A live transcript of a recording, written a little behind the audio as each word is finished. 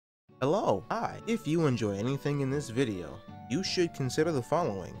Hello, hi. If you enjoy anything in this video, you should consider the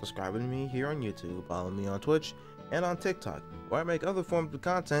following: subscribing to me here on YouTube, follow me on Twitch, and on TikTok, where I make other forms of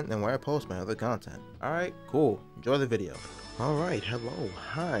content and where I post my other content. Alright, cool. Enjoy the video. Alright, hello,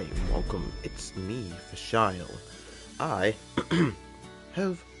 hi, welcome. It's me, Fhashyl. I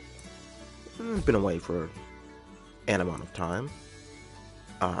have been away for an amount of time.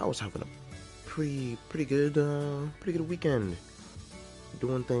 I was having a pretty good weekend.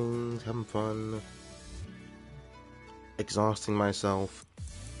 Doing things, having fun, exhausting myself,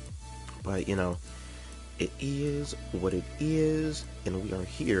 but you know, it is what it is, and we are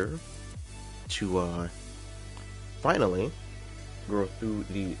here to finally go through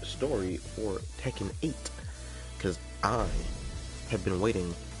the story for Tekken 8, because I have been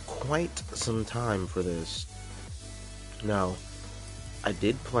waiting quite some time for this. Now, I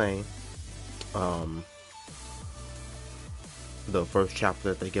did play the first chapter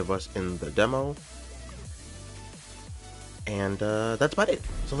that they give us in the demo, and that's about it.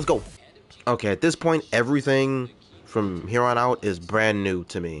 So let's go. Okay, at this point, everything from here on out is brand new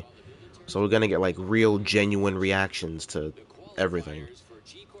to me, so we're gonna get like real, genuine reactions to everything.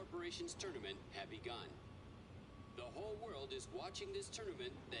 The whole world is watching this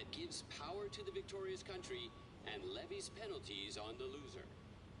tournament that gives power to the victorious country and levies penalties on the loser.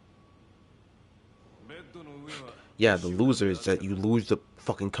 Yeah, the loser is that you lose the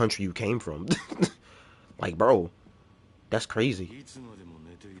fucking country you came from. Like, bro, that's crazy.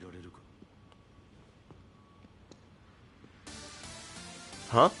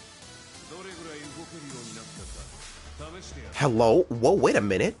 Huh? Hello? Whoa, wait a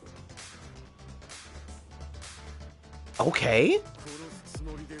minute. Okay.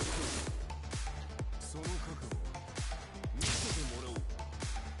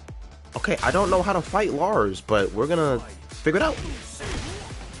 Okay, I don't know how to fight Lars, but we're gonna figure it out.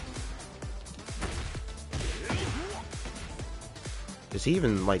 Is he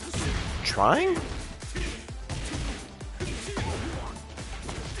even, like, trying?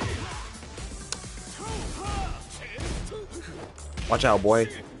 Watch out, boy.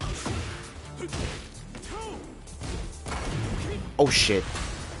 Oh, shit.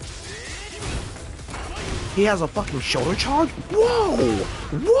 He has a fucking shoulder charge? Whoa!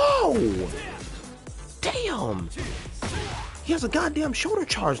 Whoa! Damn! He has a goddamn shoulder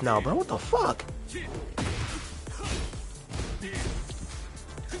charge now, bro. What the fuck?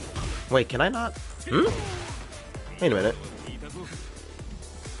 Wait, can I not? Wait a minute.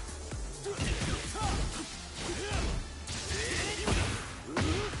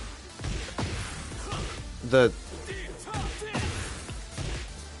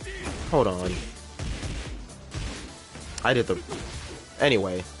 Hold on. I did the...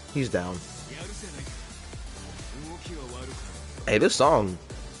 Anyway, he's down. Hey, this song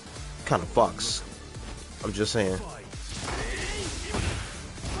kind of fucks. I'm just saying.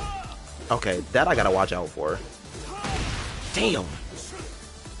 Okay, that I gotta watch out for. Damn!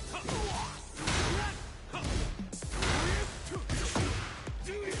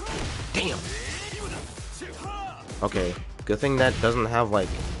 Damn! Okay, good thing that doesn't have, like,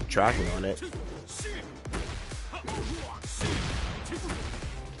 tracking on it.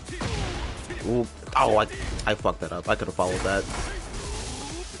 Ooh. Oh, I fucked that up. I could have followed that.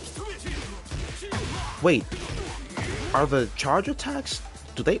 Wait, are the charge attacks,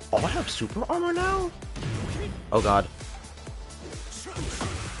 do they all have super armor now? Oh god.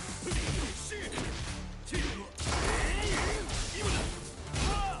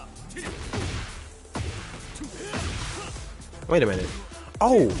 Wait a minute.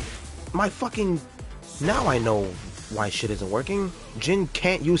 Oh, my fucking... Now I know why shit isn't working. Jin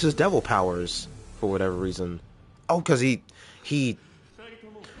can't use his devil powers for whatever reason. Oh, because he...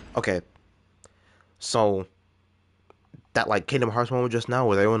 Okay. So, that, like, Kingdom Hearts moment just now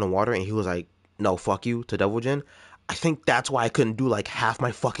where they were in the water and he was like, no, fuck you, to Devil Jin. I think that's why I couldn't do, like, half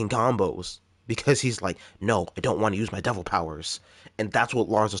my fucking combos. Because he's like, no, I don't want to use my devil powers. And that's what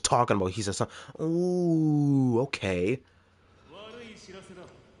Lars was talking about. He said something, ooh, okay.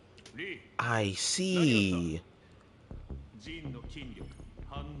 I see.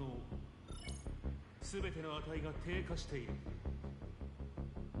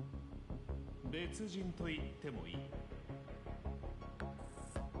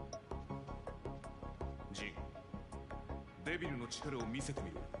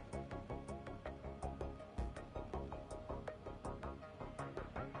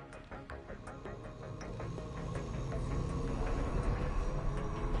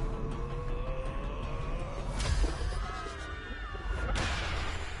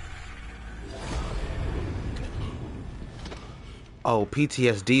 Oh,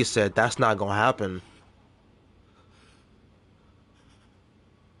 PTSD said that's not gonna happen.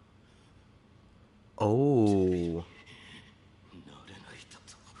 Oh.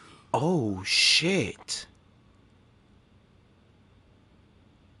 Oh, shit.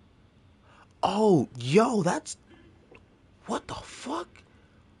 Oh, yo, that's... What the fuck?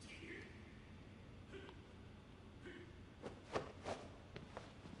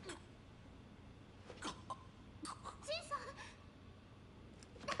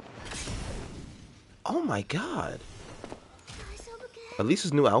 Oh my god. At least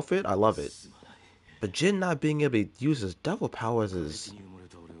his new outfit, I love it. But Jin not being able to use his devil powers is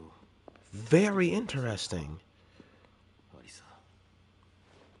very interesting.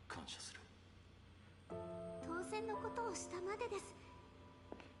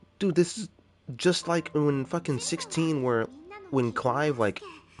 Dude, this is just like when fucking 16 where when Clive like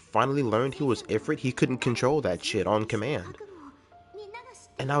finally learned he was Ifrit, he couldn't control that shit on command.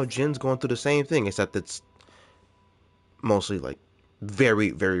 And now Jin's going through the same thing, except it's mostly like very,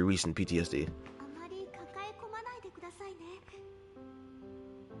 very recent PTSD.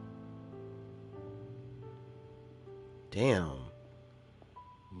 Damn.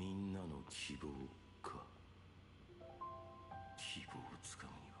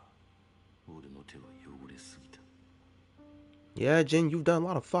 Yeah, Jin, you've done a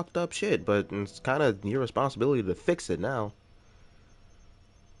lot of fucked up shit, but it's kind of your responsibility to fix it now.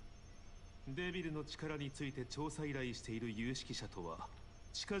 デビルの力について調査依頼している有識者とは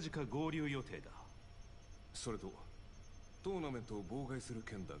近々合流予定だ。それとトーナメントを妨害する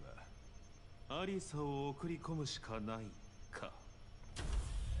件だが、アリサを送り込むしかないか。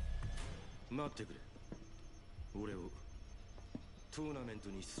待ってくれ。俺をトーナメント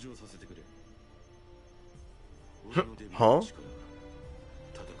に出場させてくれ。俺のデビルの力が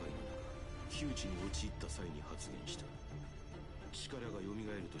戦いの中、窮地に陥った際に発言した。力が蘇る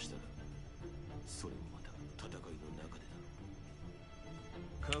としたら、それもまた戦いの中で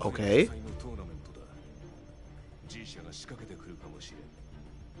だ。Okay. のトーナメントだ。G 社が仕掛けてくるかもしれん。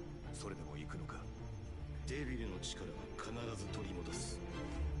それでも行くのか。デビルの力は必ず取り戻す。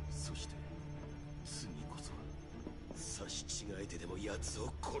そして次こそは差し違えてでも奴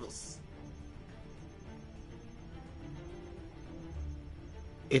を殺す。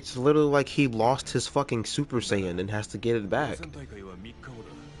It's literally like he lost his fucking Super Saiyan and has to get it back. 大会は3日後だ。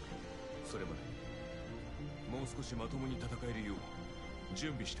それまでもう少しまともに戦えるよう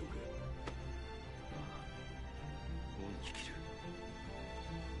準備しておけ。恩に着る。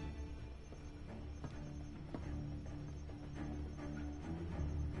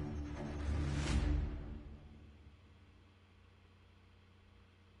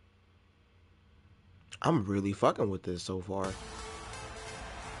I'm really fucking with this so far.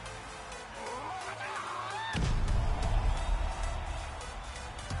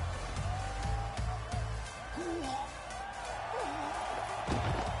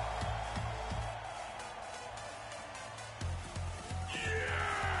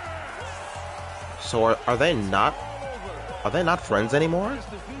 So are they not friends anymore?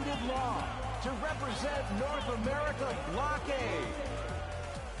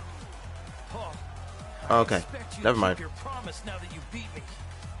 Okay, never mind.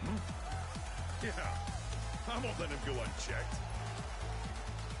 Yeah, I won't let him go unchecked.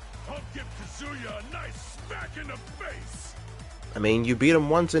 I'll give Kazuya a nice smack in the face. I mean, you beat him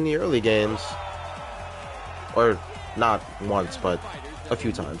once in the early games. Or not once, but a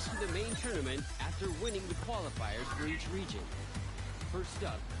few times. The main tournament after winning the qualifiers for each region. First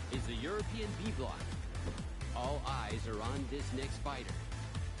up is the European B block. All eyes are on this next fighter.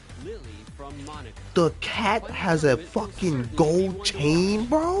 Lily from Monaco. The cat has a fucking gold chain,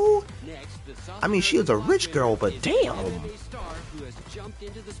 bro? I mean, she is a rich girl, but damn. Who has jumped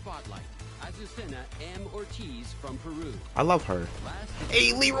into the spotlight. Azucena M. Ortiz from Peru. I love her.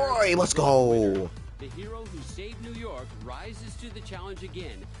 Hey, Leroy, let's go. The hero who saved New York rises to the challenge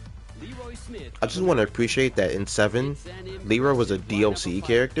again. Leroy Smith. I just want to appreciate that in 7, Leroy was a DLC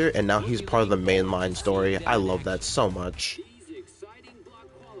character, and now he's part of the mainline story. I love that so much. These exciting block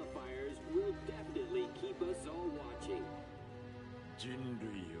qualifiers will definitely keep us all watching. 人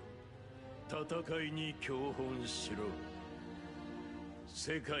類よ、戦いに教本しろ。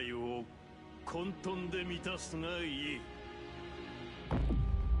世界を混沌で満たすがいい。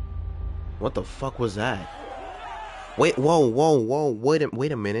What the fuck was that? Wait, whoa, wait a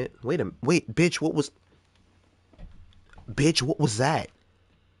minute. Wait, bitch, what was that?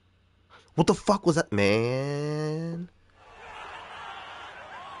 What the fuck was that, man?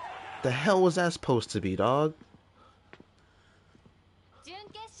 The hell was that supposed to be, dog?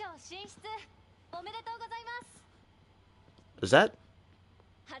 Is that?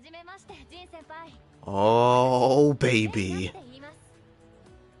 Oh, baby.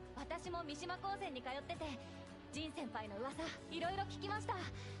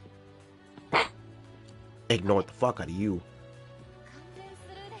 Ignore the fuck out of you.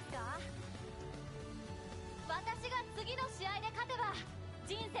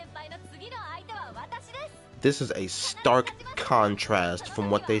 This is a stark contrast from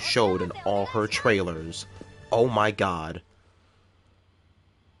what they showed in all her trailers. Oh my god.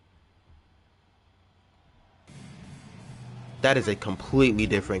 That is a completely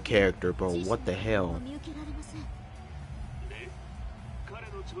different character, bro. What the hell?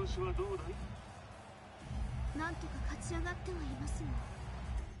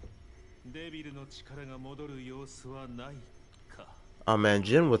 Oh man,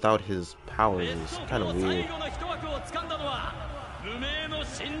 Jin without his powers is kind of weird.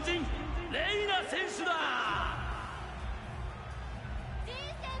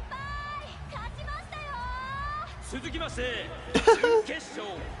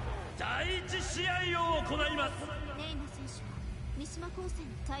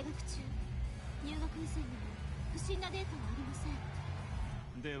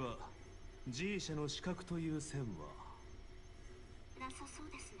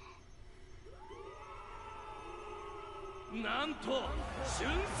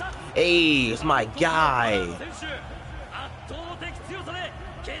 Hey, it's my guy.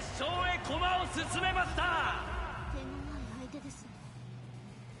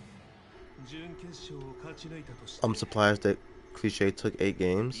 I'm surprised that Cliche took 8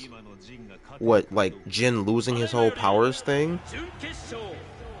 games. What, like Jin losing his whole powers thing?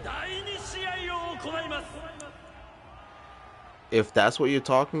 If that's what you're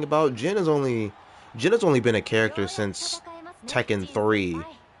talking about, Jin has only been a character since Tekken 3,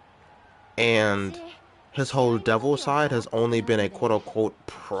 and his whole devil side has only been a quote-unquote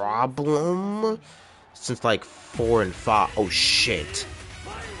problem since like 4 and 5. Oh shit.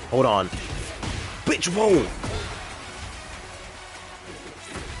 Hold on. Bitch, whoa!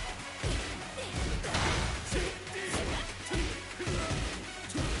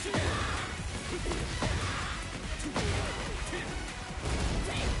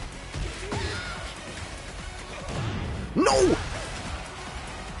 No!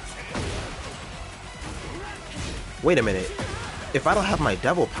 Wait a minute. If I don't have my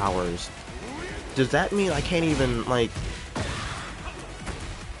devil powers, does that mean I can't even, like...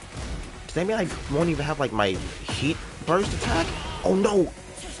 Does that mean I won't even have, like, my heat burst attack? Oh, no!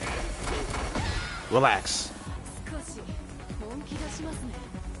 Relax.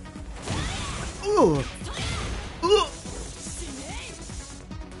 Ugh! Ugh!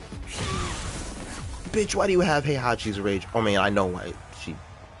 Bitch, why do you have Heihachi's rage? Oh, man, I know why.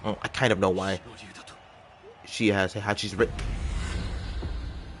 I kind of know why. She has Heihachi's rage.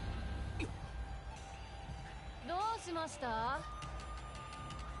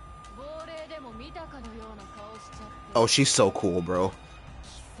 Oh, she's so cool, bro.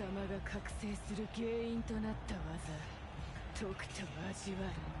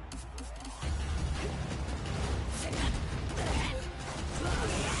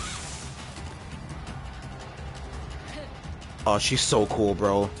 Oh, she's so cool,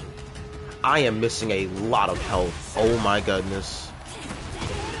 bro. I am missing a lot of health. Oh my goodness.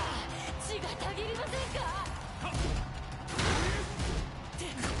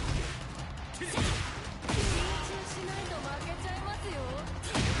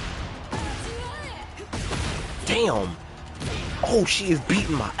 Damn. Oh, she is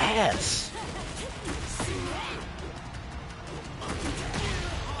beating my ass.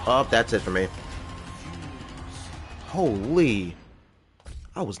 Oh, that's it for me. Holy.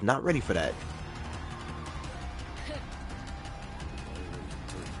 I was not ready for that.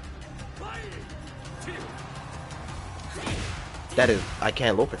 That is, I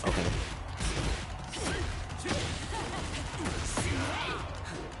can't look it. Okay.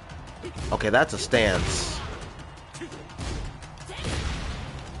 Okay, that's a stance.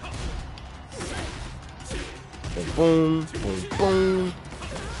 Boom, boom, boom, boom.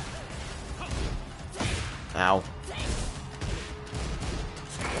 Ow.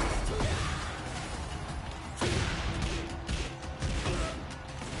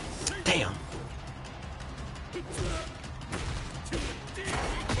 Damn.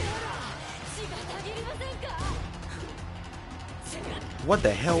 What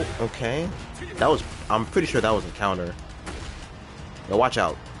the hell? Okay. That was, I'm pretty sure that was a counter. Yo, watch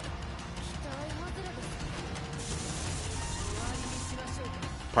out.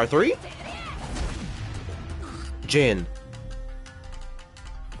 Part 3? Jin.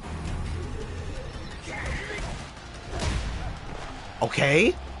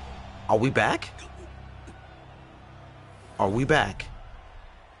 Okay. Are we back? Are we back?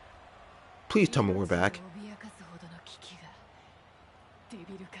 Please tell me we're back.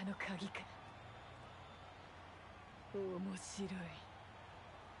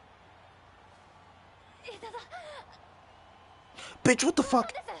 Bitch, what the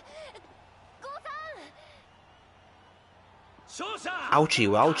fuck? Ouchie,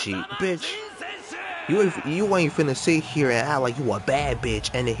 ouchie, bitch. You ain't finna sit here and act like you a bad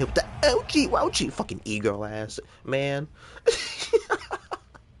bitch and then hit the ouchie, ouchie, fucking e-girl ass, man.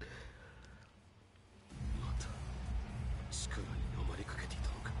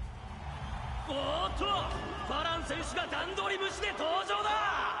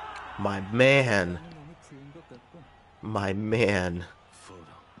 My man. My man.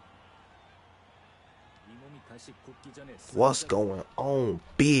 What's going on?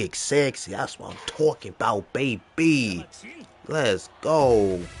 Big sexy. That's what I'm talking about, baby. Let's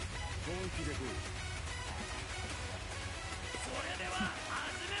go.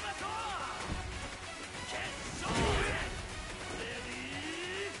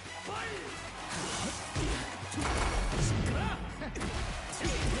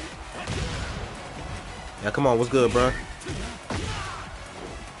 Yeah, come on, what's good, bro?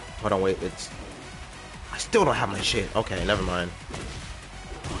 Hold on, wait, I still don't have my shit. Okay, never mind.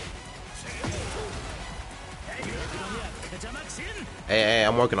 Hey,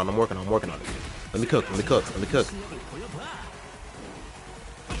 I'm working on it. Let me cook.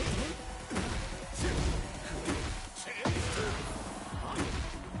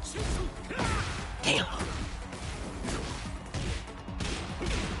 Damn.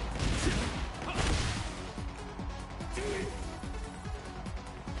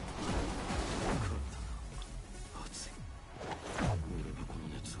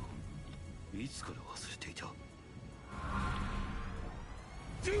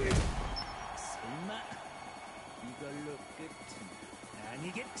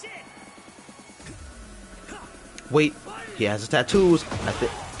 Wait, he has his tattoos. I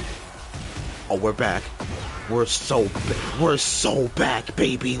think. Oh, we're back. We're so back,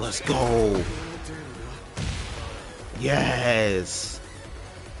 baby. Let's go. Yes.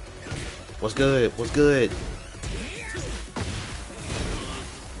 What's good?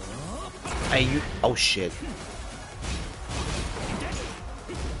 Hey, you. Oh shit.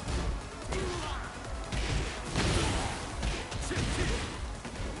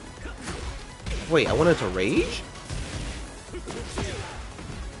 Wait, I wanted to rage?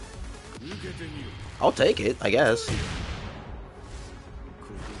 I'll take it, I guess.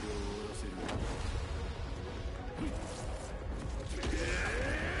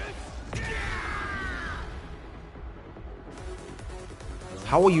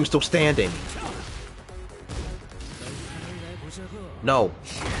 How are you still standing? No.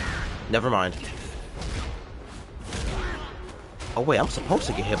 Never mind. Oh wait, I'm supposed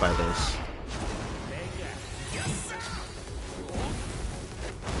to get hit by this.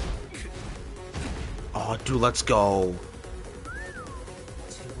 Oh, dude, let's go.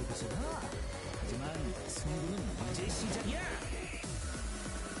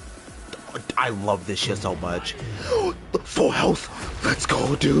 I love this shit so much. Full health. Let's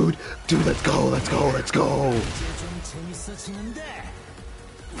go, dude. Dude, let's go.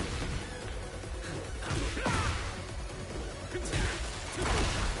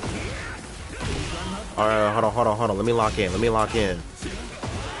 Alright, hold on. Let me lock in.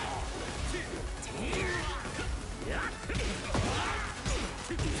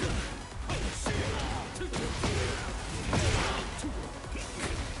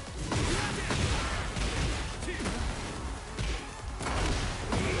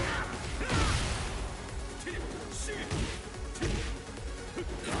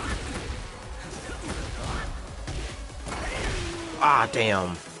 Ah,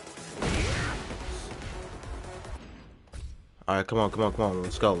 damn. Alright, come on.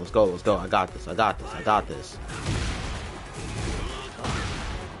 Let's go. I got this.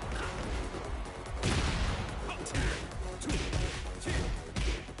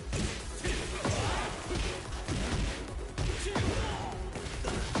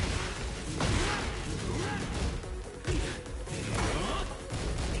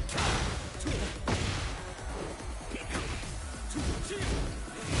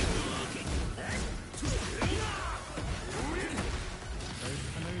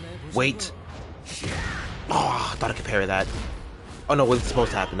 Wait. Oh, I thought I could parry that. Oh no, what's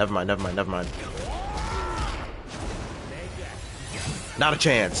supposed to happen? Never mind. Not a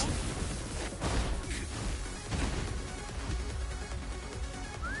chance.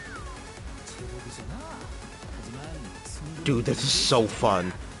 Dude, this is so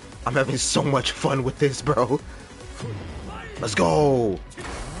fun. I'm having so much fun with this, bro. Let's go.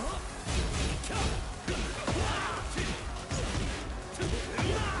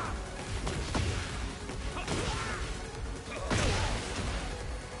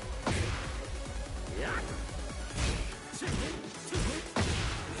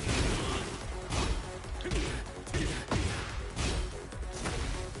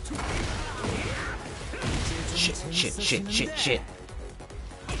 Shit.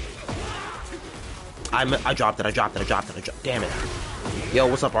 I dropped it. Damn it. Yo,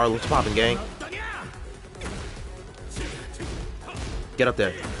 what's up, Arlo? What's poppin', gang? Get up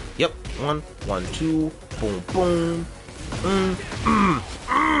there. Yep. 1, 2. Boom, boom.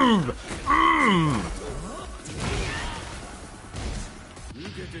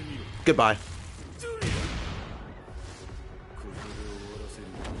 Goodbye.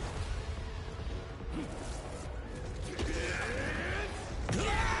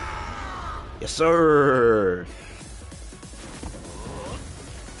 Yes, sir.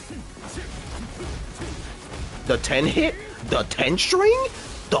 The 10 hit? The 10 string?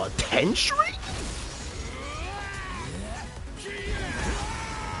 The 10 string?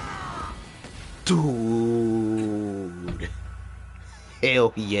 Dude.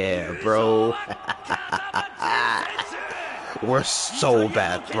 Hell yeah, bro. We're so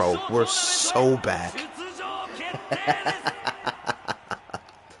back, bro. We're so back.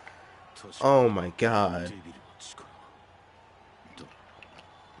 Oh my god.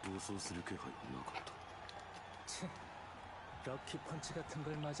 럭키 펀치 같은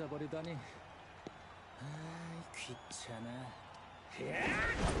걸 맞아버리다니. 아이, 귀찮아.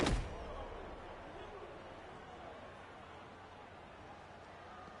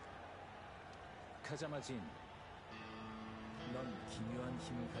 카자마진, 넌 기묘한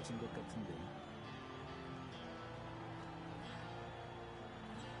힘을 가진 것 같은데.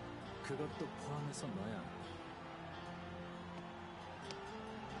 그것도 포함해서 너야.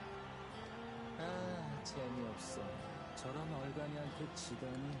 아, 재미없어. 저런 얼간이한테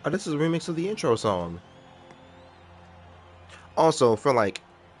지다니. Oh, this is a remix of the intro song. Also, for like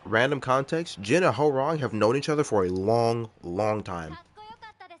random context, Jin and Ho-Rong have known each other for a long time.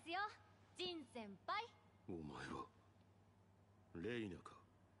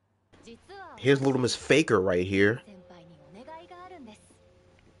 Here's little Miss Faker right here.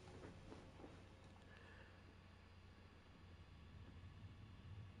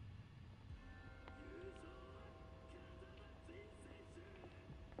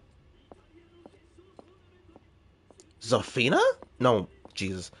 Zafina? No,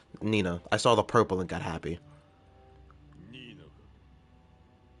 Jesus. Nina. I saw the purple and got happy.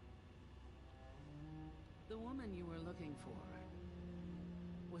 The woman you were looking for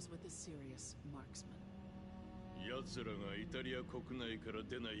was with a serious marksman.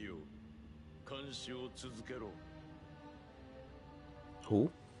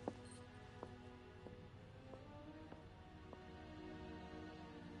 Who?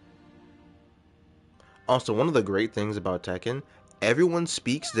 Also, one of the great things about Tekken, everyone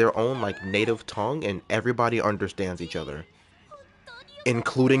speaks their own like native tongue and everybody understands each other,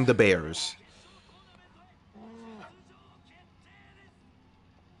 including the bears.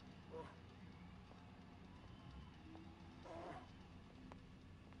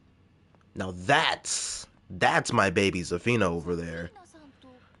 Now that's my baby Zafina over there.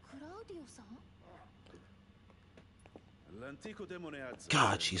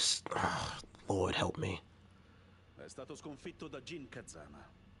 God, she's... Oh, Lord help me. È stato sconfitto da Jin Kazama.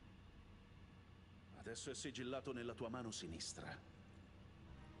 Adesso è sigillato nella tua mano sinistra.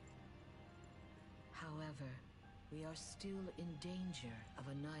 However, we are still in danger of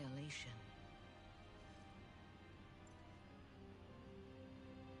annihilation.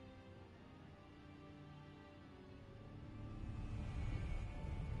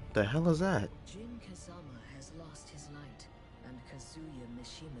 The hell is that? Jin Kazama has lost his light, and Kazuya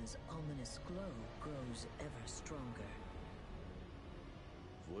Mishima's ominous glow grows ever stronger.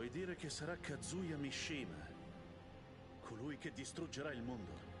 Vuoi dire che sarà Kazuya Mishima, colui che distruggerà il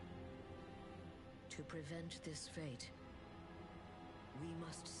mondo? To prevent this fate, we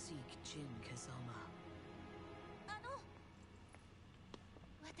must seek Jin Kazama.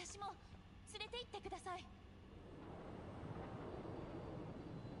 私も連れて行ってください。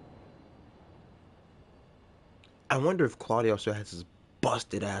 I wonder if Claudio still has his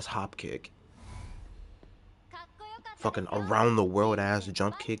busted ass hop kick. Fucking around the world ass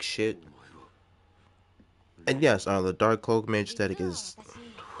jump kick shit. And yes, the Dark Cloak Mage aesthetic is...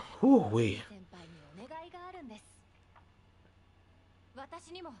 Whoo-wee.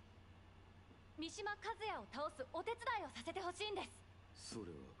 三島和也を倒すお手伝いをさせてほしいんです。そ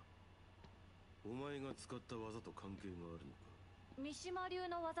れはお前が使った技と関係があるのか。三島流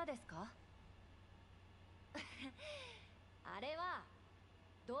の技ですか？あれは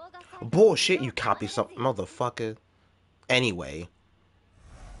動画サイト Bullshit, you copy some motherfucker. Anyway,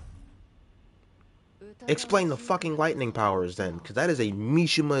 explain the fucking lightning powers then, because that is a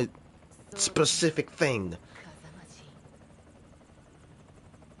Mishima specific thing.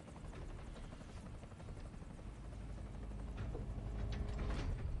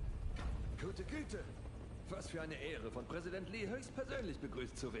 Gute Güte! Was für eine Ehre, von Präsident Lee höchstpersönlich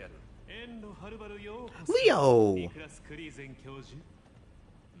begrüßt zu werden. Leo!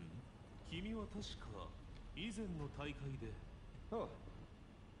 Oh,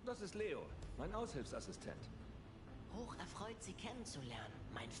 das ist Leo, mein Aushilfsassistent. Hoch erfreut, Sie kennenzulernen.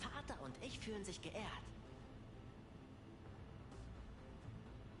 Mein Vater und ich fühlen sich geehrt.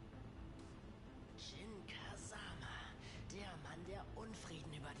 Jin Kazama, der Mann, der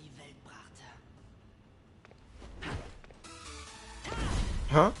Unfrieden über die Welt brachte.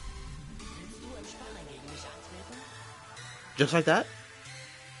 Huh? Willst du im Sparring gegen mich antreten? Just like that?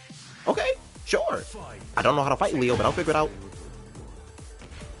 Okay, sure. I don't know how to fight Leo, but I'll figure it out.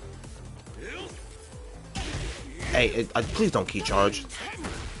 Hey, please don't key charge.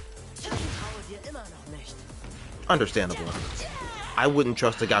 Understandable. I wouldn't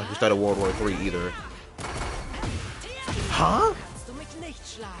trust a guy who started World War III either. Huh?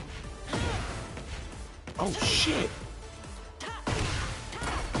 Oh shit.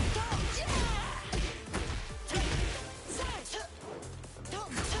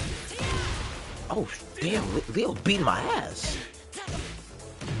 Oh damn, Leo beating my ass.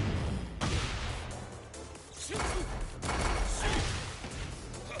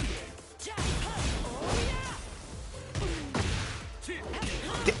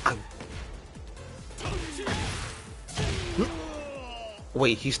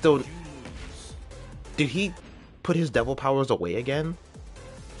 Wait, he still... Did he put his devil powers away again?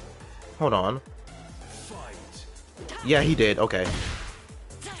 Hold on. Yeah, he did. Okay.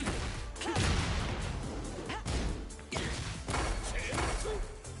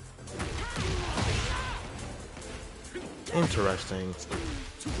 Interesting.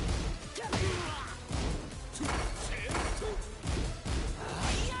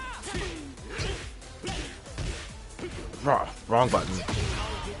 Wrong button.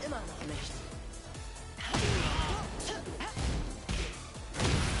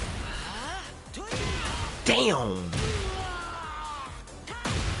 Damn.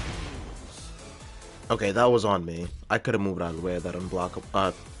 Okay, that was on me. I could have moved out of the way of that unblock.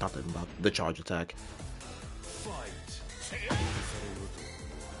 Not the unblock, the charge attack.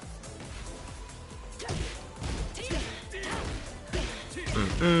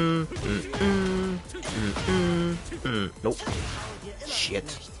 Nope.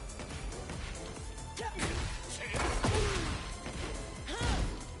 Shit.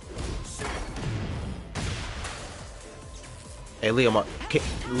 Hey,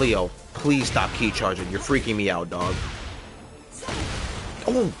 Leo, please stop key charging. You're freaking me out, dog.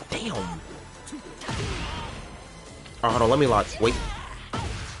 Oh, damn. Alright, hold on. Let me lock. Wait.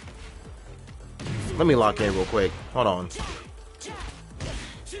 Let me lock in real quick. Hold on.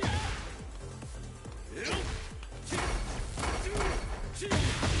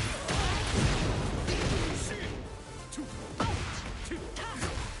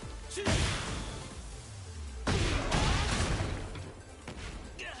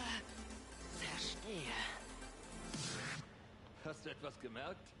 Hast du etwas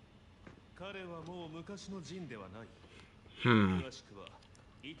gemerkt?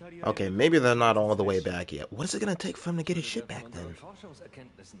 Okay, maybe they're not all the way back yet. What is it gonna take for him to get his shit back then?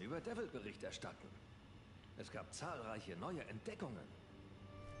 Forschungserkenntnissen über Devil Bericht erstatten. Es gab zahlreiche neue Entdeckungen.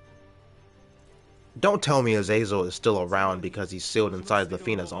 Don't tell me Azazel is still around because he's sealed inside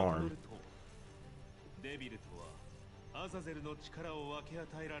Lafina's arm.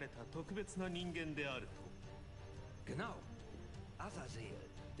 Genau. Azazel,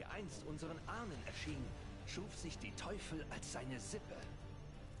 der einst unseren Ahnen erschien, schuf sich die Teufel als seine Sippe.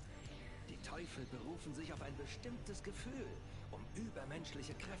 Die Teufel berufen sich auf ein bestimmtes Gefühl, um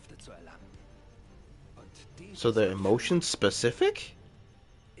übermenschliche Kräfte zu erlangen. Und So the emotion specific?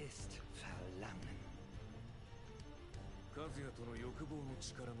 Ist Verlangen. 和也との欲望の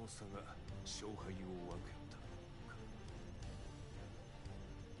力の差が勝敗を分けた。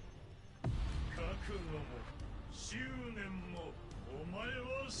覚悟も執念もお前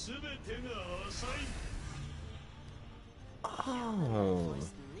は全てが浅い。Oh.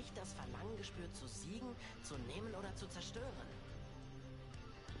 Nicht das Verlangen gespürt zu siegen, zu nehmen oder zu zerstören.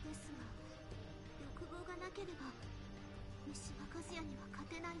 なければ三島和也には勝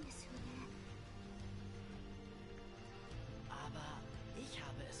てないんですよね。 Aber ich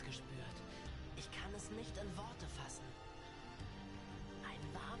habe es gespürt. Ich kann es nicht in Worte fassen. Ein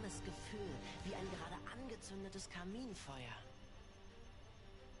warmes Gefühl, wie ein gerade angezündetes Kaminfeuer.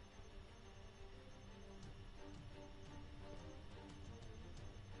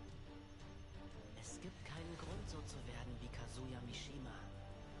 Es gibt keinen Grund, so zu werden wie Kazuya Mishima.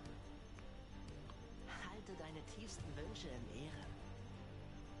 Halte deine tiefsten Wünsche in Ehren.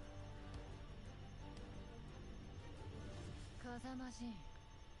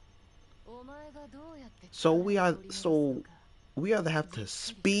 So we either have to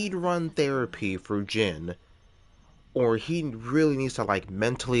speed run therapy for Jin, or he really needs to like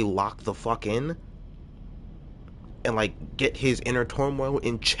mentally lock the fuck in and like get his inner turmoil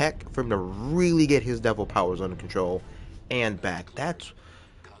in check for him to really get his devil powers under control and back.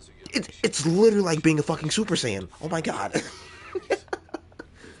 It's literally like being a fucking Super Saiyan. Oh my god.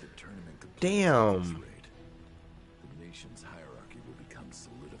 Damn.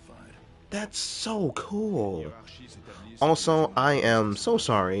 That's so cool. Also, I am so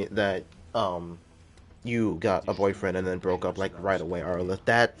sorry that you got a boyfriend and then broke up like right away, Arla.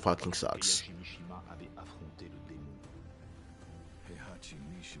 That fucking sucks.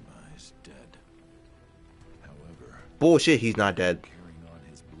 Bullshit, he's not dead. Carrying on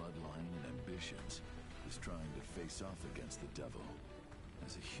his bloodline and ambitions, is trying to face off against the devil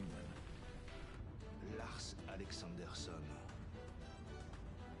as a human. Lars Alexanderson,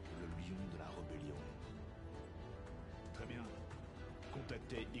 le lion de la rébellion. Très bien.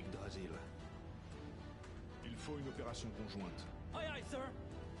 Contactez Yggdrasil. Il faut une opération conjointe. Aye, aye, sir.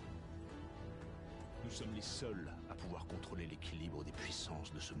 Nous sommes les seuls à pouvoir contrôler l'équilibre des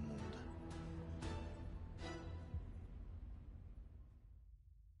puissances de ce monde.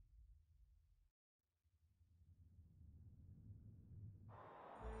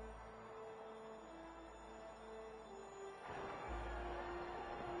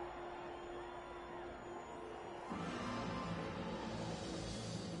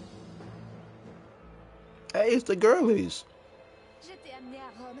 Hey, it's the girlies. Je t'ai amené à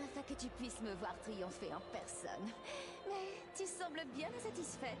Rome afin que tu puisses me voir triompher en personne. Mais tu sembles bien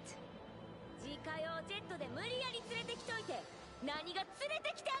insatisfaite. 自家用ジェットで無理やり連れてきといて、何が連れ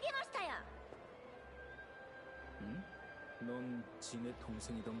てきてあげましたや。 넌 진의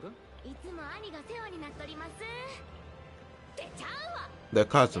동생이던가? いつも兄が世話になっております。ってちゃうわ。 They're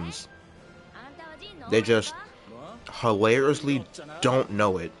cousins. あんたはジンの They just hilariously don't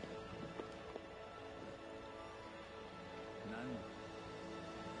know it. 난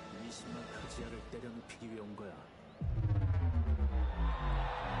미시마 카즈야를 때려눕히기 위해 온 거야.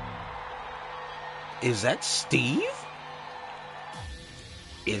 Is that Steve?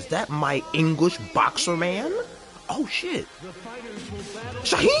 Is that my English boxer man? Oh shit.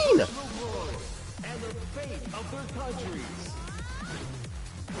 Shaheen! And the fate of their countries.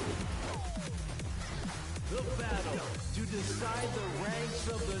 The battle to decide the ranks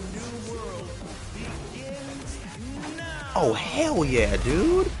of the new world begins now. Oh hell yeah,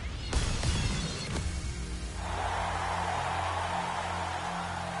 dude.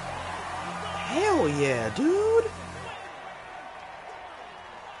 Hell yeah, dude.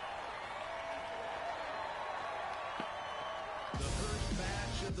 The first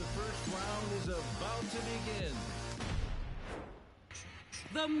match of the first round is about to begin.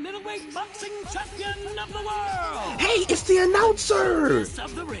 The middleweight boxing champion of the world! Hey, it's the announcer!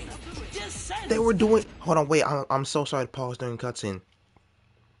 Of the ring. They were doing. Hold on, wait. I'm so sorry to pause during cutscene.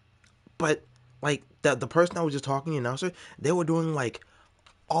 But like the person that was just talking, the announcer, they were doing like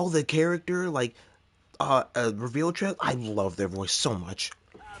all the character like reveal trail. I love their voice so much.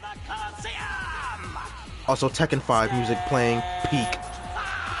 Also, Tekken 5 music playing peak.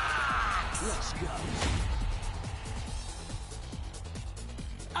 Let's go.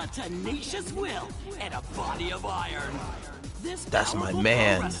 A tenacious will and a body of iron. This That's my powerful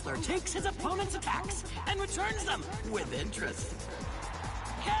man. wrestler takes his opponent's attacks and returns them with interest.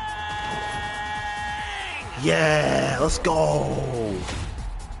 King! Yeah, let's go.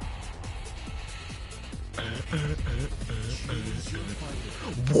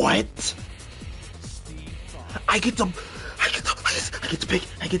 What? I get to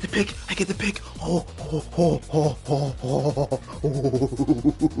pick. Oh.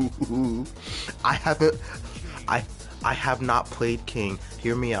 I have not played King.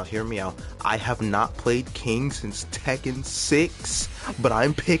 Hear me out. I have not played King since Tekken 6, but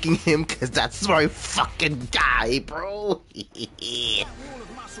I'm picking him because that's my fucking guy, bro.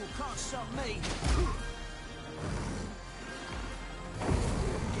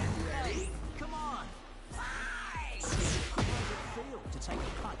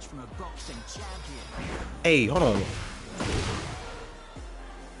 punch from a boxing champion. Hey, hold on.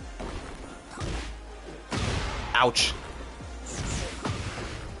 Ouch.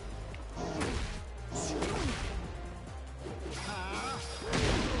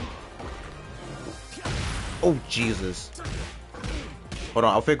 Oh, Jesus. Hold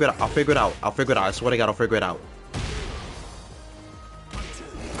on, I'll figure it out. I'll figure it out. I'll figure it out. I swear to God, I'll figure it out.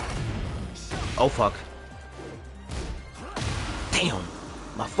 Oh, fuck. Damn.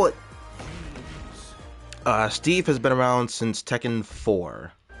 My foot. Steve has been around since Tekken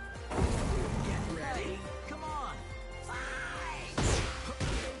 4.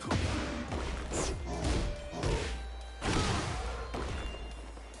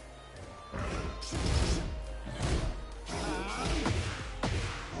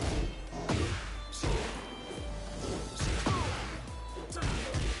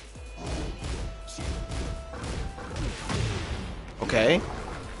 Okay.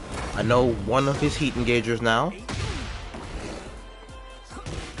 I know one of his heat engagers now.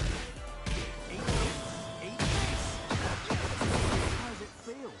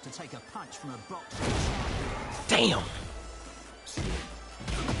 Damn.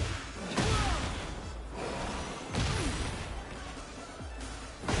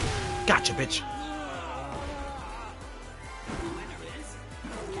 Gotcha, bitch.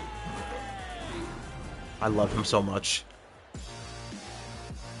 I love him so much.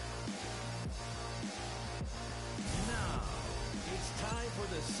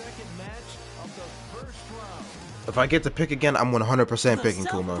 If I get to pick again, I'm 100% picking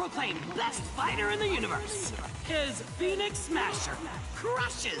Kuma. Proclaimed best fighter in the universe. His Phoenix Smasher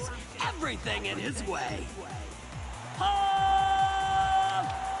crushes everything in his way.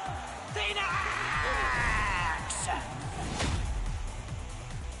 Phoenix!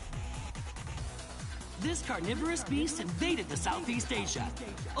 This carnivorous beast invaded the Southeast Asia,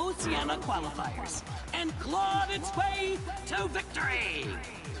 Oceania qualifiers, and clawed its way to victory.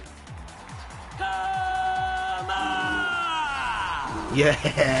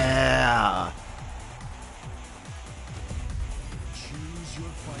 Yeah.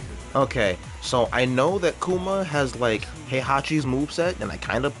 Okay, so I know that Kuma has like Heihachi's moveset, and I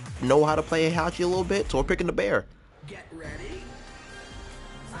kind of know how to play Heihachi a little bit, so we're picking the bear. Get ready.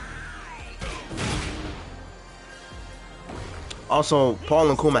 Also, Paul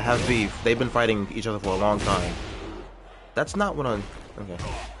and Kuma have beef. They've been fighting each other for a long time. That's not what I'm... Okay.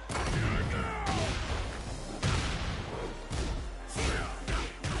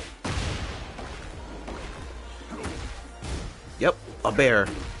 Yep, a bear.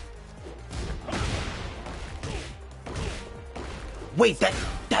 Wait, that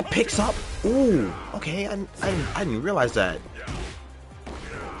picks up? Ooh, okay, I didn't realize that.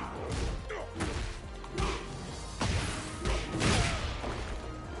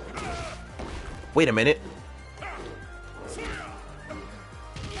 Wait a minute.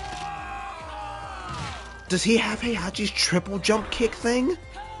 Does he have Heihachi's triple jump kick thing?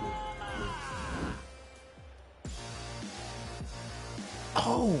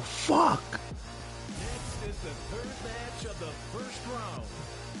 Oh, fuck. Next is the third match of the first round.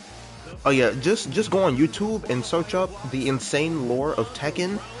 Oh yeah, just go on YouTube and search up the insane lore of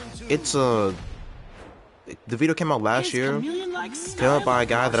Tekken. It's the video came out last year. Came out by a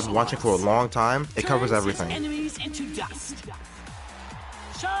guy that I've been watching for a long time. It covers everything. Enemies into dust.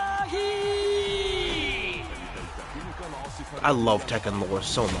 I love Tekken lore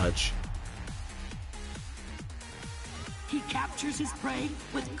so much. He captures his prey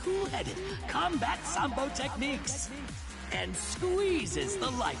with cool-headed combat sambo techniques and squeezes the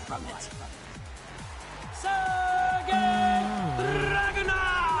life from it.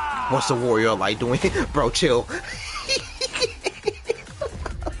 What's the warrior like doing? Bro, chill.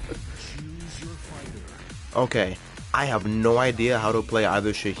 Okay, I have no idea how to play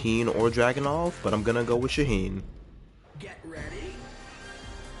either Shaheen or Dragunov, but I'm gonna go with Shaheen. Get ready.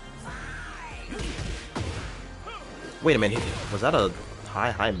 Wait a minute, was that a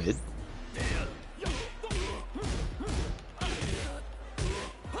high mid?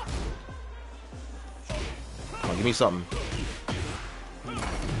 Come on, give me something.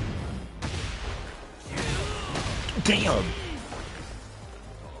 Damn!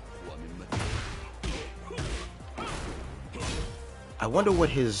 I wonder what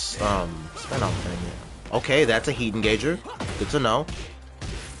his spin off thing is. Okay, that's a heat engager. Good to know.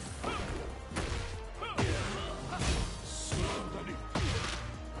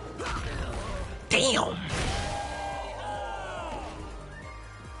 Damn!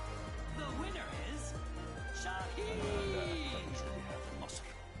 The winner is Shaheen.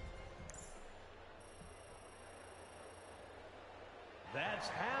 That's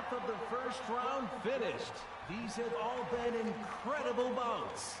half half of the first round finished. These have all been incredible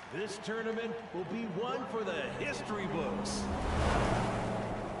bouts. This tournament will be one for the history books.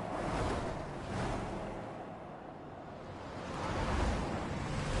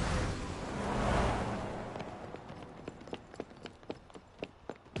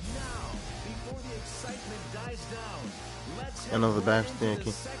 Another backstage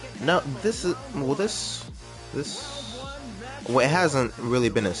king. Now this is well, well, it hasn't really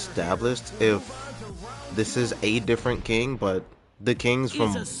been established if this is a different king, but the kings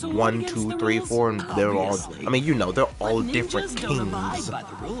from 1, 2, 3, 4, and they're all. I mean, you know, they're all different kings.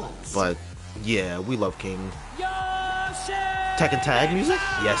 But yeah, we love King. Tekken tag music?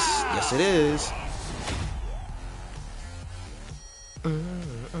 Yes, yes it is.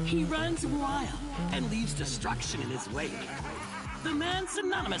 He runs wild and leaves destruction in his wake. The man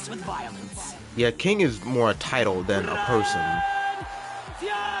synonymous with violence. Yeah, King is more a title than a person.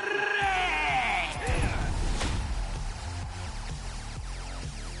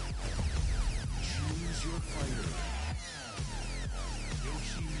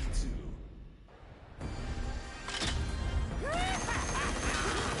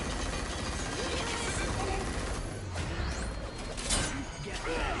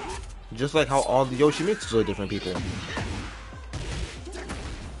 Just like how all the Yoshimitsu are different people.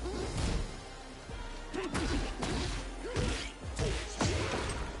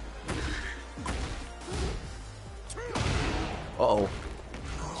 Uh-oh.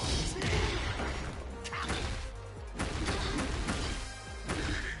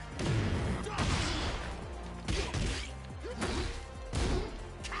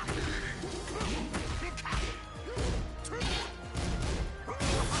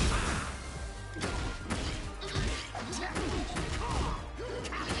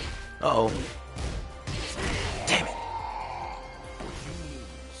 Uh-oh. Damn it.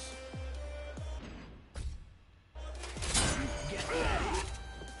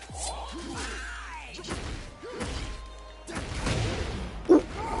 Ooh.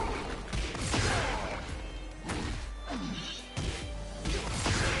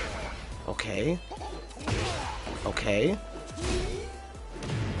 Okay. Okay.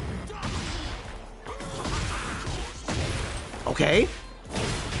 Okay.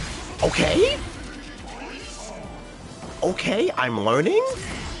 Okay? Okay, I'm learning?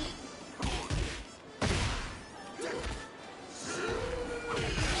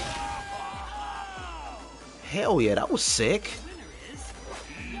 Hell yeah, that was sick.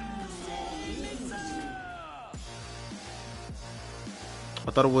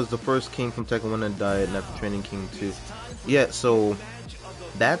 I thought it was the first king from Tekken 1 that died and after training King 2. Yeah, so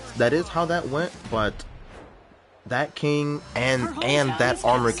that is how that went, but that king and that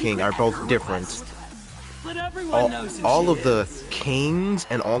armor king are both different. All of the kings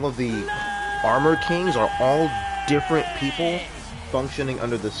and all of the armor kings are all different people functioning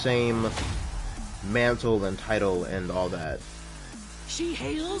under the same mantle and title and all that. She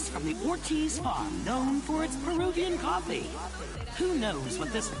hails from the Ortiz farm, known for its Peruvian coffee. Who knows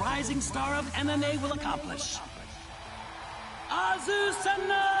what this rising star of MMA will accomplish?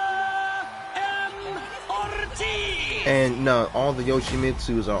 Azucena M. Ortiz! And no, all the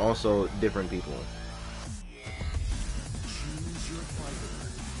Yoshimitsus are also different people.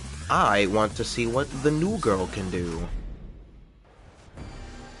 I want to see what the new girl can do.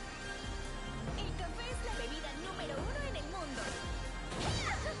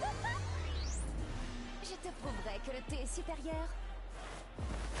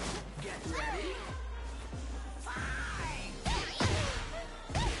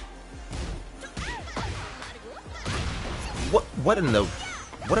 What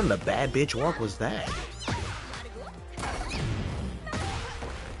in the bad bitch walk was that?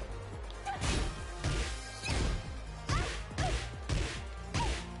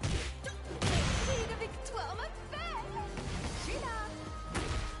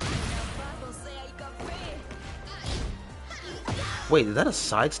 Wait, is that a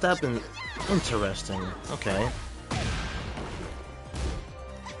sidestep? Interesting. Okay.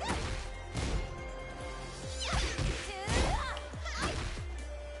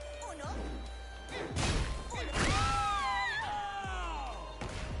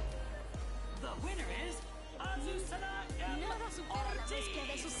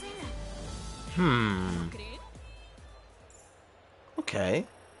 Okay.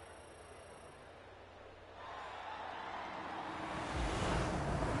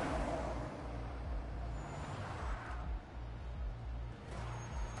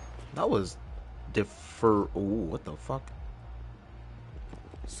 That was Ooh, what the fuck?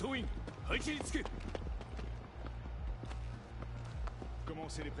 Come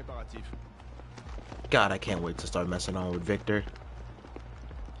commencer les préparatifs. God, I can't wait to start messing on with Victor.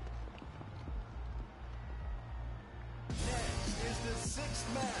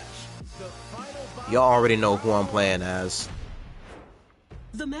 Y'all already know who I'm playing as.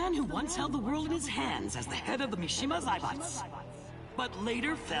 The man who once held the world in his hands as the head of the Mishima Zaibatsu, but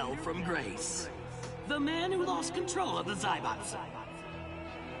later fell from grace. The man who lost control of the Zaibatsu.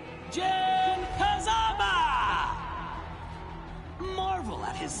 Jin Kazama! Marvel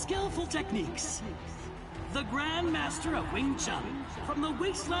at his skillful techniques. The Grand Master of Wing Chun from the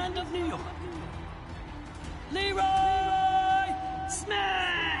wasteland of New York. Leroy Smith!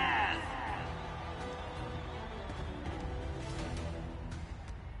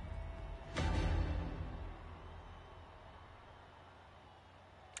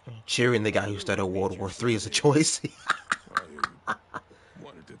 Cheering the guy who started World War III is a choice. I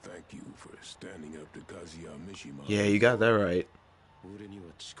wanted to thank you for standing up to Kazuya Mishima. Yeah, you got that right.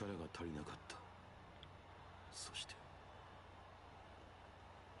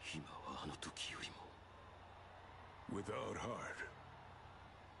 Without heart,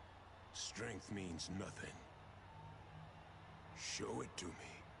 strength means nothing. Show it to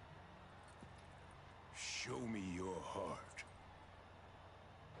me. Show me your heart.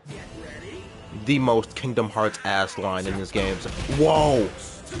 Get ready. The most Kingdom Hearts ass line in this game. Whoa!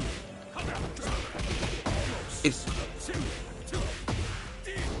 It's...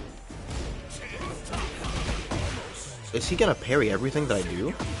 Is he gonna parry everything that I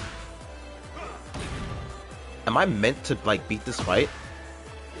do? Am I meant to, like, beat this fight?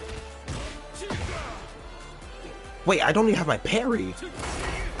 Wait, I don't even have my parry!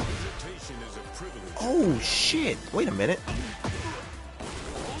 Oh, shit! Wait a minute.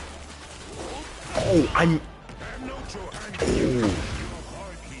 Oh, I'm... Oh.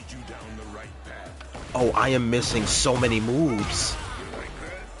 Oh, I am missing so many moves.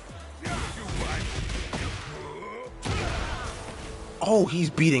 Oh, he's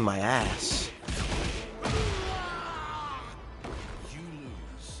beating my ass.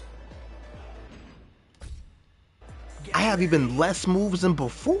 I have even less moves than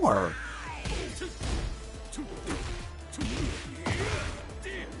before.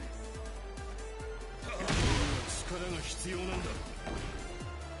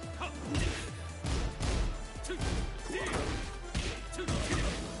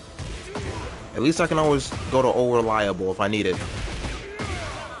 At least I can always go to old reliable if I need it.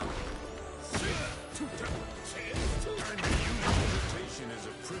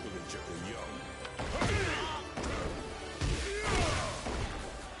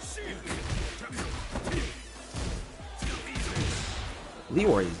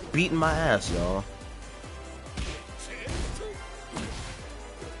 Leroy is beating my ass, y'all.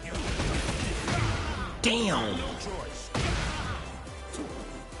 Damn!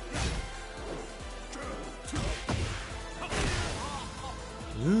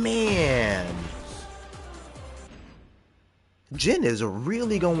 Man! Jin is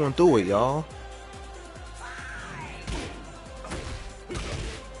really going through it, y'all.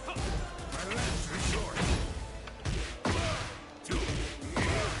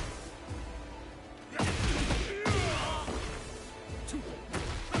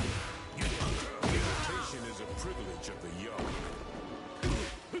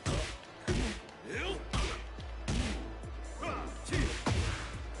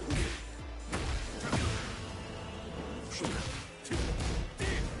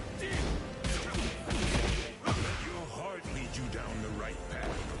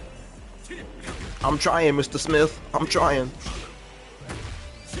 I'm trying, Mr. Smith. I'm trying.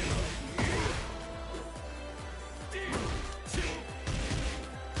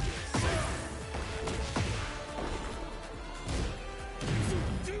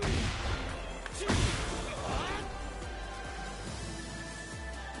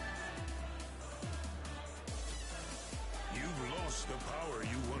 You've lost the power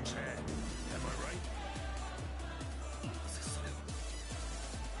you once had. Am I right?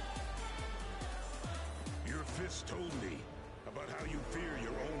 Your fist told me about how you fear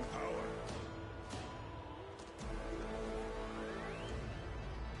your own power.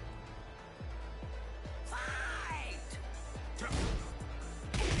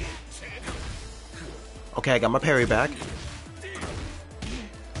 Okay, I got my parry back.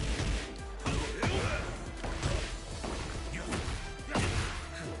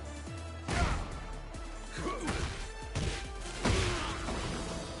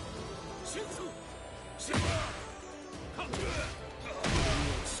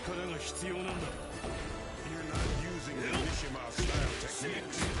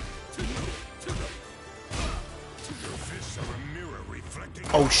 fists are a mirror reflecting.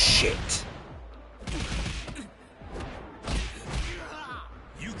 Oh shit.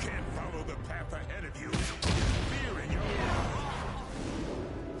 You can't follow the path ahead of you. Fear in your heart.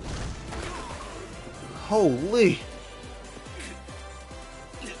 Holy.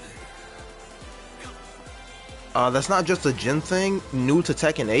 That's not just a Jin thing. New to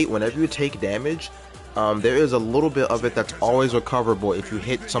Tekken 8, whenever you take damage, there is a little bit of it that's always recoverable if you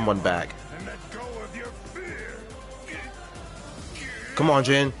hit someone back. Come on,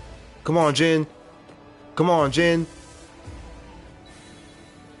 Jin. Come on, Jin. Come on, Jin.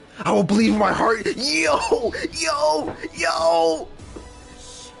 I will believe in my heart. Yo! Yo! Yo!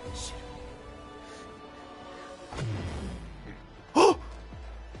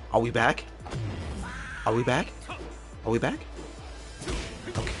 Are we back? Are we back? Are we back?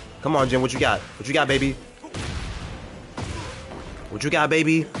 Okay. Come on, Jin. What you got? What you got, baby? What you got,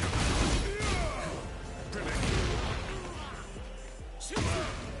 baby?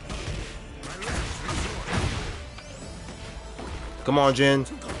 Come on, Jin.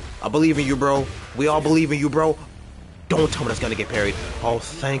 I believe in you, bro. We all believe in you, bro. Don't tell me that's gonna get parried. Oh,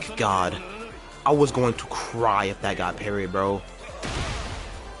 thank God. I was going to cry if that got parried, bro.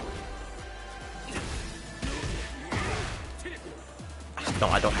 No,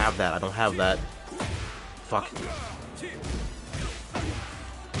 I don't have that. I don't have that. Fuck.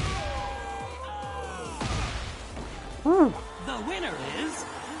 Whew. The winner is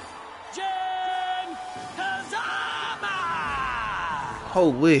Jin Kazama!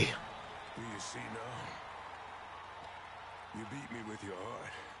 Holy. Do you see now? You beat me with your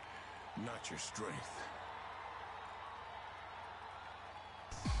heart, not your strength.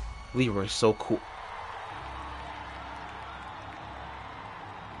 We were so cool.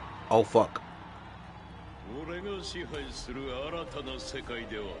 Oh fuck. 俺が支配する新たな世界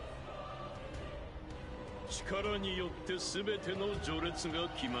では力によって全ての序列が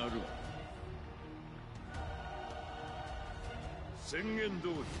決まる。宣言通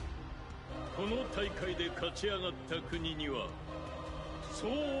りこの大会で勝ち上がった国には相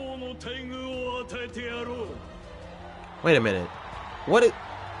応の待遇を与えてやろう。 Wait a minute. What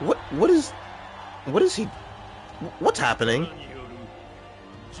is he? What's happening?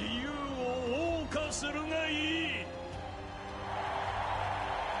 自由を謳歌するがいい。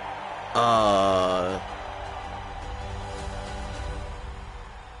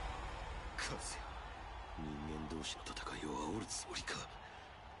人間同士の戦いを煽るつもりか。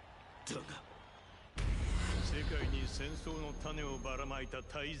だが世界に戦争の種をばらまいた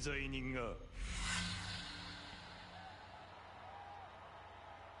大罪人が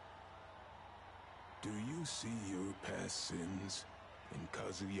Do you see your past sins in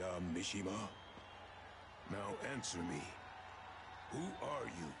Kazuya Mishima? Now answer me. Who are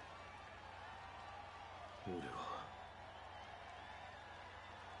you? 俺は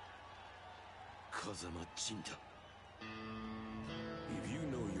風間陣だ。 If you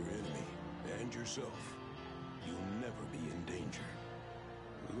know your enemy and yourself, you'll never be in danger.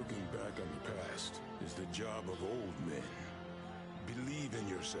 Looking back on the past is the job of old men. Believe in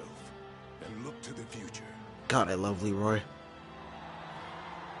yourself and look to the future. God, I love Leroy.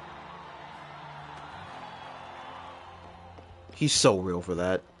 He's so real for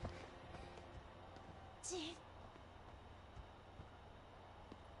that.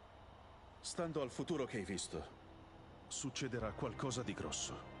 Stando al futuro che hai visto, succederà qualcosa di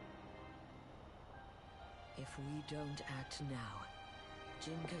grosso. If we don't act now,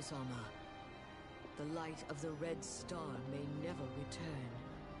 Jin Kazama, the light of the Red Star may never return.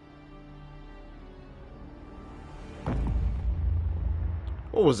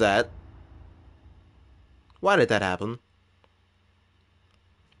 What was that? Why did that happen?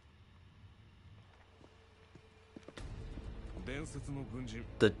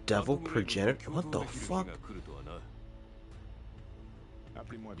 The devil progenitor? What the fuck?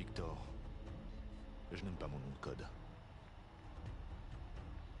 Appelez-moi Victor. Je n'aime pas mon nom de code.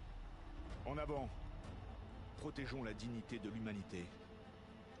 En avant. Protégeons la dignité de l'humanité.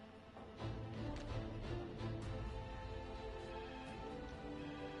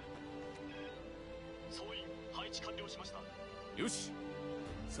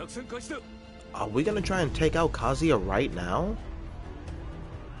 Are we gonna try and take out Kazuya right now?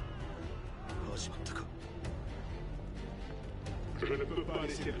 Je ne peux pas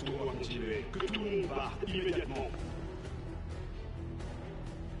laisser le tournoi continuer. Que tout le monde parte immédiatement.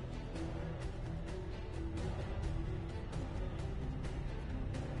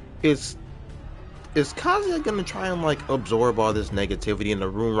 Is Kazuya gonna try and like absorb all this negativity in the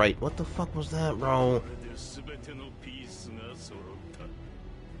room, right? What the fuck was that, bro?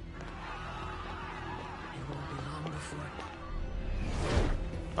 before.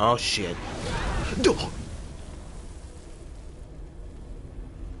 Oh shit.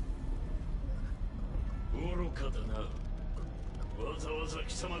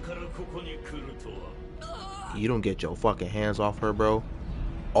 You don't get your fucking hands off her, bro.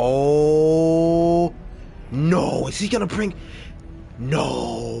 Oh no, is he gonna bring...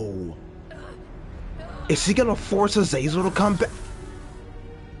 No. Is he gonna force Azazel to come back?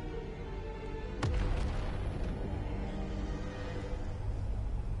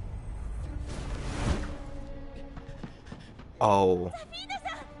 Oh.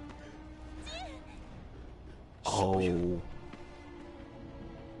 Oh.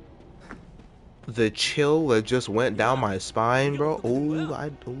 The chill that just went down my spine, bro.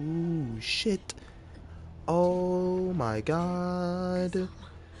 Oh, shit. Oh my god.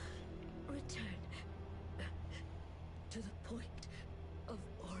 Return to the point of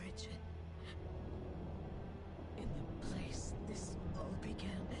origin. In the place this all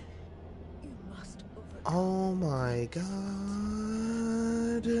began, you must overcome. Oh my god.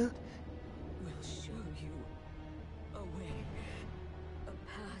 We'll show you a way, a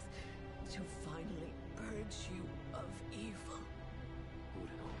path to finally purge you of evil.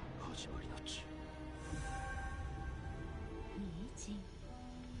 いいジン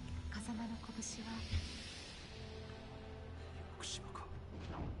風間の拳は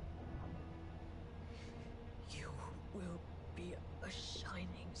You will be a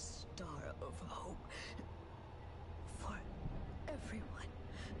shining star of hope for everyone.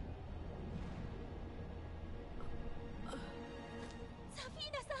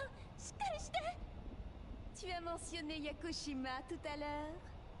 Safina-san, しっかりして! Tu as mentionné Yakushima tout à l'heure.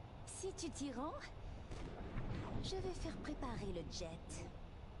 Si tu t'y rends, je vais faire préparer le jet.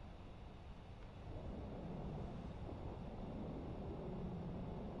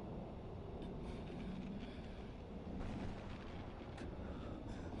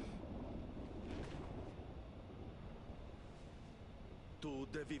 Tu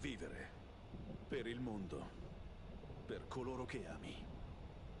devi vivere per il mondo, per coloro che ami.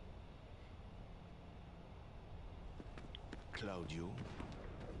 Claudio,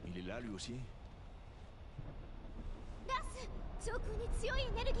 il est là lui aussi? ガス! 上空に強いエ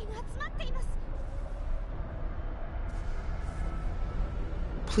ネルギーが集まっています!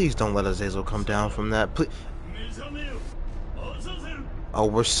 Please don't let Azazel come down from that. Please. Oh,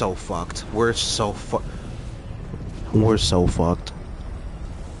 we're so fucked. We're so fucked. We're so fucked.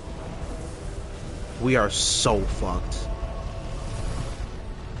 We are so fucked.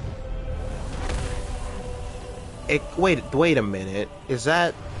 Wait a minute. Is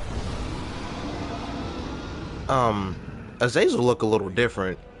that... Azazel look a little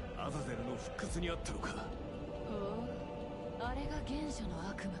different.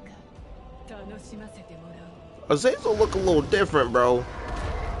 Azazel look a little different, bro.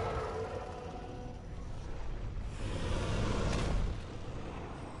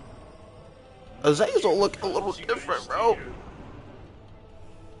 Azazel look a little different, bro.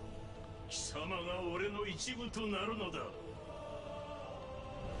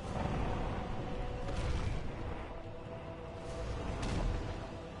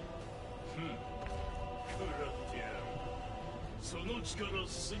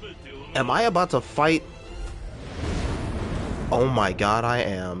 Am I about to fight? Oh my god, I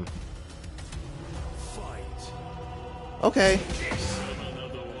am. Okay.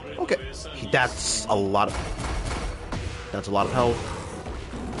 Okay. That's a lot of health.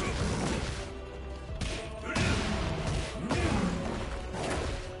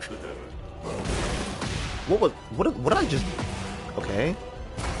 What did I just... Okay.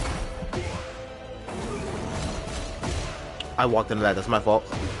 I walked into that, that's my fault.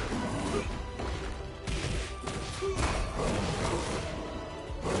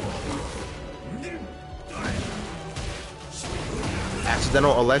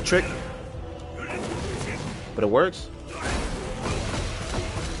 Accidental electric. But it works.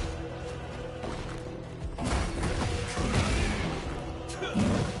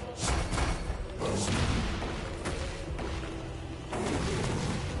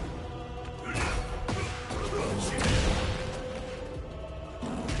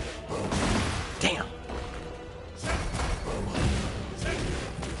 Damn.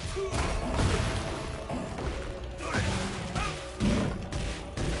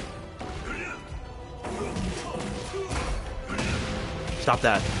 Stop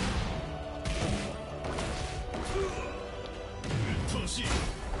that.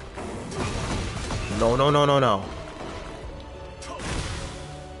 No, no, no, no, no.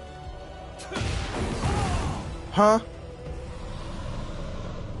 Huh?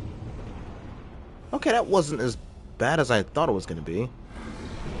 Okay, that wasn't as bad as I thought it was gonna be.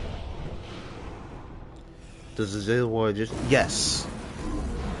 Does Azazel just... Yes.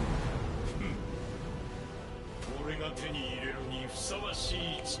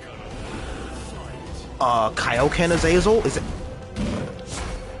 Kaioken Azazel? Is it...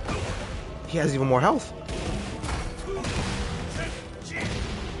 He has even more health.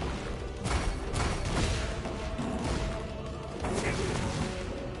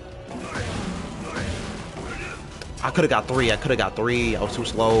 I could have got three. I was too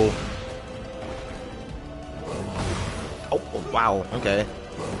slow. Oh, wow. Okay.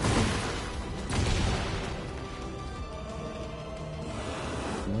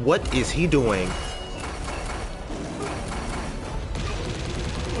 What is he doing?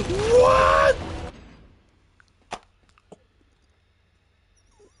 What?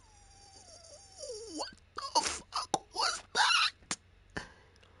 What the fuck was that?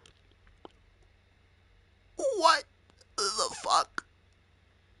 What the fuck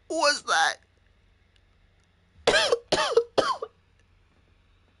was that?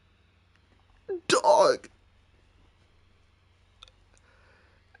 Dog.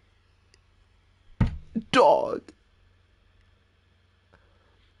 Dog.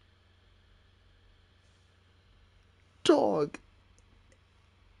 Dog.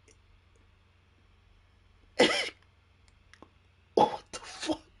 What the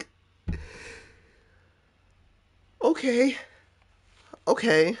fuck? Okay.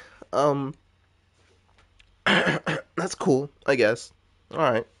 Okay. That's cool, I guess.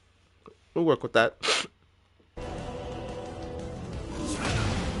 Alright. We'll work with that.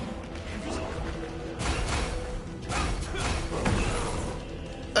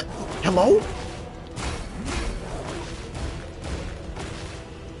 Hello?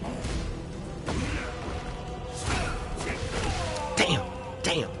 Damn.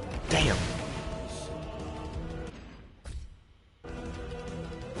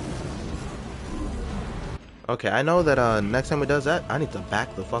 Okay, I know that next time he does that, I need to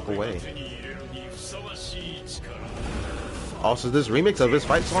back the fuck away. Also, this remix of his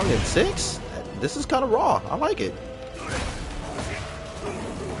fight song in 6? This is kind of raw. I like it.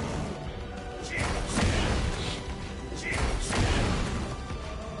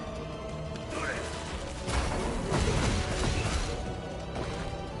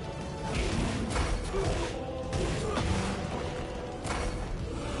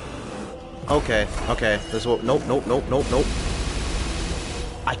 Okay. This will... Nope.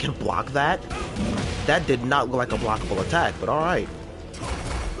 I can block that? That did not look like a blockable attack, but alright.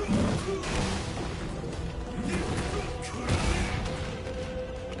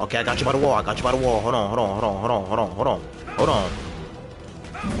 Okay, I got you by the wall. Hold on.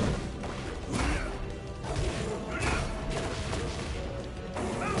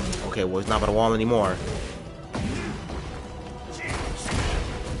 Okay, well, it's not by the wall anymore.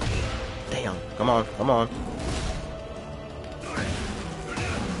 Damn, come on.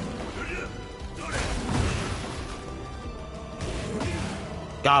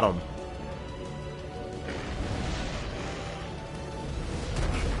 Got him.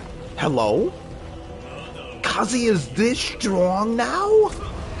 Hello? Kazi is this strong now?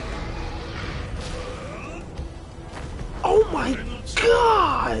 Oh my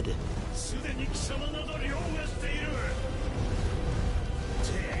god!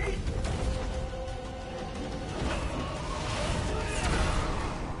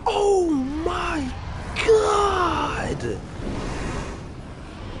 Oh my god!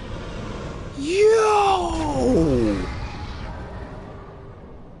 Yo!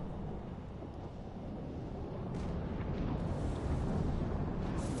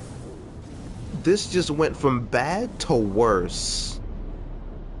 This just went from bad to worse.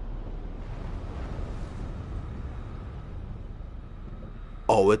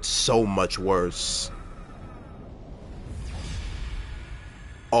 Oh, it's so much worse.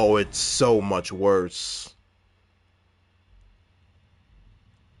 Oh, it's so much worse.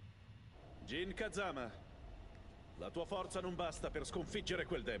 Jin Kazama, la tua forza non basta per sconfiggere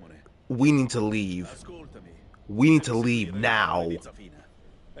quel demone. We need to leave. Ascoltami. We need to leave now.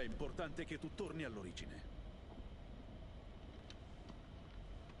 È importante che tu torni all'origine.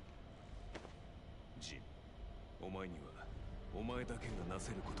 Jin, お前にはお前だけがな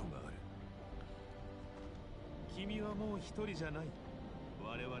せることがある。君はもう一人じゃない。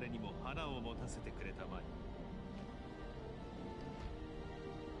我々にも花を持たせてくれたまえ。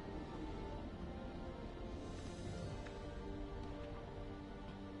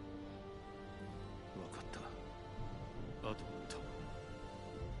わかった。あとは頼む。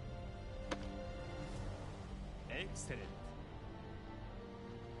Excellent.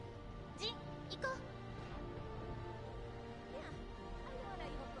 ジン、行こう。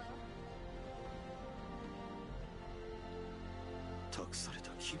託された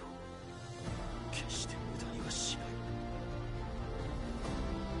希望決して無駄にはしない。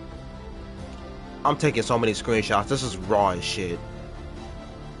 I'm taking so many screenshots. This is raw as shit.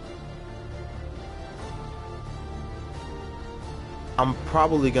 I'm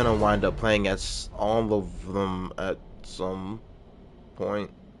probably gonna wind up playing as all of them at some point.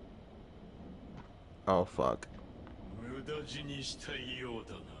 Oh fuck.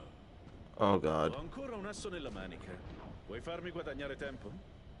 Oh god. Ho ancora un asso nella manica. Vuoi farmi guadagnare tempo?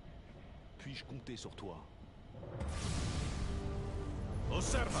 Puis-je compter sur toi?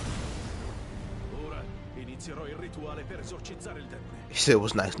 Osserva. Ora inizierò il rituale per esorcizzare il demone. He said it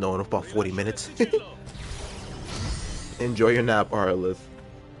was nice knowing about 40 minutes. Enjoy your nap, Arlith.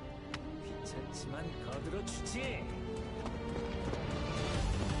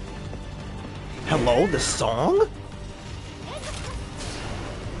 Hello, the song?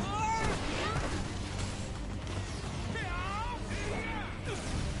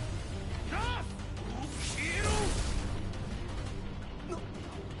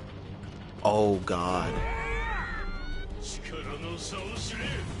 Oh god.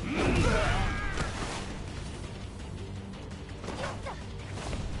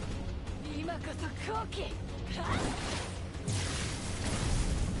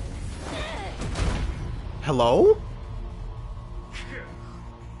 Hello?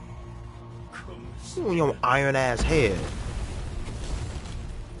 Ooh, your iron ass head.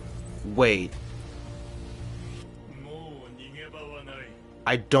 Wait.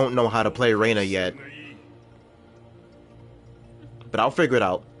 I don't know how to play Reina yet. But I'll figure it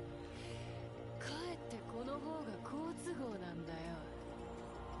out.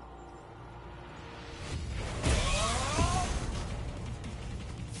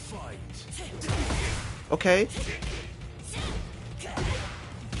 Okay.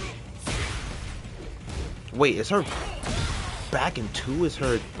 Wait, is her back in 2? Is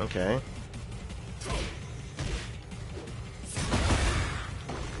her... Okay.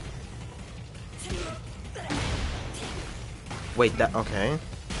 Wait, that... Okay.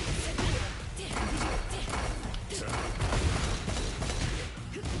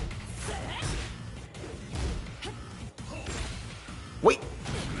 Wait!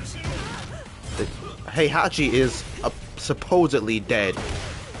 Heihachi is supposedly dead.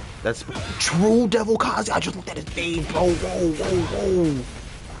 That's true, Devil Kazi. I just looked at his name, bro. Whoa, whoa,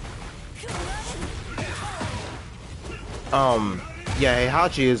 whoa. Yeah,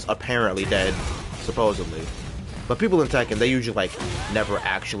 Heihachi is apparently dead, supposedly. But people in Tekken, they usually, like, never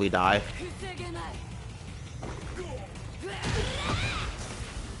actually die.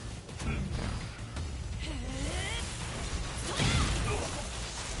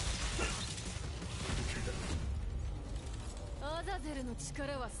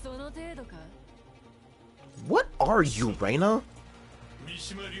 What are you, Reina?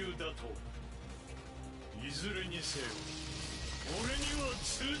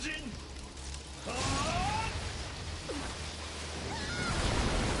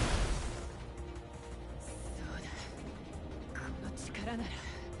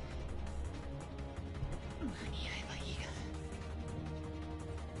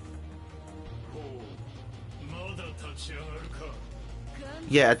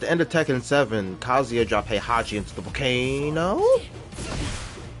 Yeah, at the end of Tekken 7, Kazuya dropped Heihachi into the volcano?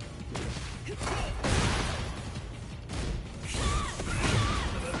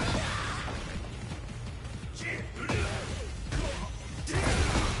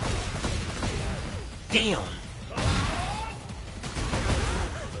 Damn!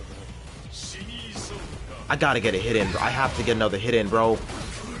 I gotta get a hit in, bro. I have to get another hit in, bro.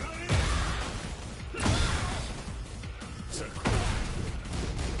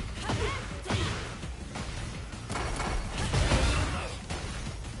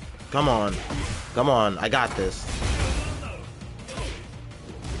 Come on. Come on. I got this.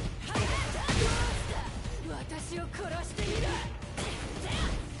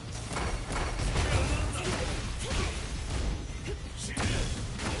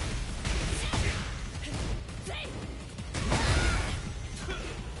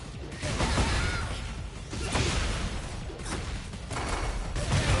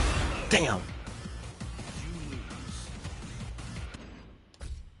 Damn.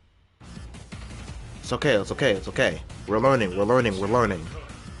 It's okay, it's okay, it's okay. We're learning, we're learning, we're learning.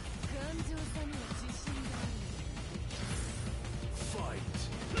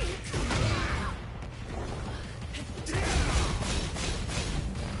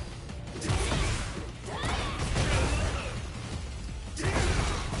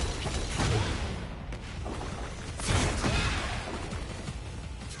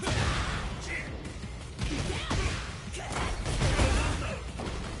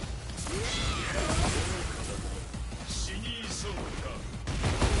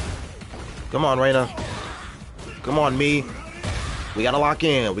 Come on, Reina. Come on, me. We gotta lock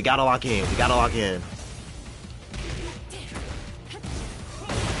in. We gotta lock in. We gotta lock in.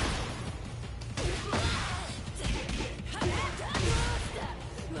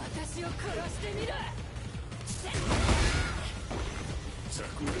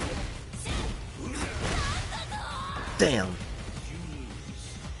 Damn.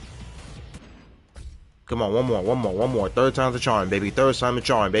 Come on, one more. Third time's the charm, baby. Third time's the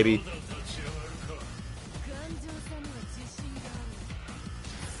charm, baby.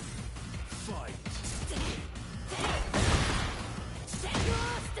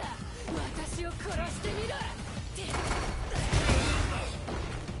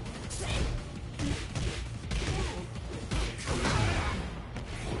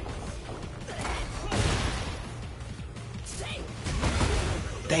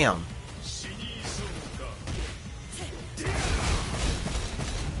 Damn.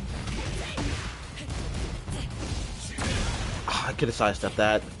 Oh, I could have sidestepped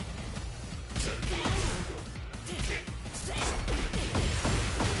that.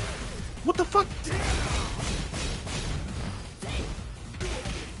 What the fuck?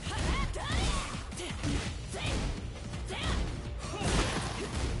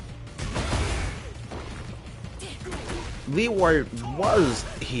 Leroy was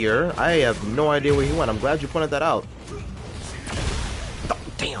here. I have no idea where he went. I'm glad you pointed that out. Oh,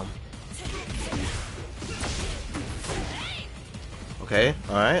 damn. Okay,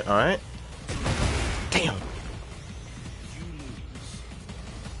 alright, alright. Damn.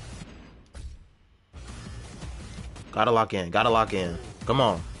 Gotta lock in, gotta lock in. Come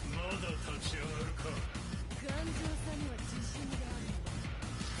on.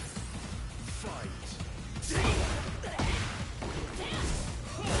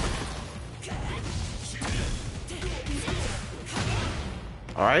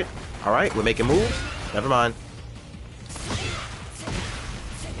 Alright, alright, we're making moves. Never mind.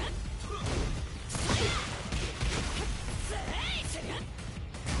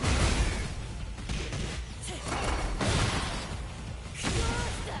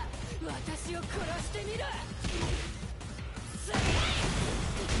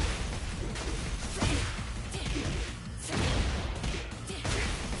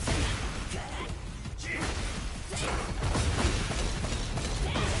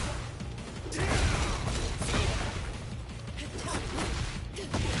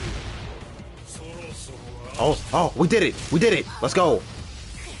 Oh, we did it! We did it! Let's go!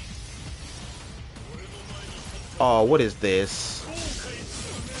 Oh, what is this?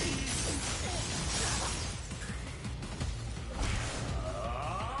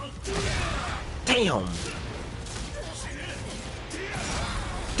 Damn!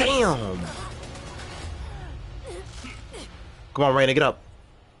 Damn! Come on, Raina, get up.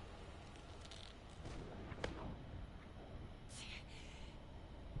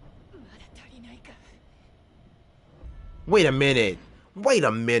 Wait a minute. Wait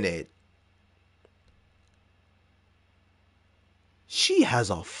a minute. She has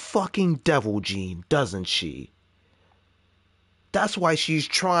a fucking devil gene, doesn't she? That's why she's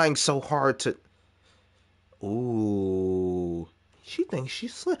trying so hard to... Ooh. She thinks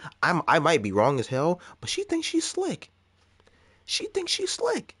she's slick. I might be wrong as hell, but she thinks she's slick. She thinks she's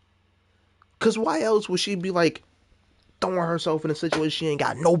slick. Because why else would she be, like, throwing herself in a situation she ain't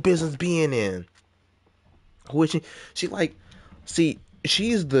got no business being in? Which she like, see,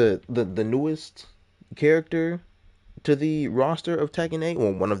 she's the newest character to the roster of Tekken 8,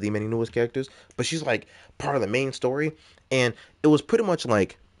 well, one of the many newest characters, but she's like part of the main story, and it was pretty much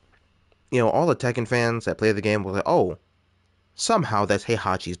like, you know, all the Tekken fans that play the game were like, oh, somehow that's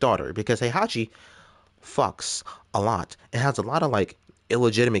Heihachi's daughter, because Heihachi fucks a lot and has a lot of like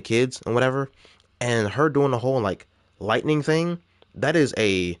illegitimate kids and whatever, and her doing the whole like lightning thing, that is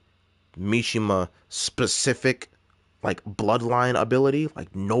a Mishima specific like bloodline ability,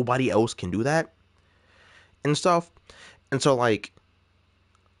 like nobody else can do that and stuff. And so like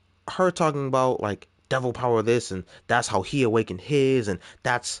her talking about like devil power this, and that's how he awakened his, and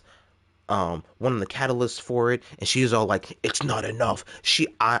that's one of the catalysts for it, and she's all like, it's not enough.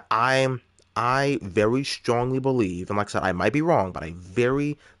 I very strongly believe, and like I said, I might be wrong, but I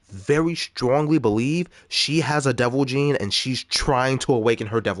very strongly believe she has a devil gene and she's trying to awaken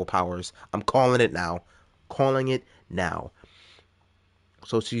her devil powers. I'm calling it now. Calling it now.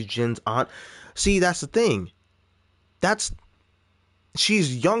 So she's Jin's aunt. See, that's the thing.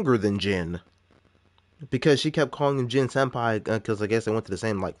 She's younger than Jin. Because she kept calling him Jin Senpai, because I guess they went to the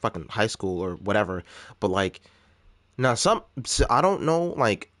same, like, fucking high school or whatever. But, like, now I don't know,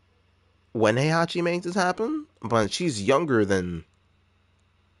 like, when Heihachi makes this happen, but she's younger than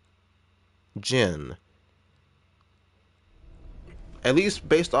Jin. At least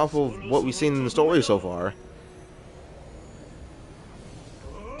based off of what we've seen in the story so far.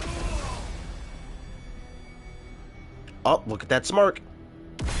 Oh, look at that smirk.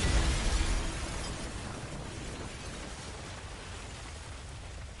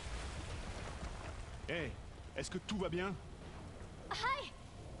 Hey, est-ce que tout va bien? Hai!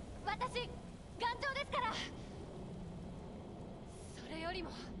 Watashi, ganchou desu kara. Sore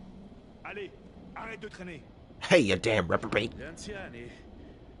yorimo. Allez, arrête de traîner. Hey, you damn reprobate. Gli anziani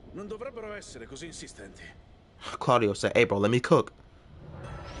non dovrebbero essere così insistenti. Claudio said, hey bro, let me cook.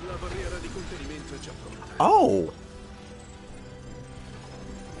 La barriera di contenimento è già pronta. Oh!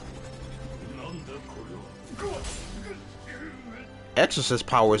 Exorcist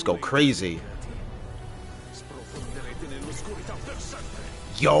powers go crazy.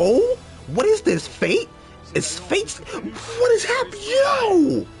 Yo! What is this, Fate? Is Fate... What is happening?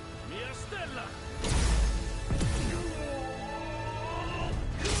 Yo!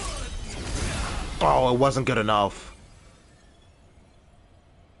 Oh, it wasn't good enough.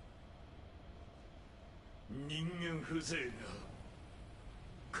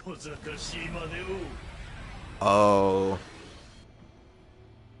 Oh.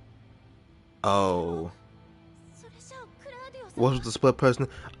 Oh. What was the split person?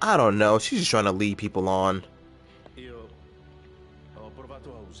 I don't know. She's just trying to lead people on. Io ho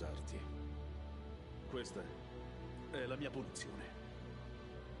provato a usarti. Questa è la mia punizione.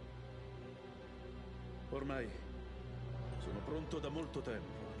 Ormai sono pronto da molto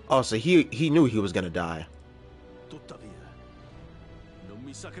tempo. Oh, so he knew he was gonna die. Tuttavia, non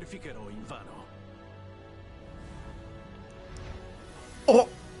mi sacrificherò in vano. Oh!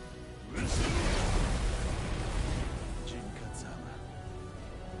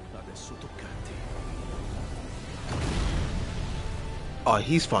 Adesso toccati. Oh,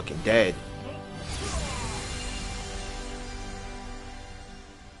 he's fucking dead.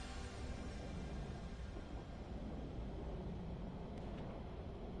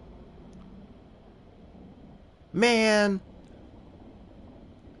 Man,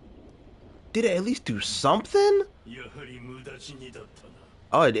 did it at least do something?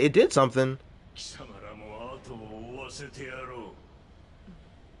 Oh, it did something.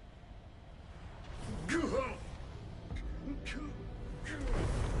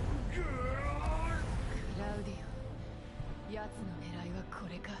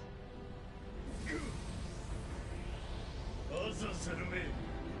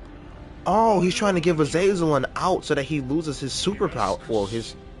 Oh, he's trying to give Azazel an out so that he loses his superpower, well,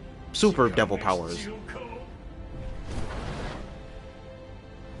 his super devil powers.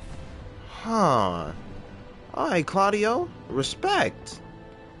 Huh. Alright, Claudio. Respect.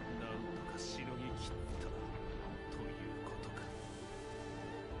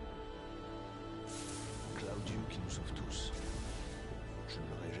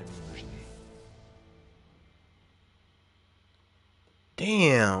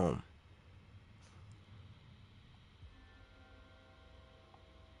 Damn.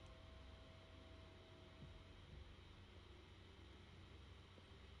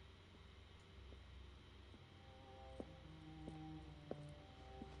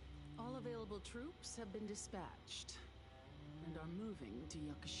 All available troops have been dispatched and are moving to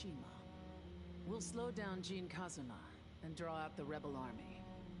Yakushima. We'll slow down Jin Kazuma and draw out the rebel army.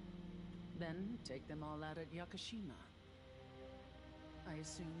 Then take them all out at Yakushima. I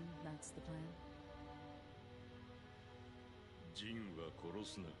assume that's the plan? Jin wa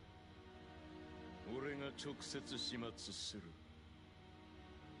korosu na. Ore ga chokusetsu shimatsu suru.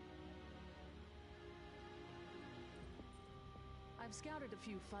 I've scouted a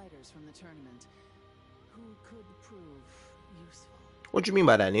few fighters from the tournament who could prove useful. What do you mean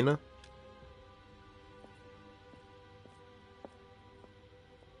by that, Nina?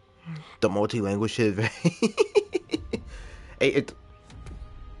 The multi-language shit. Hey, it.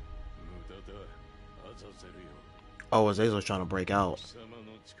 Oh, Azazel's trying to break out.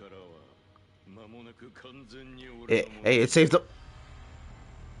 Hey, it saves the.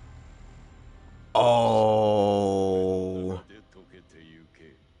 Oh.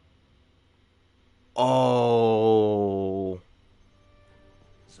 Oh.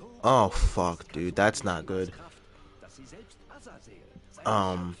 Oh, fuck, dude. That's not good.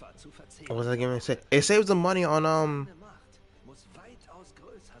 What was I going to say? It saves the money on,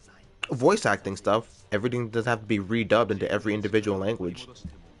 voice acting stuff. Everything doesn't have to be redubbed into every individual language.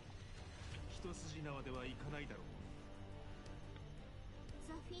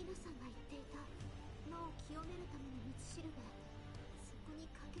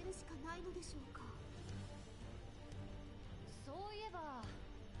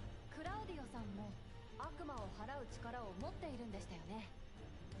 クラウディオさんも悪魔を払う力を持っているんでしたよね。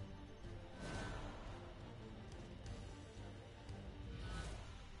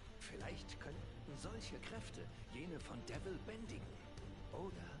Vielleicht könnten solche Kräfte jene von Devil bändigen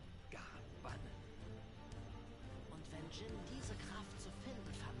oder gar bannen. Und wenn Jin diese Kraft zu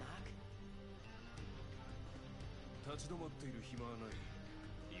finden vermag, 立ち止まっている暇はない。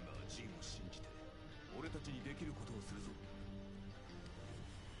今はジンを信じて俺たちにできることをするぞ。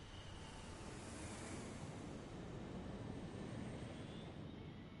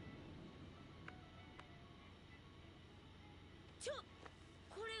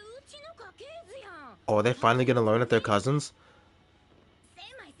これうちの家系図やん。 Oh, are they finally gonna learn that they're cousins? 狭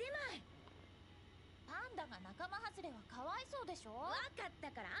い狭い。パンダが仲間外れはかわいそうでしょ。わかっ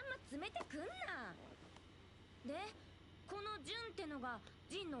たからあんま詰めてくんな。で、このジュンってのが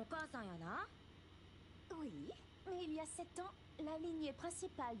ジンのお母さんやな。Oui, mais il y a 7 ans, la lignée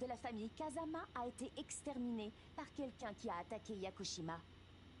principale de la famille Kazama a été exterminée par quelqu'un qui a attaqué Yakushima.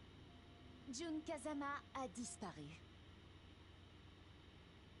 Jun Kazama a disparu.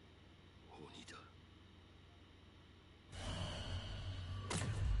 鬼だ。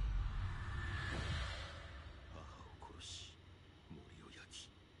母を殺し、森を焼き、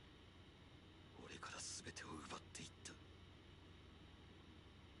俺から全てを奪っていった。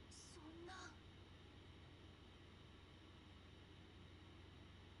そんな。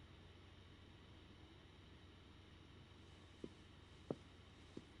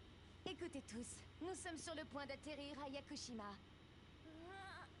Écoutez tous, nous sommes sur le point d'atterrir à Yakushima.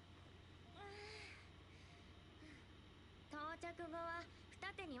 到着後は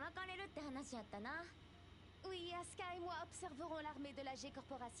二手に分かれるって話やったな。 Oui, Asuka et moi observerons l'armée de la G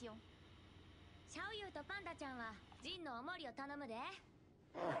Corporation. シャオユーとパンダちゃんはジンのおもりを頼むで。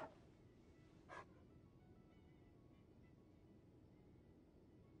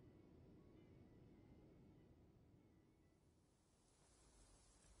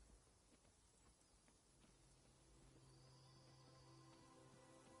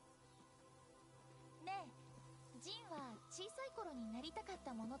ねえ、ジンは小さい頃になりたかっ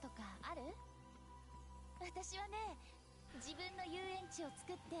たものとかある？私はね、自分の遊園地を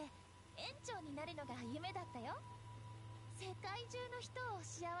作って園長になるのが夢だったよ。世界中の人を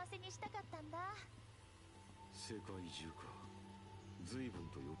幸せにしたかったんだ。世界中か。随分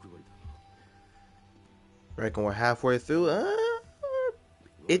と欲張りだな。 Reckon we're halfway through.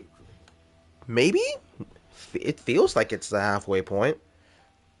 It maybe it feels like it's the halfway point.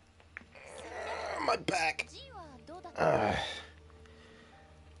 My back.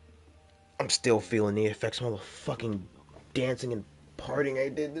 I'm still feeling the effects from all the fucking dancing and partying I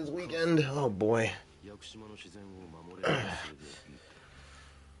did this weekend. Oh boy.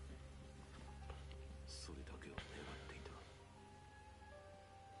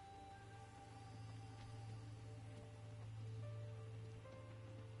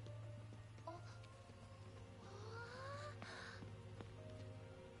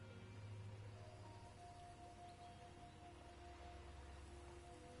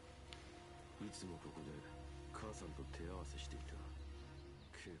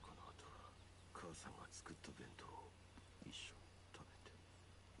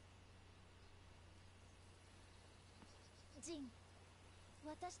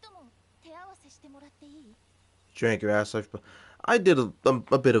 Drank your ass off. I did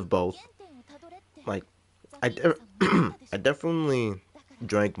a bit of both. Like, I definitely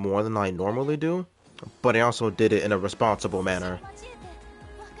drank more than I normally do, but I also did it in a responsible manner.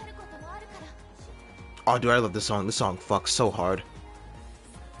 Oh, dude, I love this song. This song fucks so hard.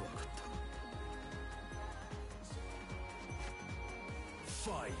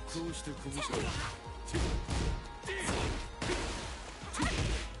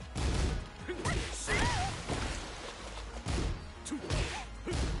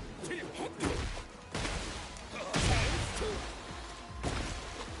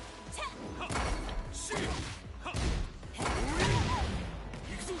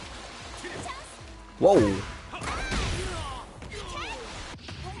 Whoa!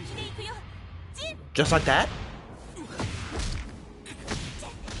 Just like that?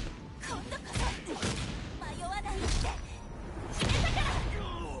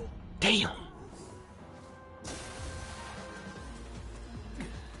 Damn!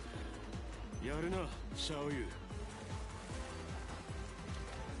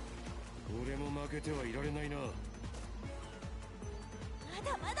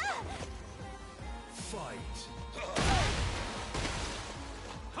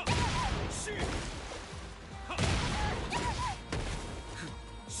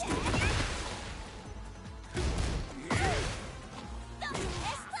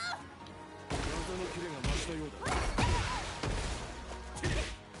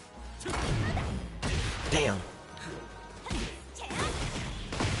 Damn.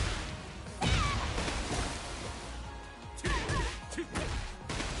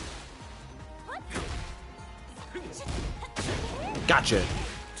 Gotcha.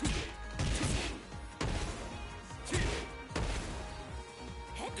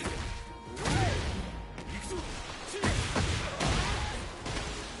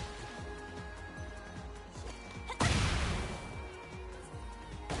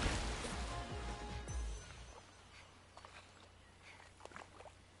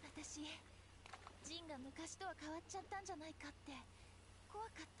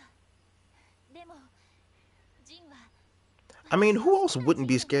 I mean, who else wouldn't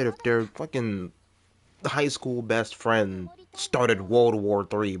be scared if their fucking high school best friend started World War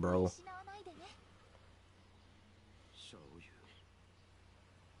III, bro?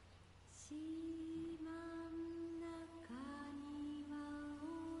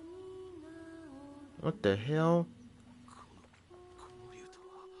 What the hell?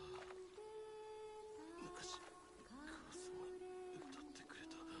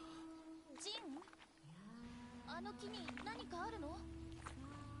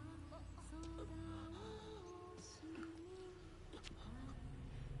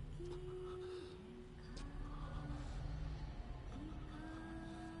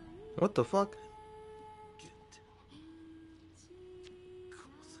 What the fuck?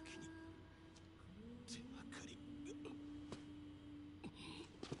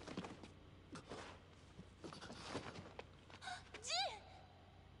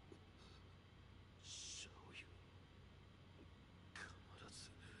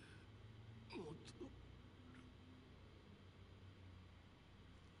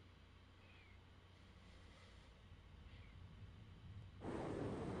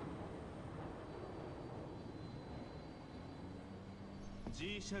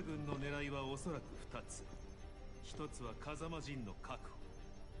 G 社軍の狙いはおそらく2つ。一つは風間陣の確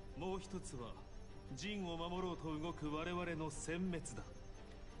保、もう一つは陣を守ろうと動く我々の殲滅だ。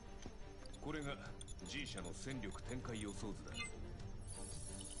これが G 社の戦力展開予想図だ。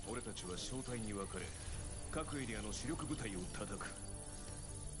俺たちは小隊に分かれ、各エリアの主力部隊を叩く。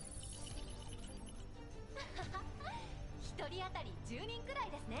一人当たり10人くら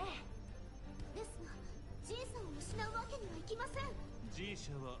いですね。ですが G さんを失うわけにはいきません。G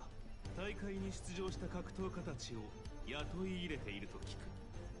社は大会に出場した格闘家たちを雇い入れていると聞く。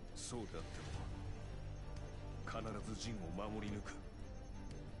そうであっても必ず陣を守り抜く。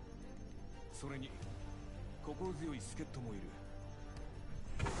それに心強い助っ人もいる。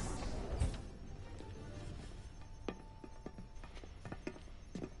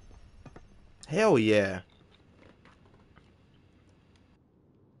Hell yeah.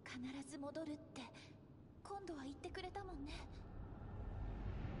 必ず戻るって今度は言ってくれたもんね。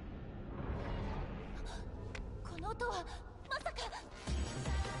この音はまさか。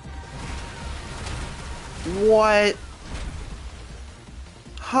 What?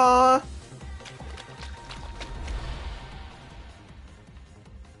 Huh?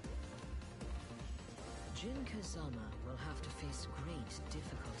 Jin Kazama will have to face great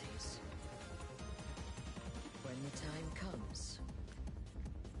difficulties. When the time comes,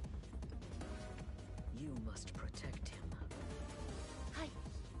 you must protect him. はい、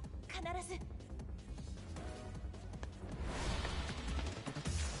必ず。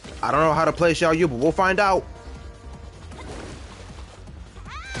 I don't know how to play Xiaoyu, but we'll find out.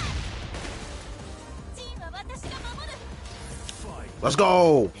 Let's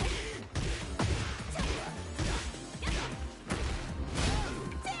go.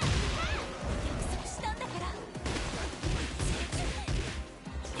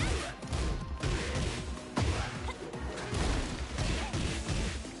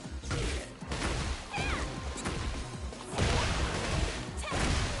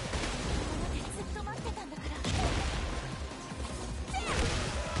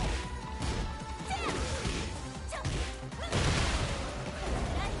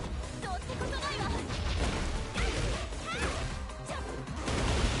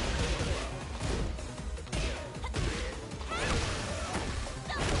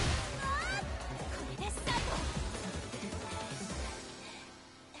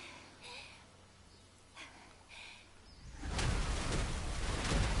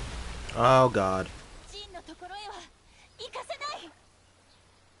 Oh God.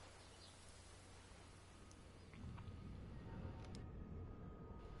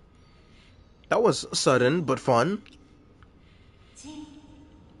 That was sudden but fun.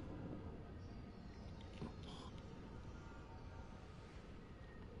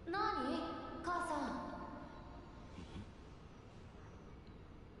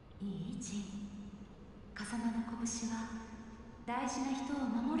 風間の拳は大事な人を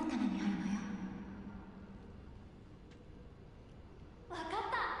守るためにあるのよ。わかった。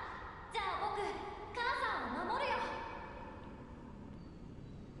じゃあ僕母さんを守るよ。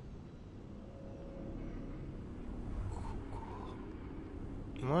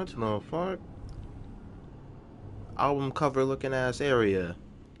What the fuck? Album cover looking ass area.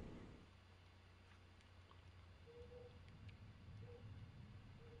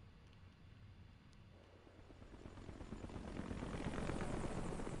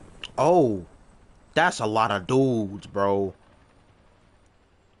 Oh, that's a lot of dudes, bro.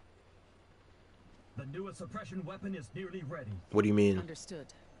 The newest suppression weapon is nearly ready. What do you mean? Understood.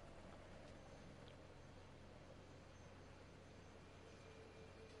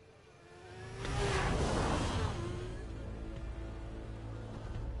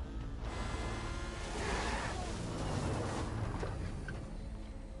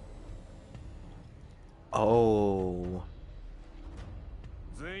 Oh.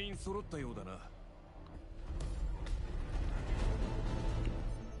 全員揃ったようだな。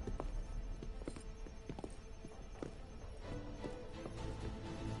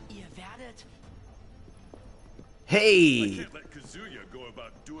Ihr werdet. Hey. I can't let Kazuya go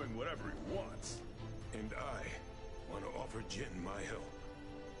about doing whatever he wants. And I want to offer Jin my help.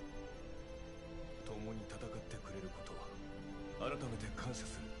 共に戦ってくれること改めて感謝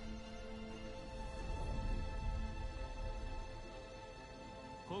する。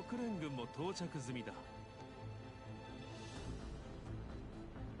国連軍も到着済みだ。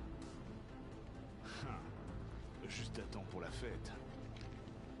Juste à temps pour la fête.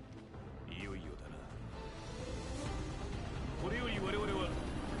 いよいよだな。これより我々は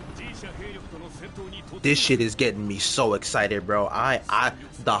G 社兵力との戦闘に突入。 This shit is getting me so excited, bro.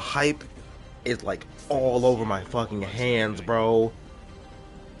 The hype is like all over my fucking hands, bro.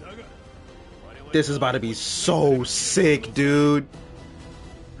 This is about to be so sick, dude.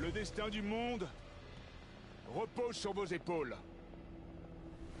 Le destin du monde repose sur vos épaules.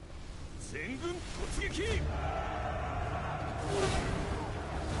 全軍突撃。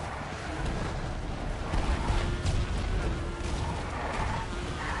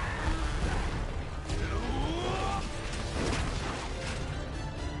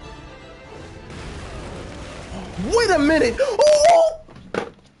 Wait a minute! Oh!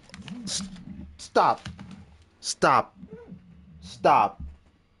 Stop. Stop. Stop.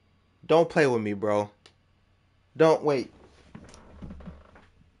 Don't play with me, bro. Don't wait.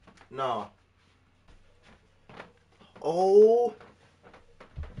 No. Oh.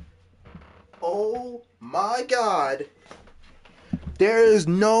 Oh my God. There is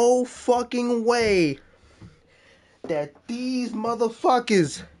no fucking way that these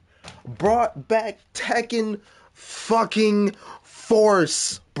motherfuckers brought back Tekken fucking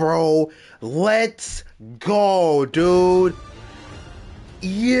Force, bro. Let's go, dude.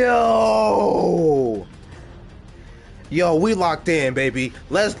 Yo, we locked in, baby.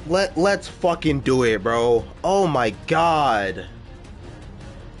 Let's fucking do it, bro. Oh my God.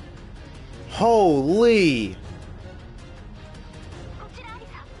 Holy.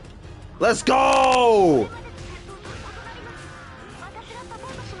 Let's go.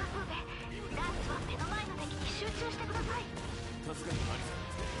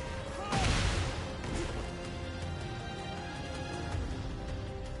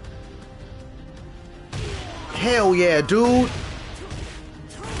 Hell yeah, dude.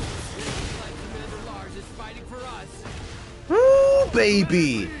 Woo,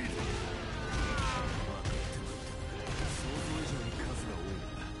 baby.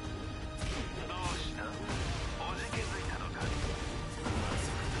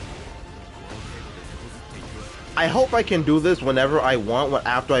 I hope I can do this whenever I want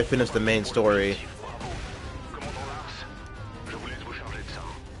after I finish the main story.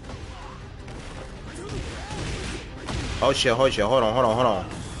 Oh shit, hold on.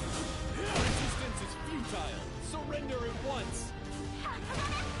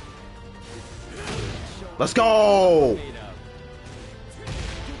 Let's go!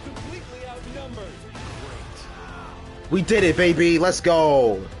 We did it, baby. Let's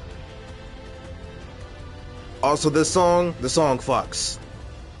go. Also, the song fucks.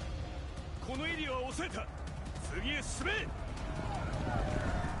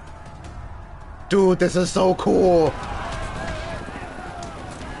 Dude, this is so cool.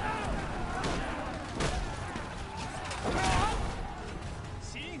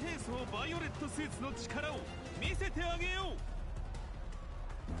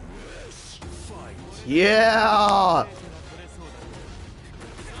 Yeah!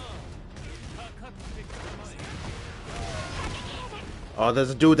 Oh, there's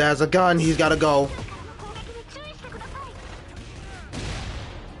a dude that has a gun. He's gotta go.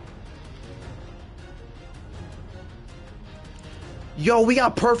 Yo, we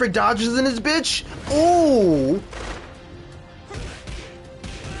got perfect dodges in this bitch. Ooh.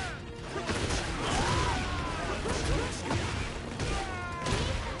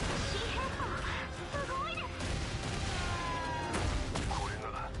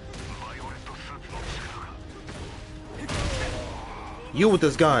 You with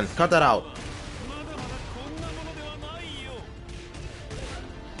this gun. Cut that out.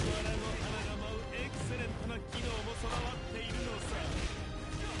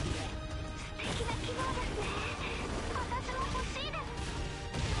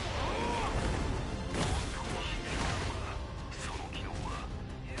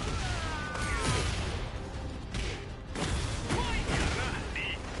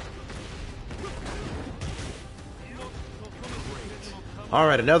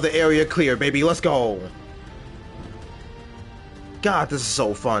 Alright, another area clear, baby. Let's go. God, this is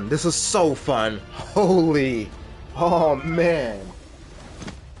so fun. This is so fun. Holy. Oh, man.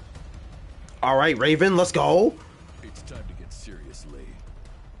 Alright, Raven, let's go. It's time to get serious, Lee.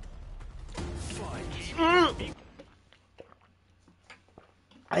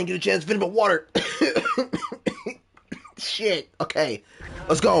 I didn't get a chance to finish my water. Shit. Okay.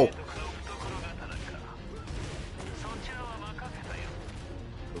 Let's go.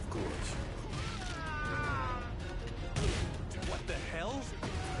 Of course. What the hell?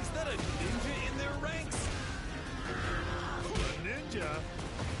 Is that a ninja in their ranks? A ninja?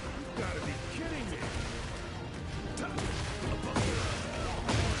 You've got to be kidding me.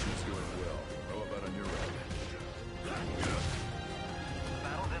 She's going well. How about on your end?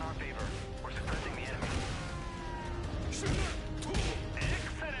 Battle's in our favor. We're suppressing the enemy. Excellent!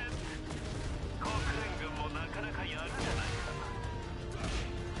 国連軍もなかなかやるじゃないか。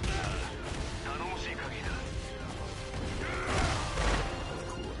頼もしい限りだ。Of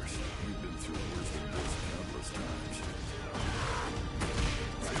course. We've been through worse than this countless times.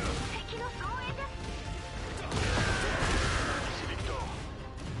 敵の総援です。Victor,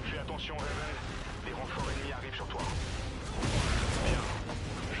 fais attention, Raven. Les renforts ennemis arrivent sur toi. Bien.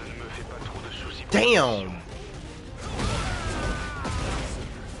 Je ne me fais pas trop de soucis. Damn.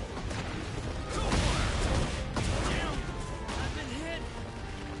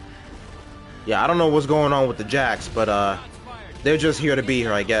 Yeah, I don't know what's going on with the Jacks, but they're just here to be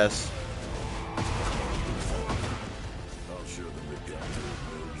here, I guess. I'll show them they've got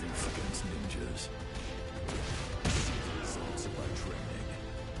no use against ninjas. Results of our training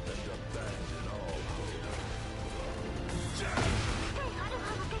and abandon all hope.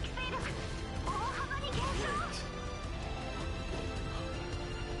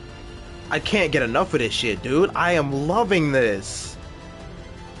 I can't get enough of this shit, dude. I am loving this.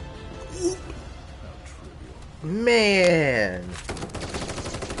 Man.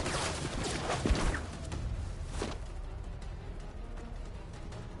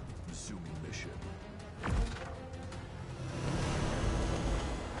 Resuming mission.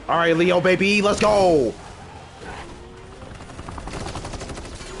 All right, Leo, baby, let's go.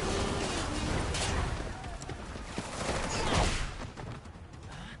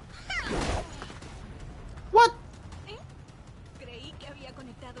 What? Creí que había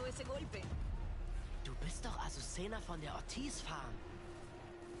conectado ese golpe. Du bist doch Azucena von der Ortiz Farm.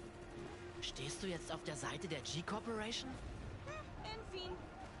 Stehst du jetzt auf der Seite der G-Corporation? En fin,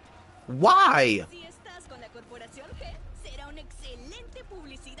 Why? si estás con la corporación G, será una excelente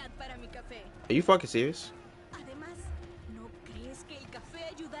publicidad para mi café. Are you fucking serious? Además, ¿no crees que el café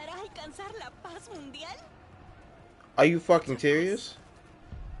ayudará a alcanzar la paz mundial? Are you fucking serious?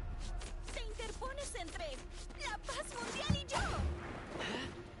 Te interpones entre la paz mundial y yo.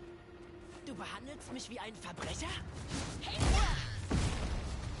 Du behandelst mich wie ein Verbrecher?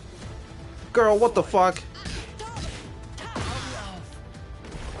 Girl, what the fuck?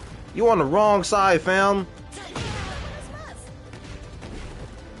 You on the wrong side, fam.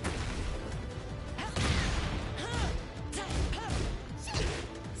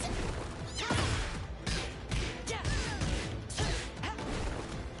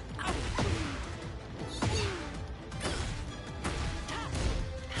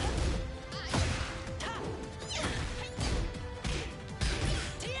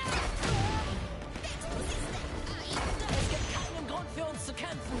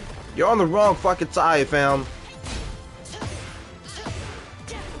 You're on the wrong fucking side, fam.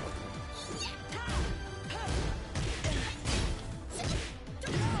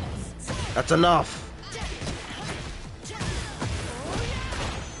 That's enough.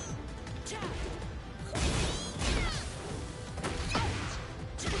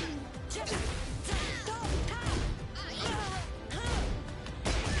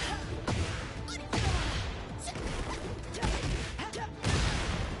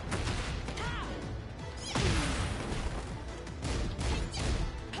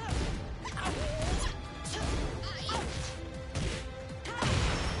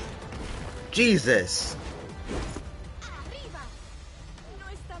 Jesus. ¡Arriba! No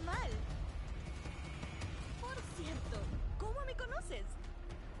está mal. Por cierto, ¿cómo me conoces?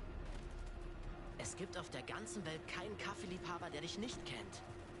 Es gibt auf der ganzen Welt keinen Kaffeeliebhaber, der dich nicht kennt.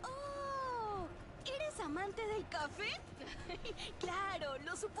 ¡Oh! ¿Eres amante del café? Claro,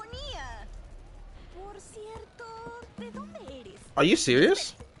 lo suponía. Por cierto, ¿de dónde eres? Are you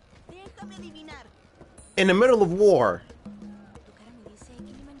serious? Déjame adivinar. In the middle of war. Tu cara me dice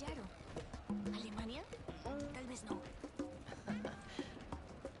Kilimanjaro. ¿Alemania? Tal vez no.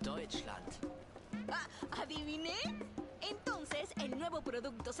 Deutschland. Ah, ¿adiviné? Entonces, el nuevo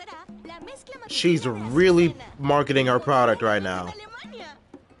producto será la mezcla matutina She's de really azucena. marketing her product right now. Alemania.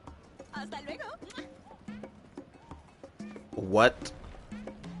 Hasta luego. What?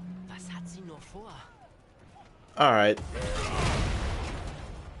 Was hat sie nur vor? Alright.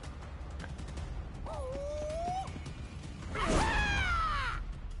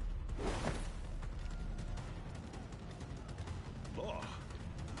 Law.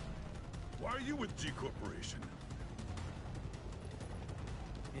 Why are you with G Corporation?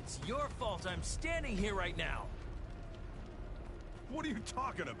 It's your fault I'm standing here right now. What are you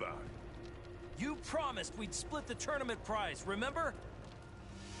talking about? You promised we'd split the tournament prize, remember?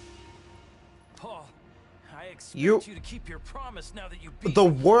 Paul, I expect you to keep your promise now that you beat The me.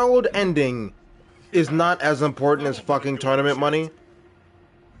 world ending is not as important as fucking tournament money.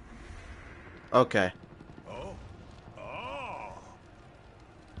 Okay. Oh. Oh.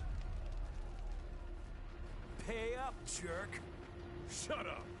 Pay up, jerk. Shut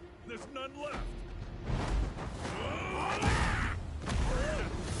up. There's none left.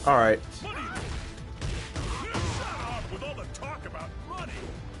 Alright. Money. Shut up with all the talk about money.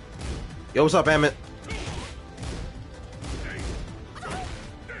 Yo, what's up, Emmett?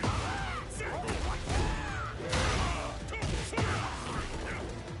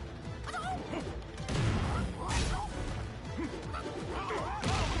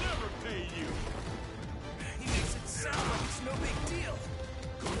 He makes it sound like it's no big deal.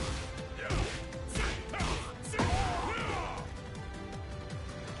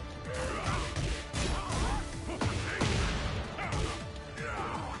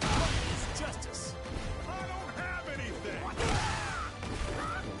 It's justice. I don't have anything.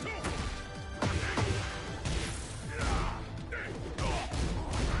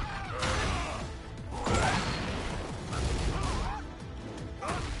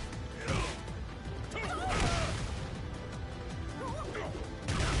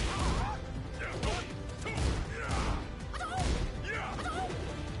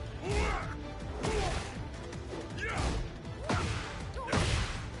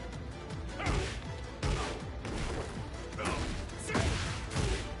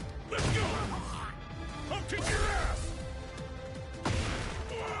 Let's go. I'll kick your ass.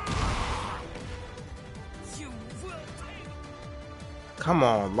 You will Come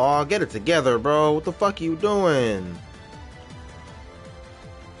on, Law. Get it together, bro. What the fuck are you doing?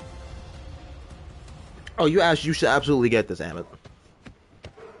 Oh, you should absolutely get this, Emmett.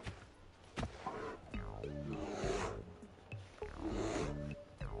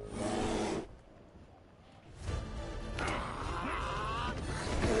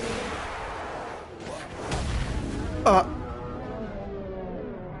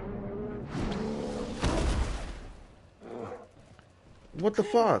 What the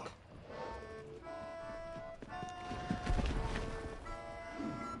fuck?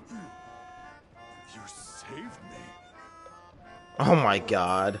 You saved me. Oh my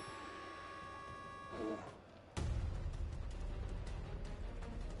god.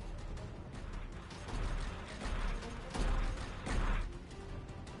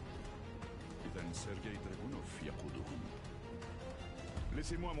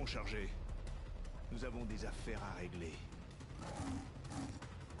 Laissez-moi m'en charger. Nous avons des affaires à régler.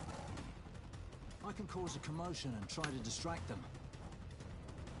 I can cause a commotion and try to distract them.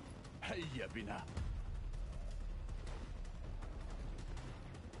 Hey, Yabina.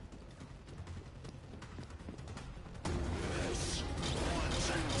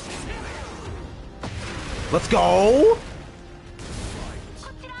 Let's go!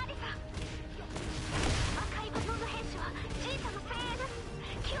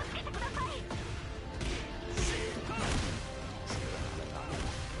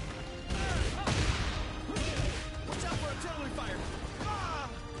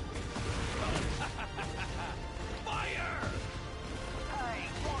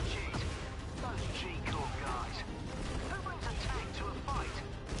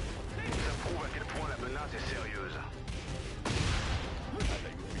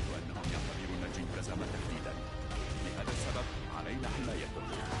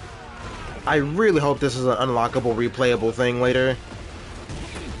 I really hope this is an unlockable, replayable thing later.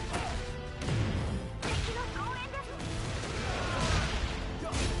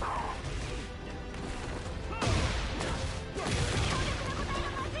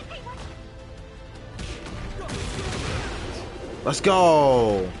 Let's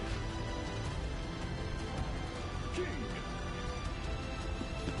go!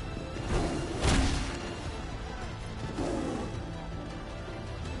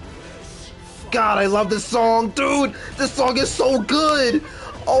 God, I love this song, dude! This song is so good!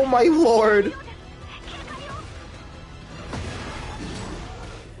 Oh my lord!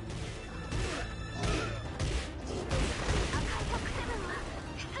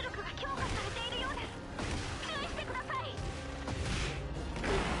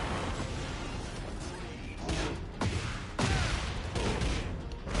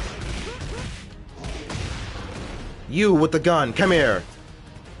 You with the gun, come here!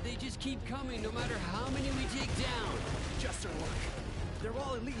 They just keep coming no matter how many we take down. Just our luck. They're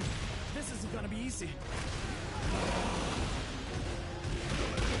all elite. This isn't gonna be easy.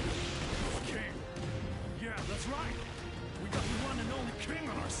 King. Yeah, that's right. We got the one and only king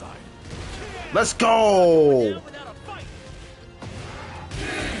on our side. King! Let's go!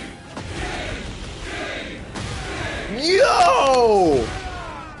 Yo!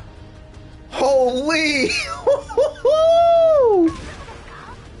 Holy!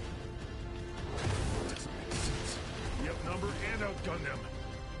 Yep, number and outgun them.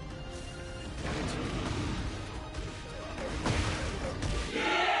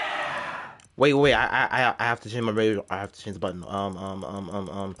 Wait, I have to change my radio. I have to change the button.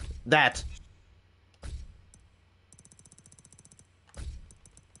 That.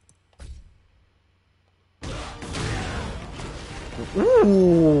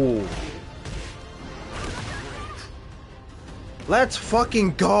 Ooh. Let's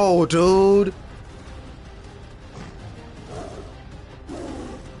fucking go, dude.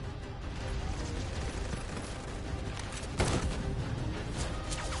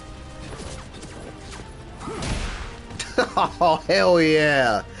 Oh, hell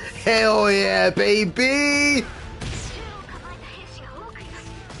yeah. Hell yeah, baby.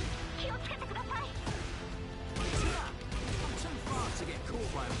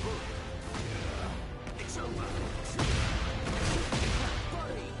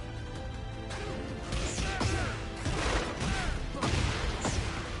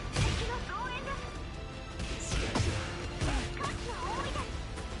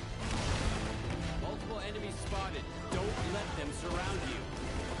 Multiple enemies spotted. Don't let them surround you.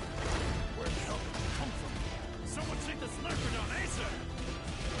 Where the hell did it come from? Someone take the sniper down ASAP!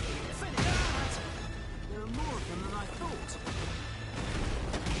 There are more of them than I thought.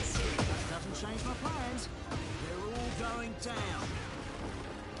 That doesn't change my plans. They're all going down.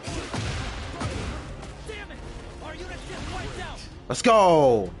 Damn it! Our units get wiped out! Let's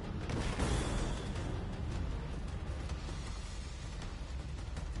go.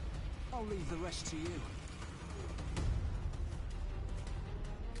 I'll leave the rest to you.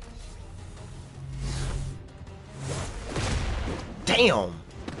 Damn.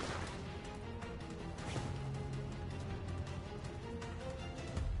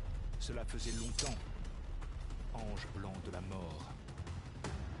 Cela faisait longtemps. Ange blanc de la mort.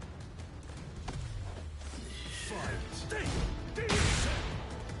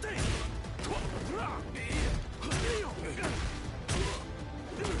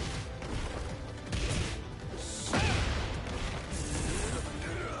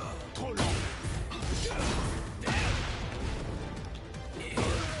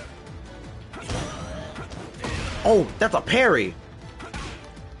 Oh, that's a parry.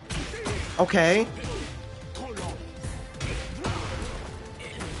 Okay.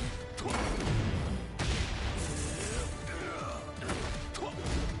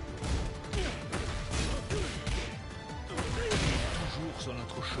 Toujours sur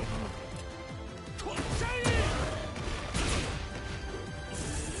notre chemin.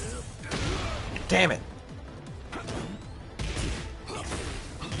 Damn it.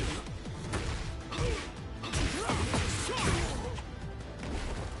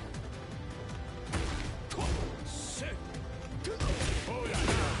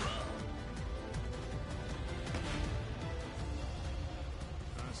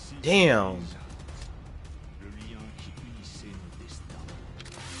 Damn. Le lien qui unissait nos destins.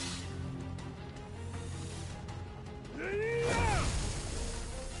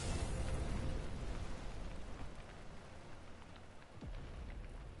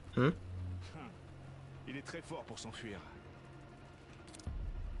 Il est très fort pour s'enfuir.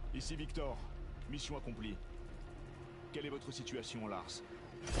 Ici Victor, mission accomplie. Quelle est votre situation, Lars?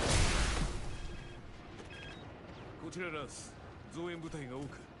 こちらランス、増援部隊が多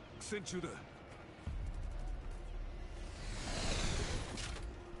く苦戦中だ。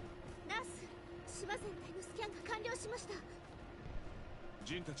ランス、島全体のスキャンが完了しました。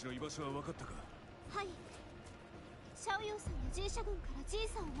ジンたちの居場所は分かったか？はい。シャオヨウさんや G 社軍からジン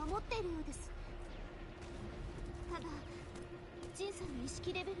さんを守っているようです。ただジンさんの意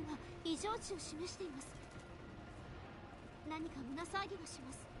識レベルが異常値を示しています。何か胸騒ぎがし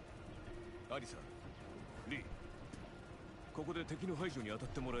ます。アリサ、リー、ここで敵の排除に当たっ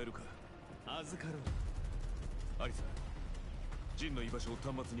てもらえるか？預かろう。アリサ、ジンの居場所を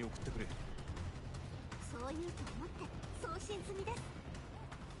端末に送ってくれ。そう言うと思って送信済みです。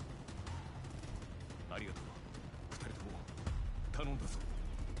ありがとう。二人とも頼んだぞ。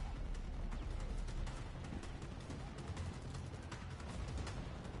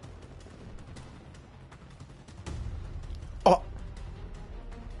Oh!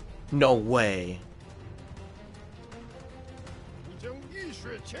 No way.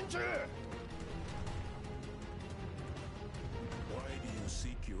 Why do you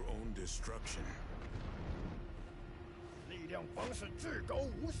seek your own destruction? 力量方是至高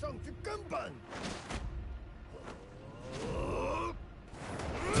无上之根本。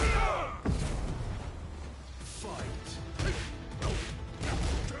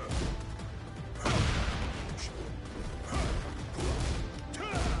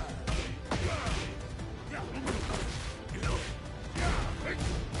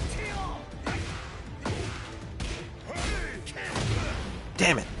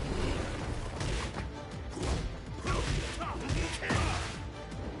Damn it.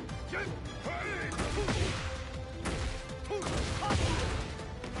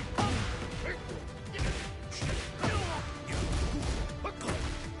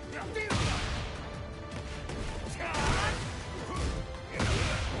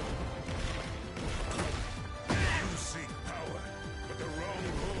 You seek power, but the wrong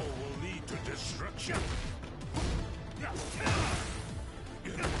goal will lead to destruction.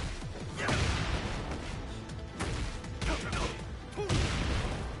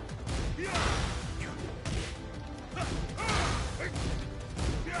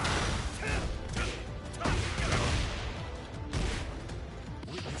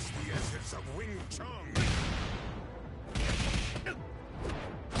 Witness the essence of Wing Chun.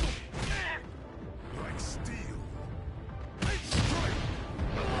 Like steel.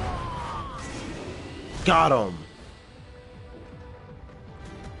 Got him.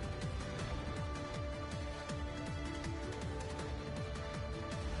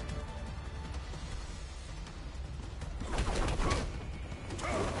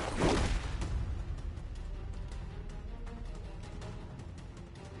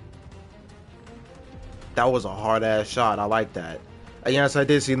 That was a hard ass shot. I like that. And yes, I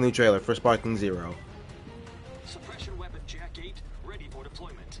did see the new trailer for Sparking Zero. Suppression weapon Jack 8 ready for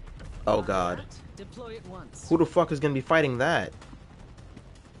deployment. Oh god. Deploy it once. Who the fuck is gonna be fighting that?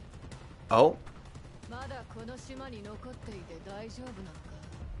 Oh?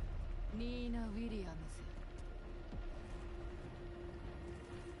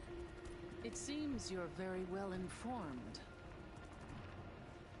 It seems you're very well informed.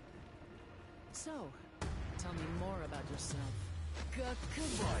 So, tell me more about yourself.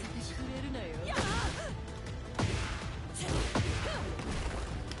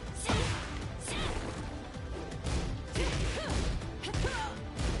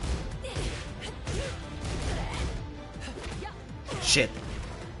 Shit.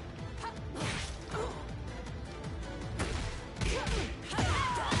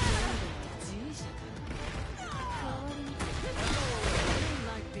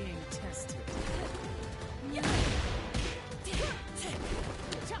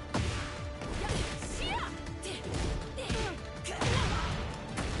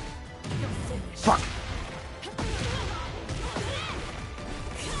 Fuck.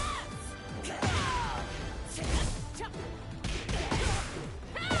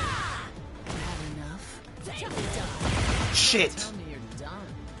 Shit. Tell me you're done.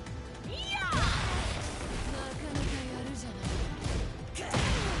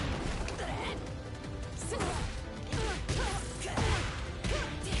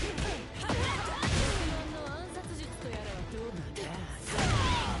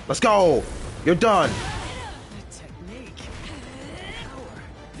 Let's go. You're done. Technique.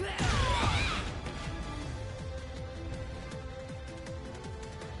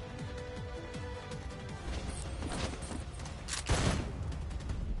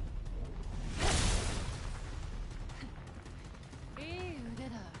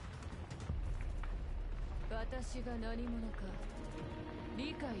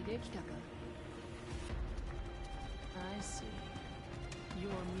 I see.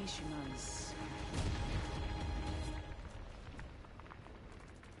 You're Mishima's...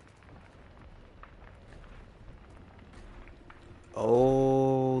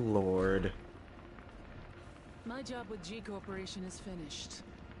 Oh, Lord. My job with G Corporation is finished.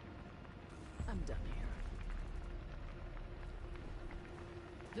 I'm done here.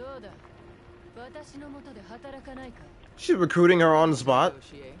 She's recruiting her on the spot.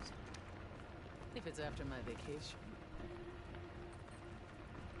 Negotiate. If it's after my vacation.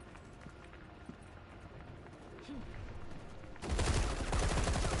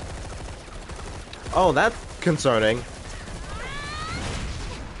 Oh, that's concerning.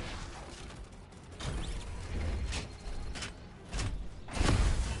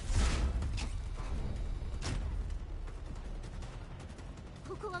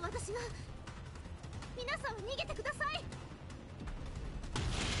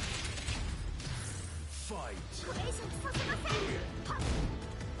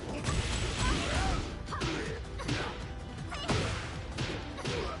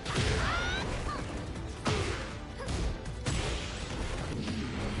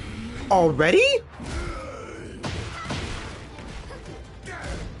 Already?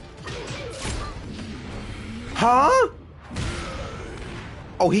 Huh?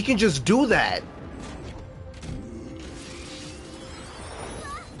 Oh, he can just do that.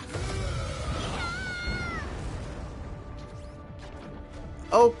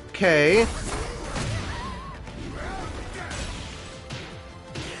 Okay.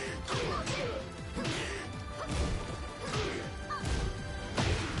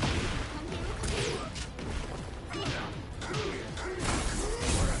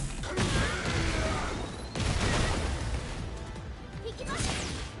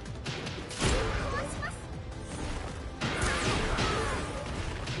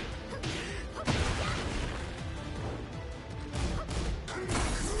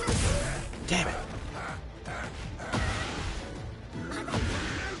 Damn it.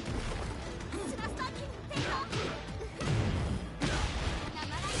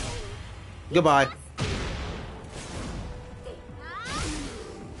 Goodbye.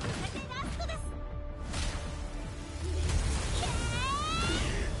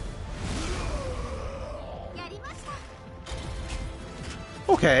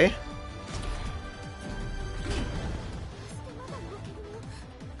 Okay.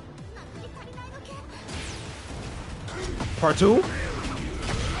 Part 2?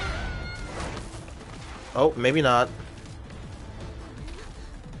 Oh, maybe not.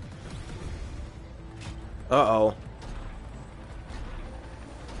 Uh-oh.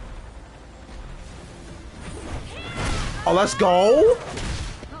 Oh, let's go!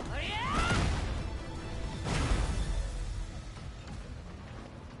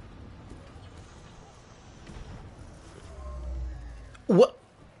 What?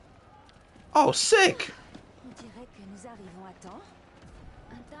 Oh, sick!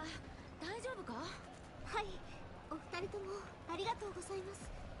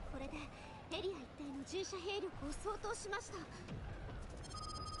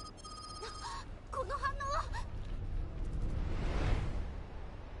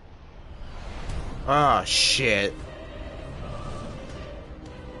 Ah, shit.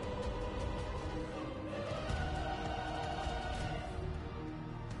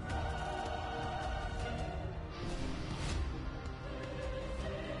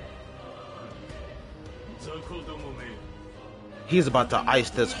 He's about to ice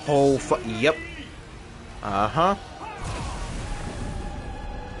this whole yep. Uh-huh.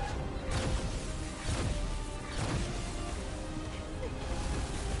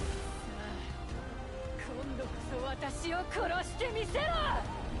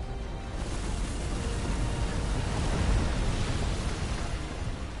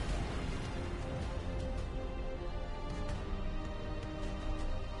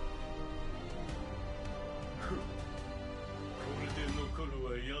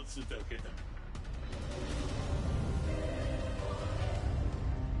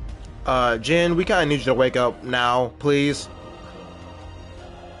 Jin, we kinda need you to wake up now, please.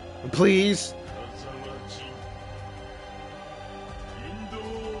 Please.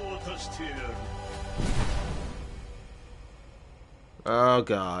 Oh,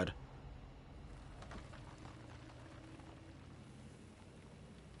 God.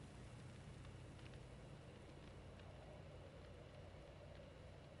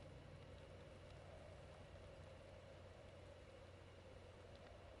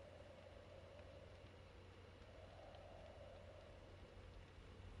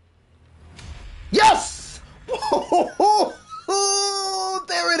 Yes! Oh,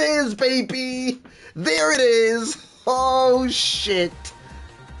 there it is, baby! There it is! Oh shit.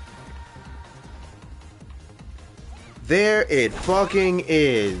 There it fucking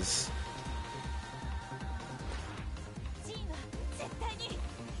is.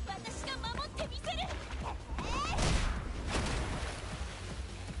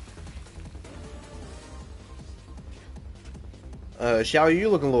 Xiao, you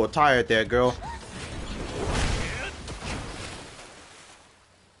looking a little tired there, girl.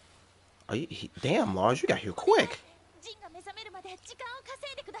 Are you, damn, Lars, you got here quick.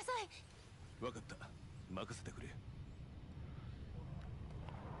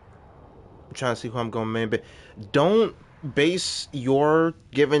 I'm trying to see who I'm going main, but don't base your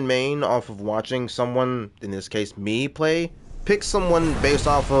given main off of watching someone, in this case me, play. Pick someone based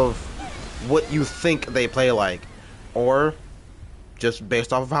off of what you think they play like, or just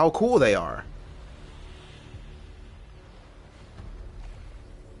based off of how cool they are.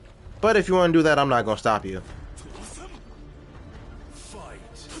 But if you want to do that, I'm not going to stop you.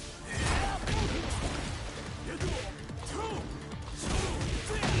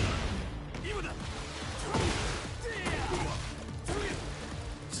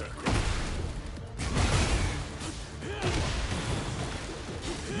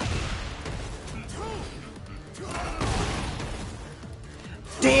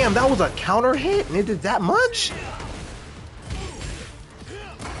 Damn, that was a counter hit and it did that much?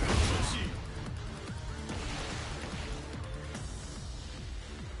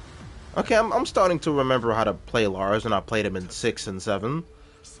 Okay, I'm starting to remember how to play Lars, and I played him in 6 and 7.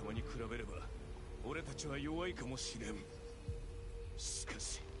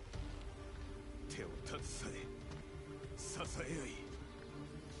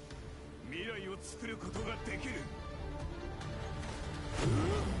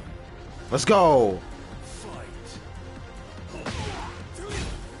 Let's go!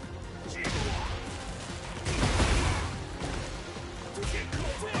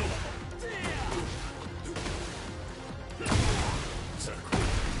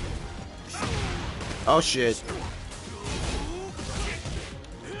 Oh shit.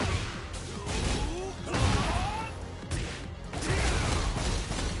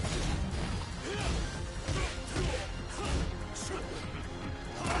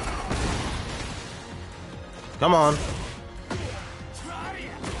 Come on.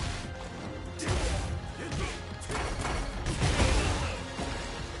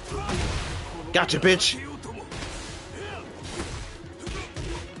 Gotcha, bitch.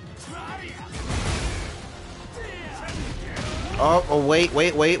 Oh,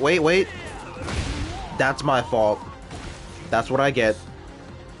 wait. That's my fault. That's what I get.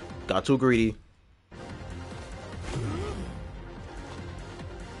 Got too greedy.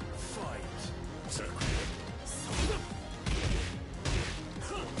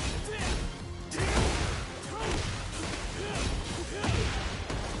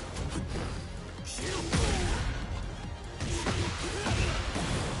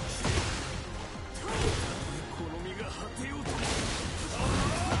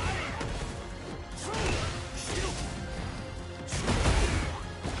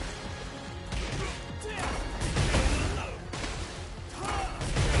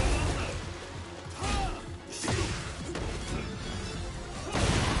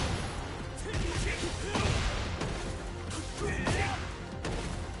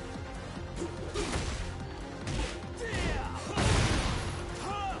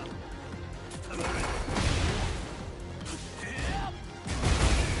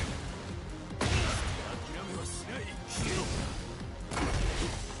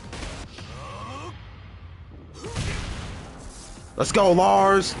 Let's go,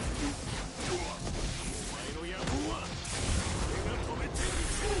 Lars!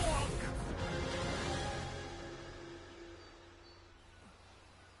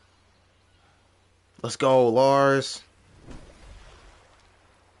 Let's go, Lars!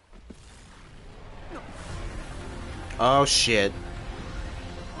 Oh, shit.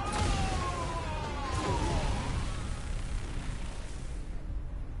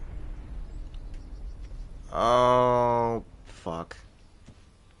 Oh, fuck.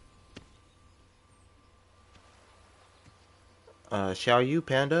 Xiao Yu,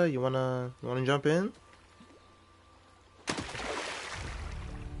 Panda, you wanna jump in?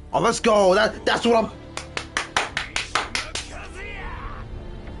 Oh, let's go! That's what I'm...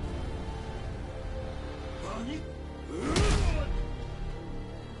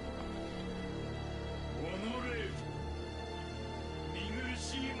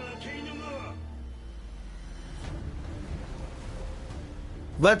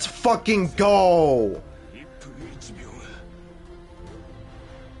 Let's fucking go!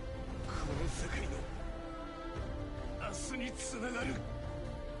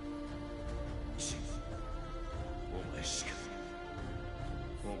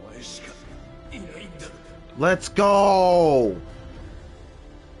 Let's go!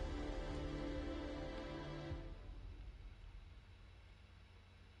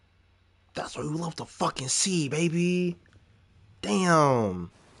 That's what we love to fucking see, baby. Damn.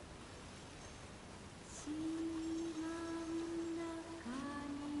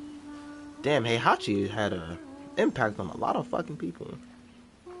 Damn, Heihachi had a impact on a lot of fucking people.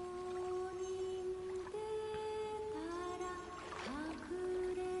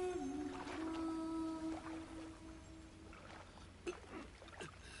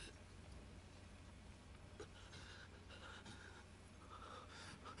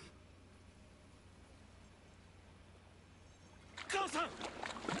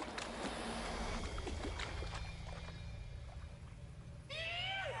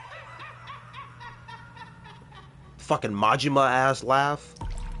 Fucking Majima ass laugh.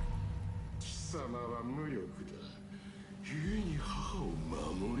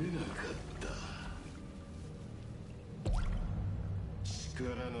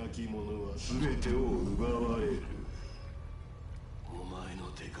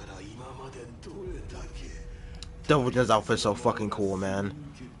 Devil outfit's so fucking cool, man.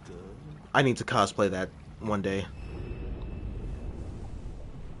 I need to cosplay that one day.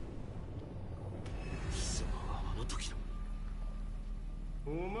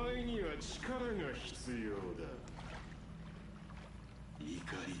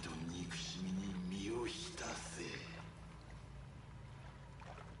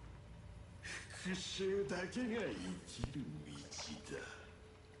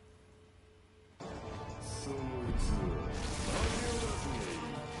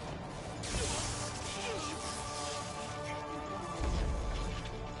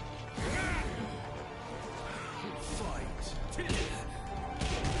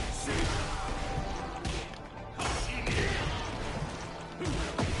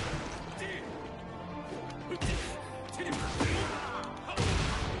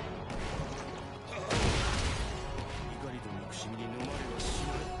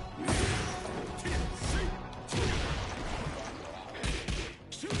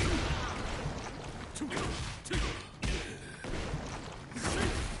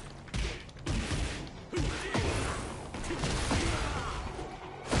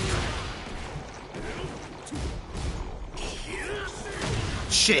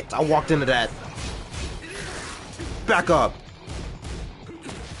 Shit, I walked into that. Back up.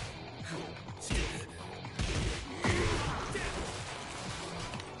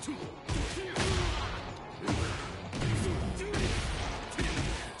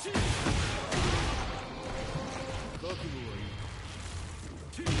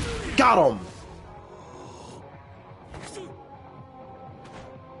 Got him.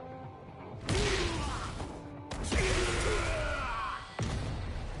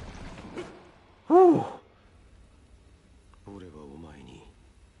 Whew.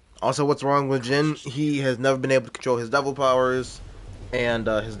 Also, what's wrong with Jin? He has never been able to control his devil powers, and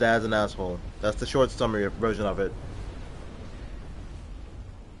his dad's an asshole. That's the short summary version of it.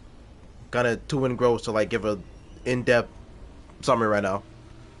 Kind of too engrossed to like give a in-depth summary right now.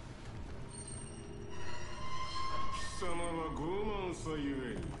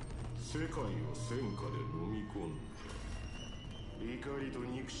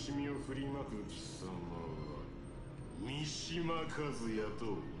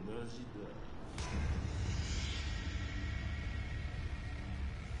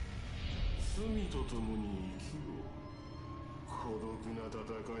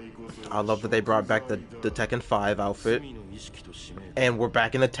 I love that they brought back the Tekken 5 outfit. And we're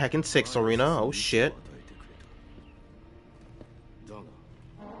back in the Tekken 6 arena. Oh shit.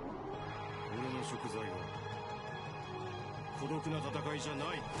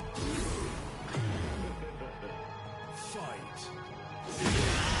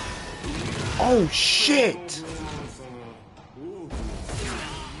 Oh shit!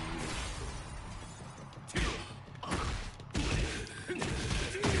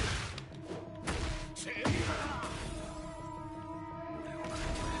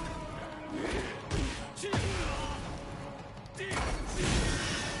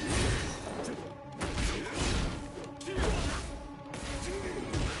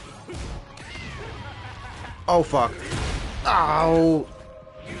 Oh fuck. Ow.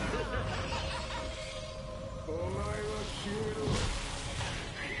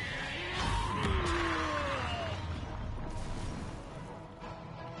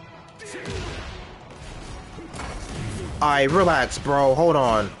 Alright, relax, bro. Hold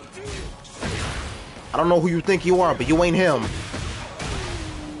on. I don't know who you think you are, but you ain't him.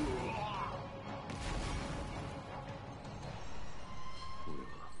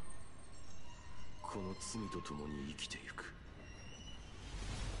 この罪と共に生きてゆく。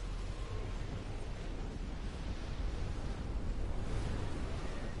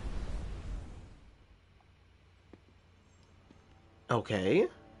Okay.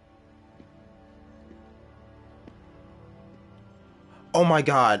 Oh my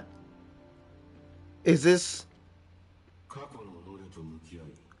god. Is this...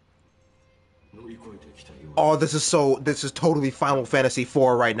 Oh, this is totally Final Fantasy IV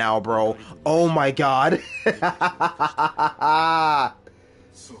right now, bro. Oh my god.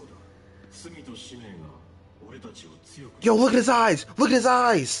 Yo, look at his eyes! Look at his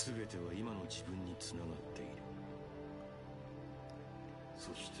eyes!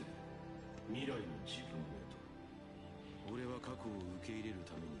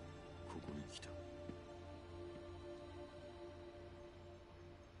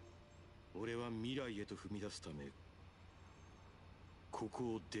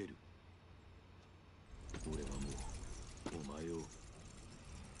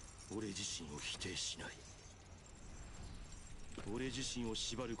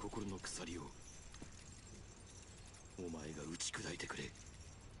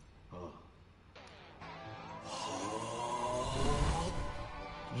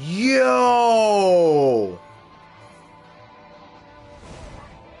 Yo!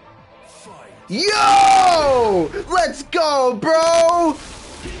 Yo! Let's go, bro!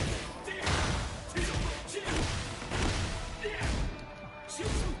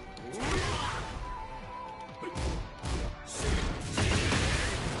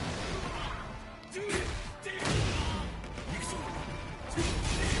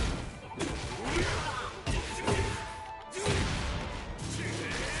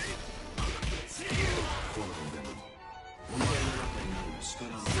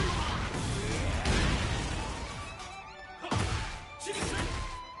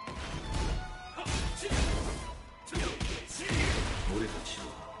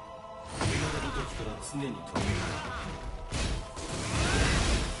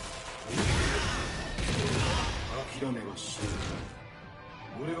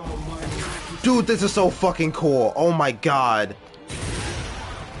 Dude, this is so fucking cool. Oh my god.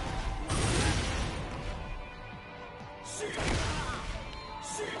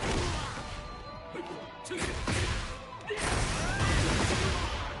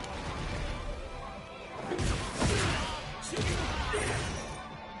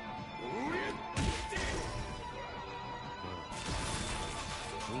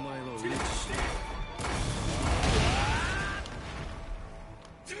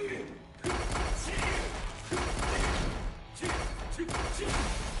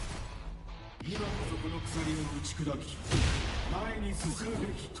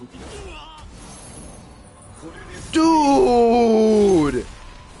 Dude!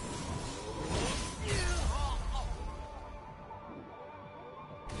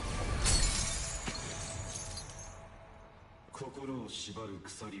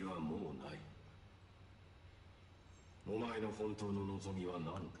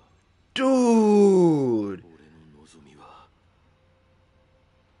 Dude!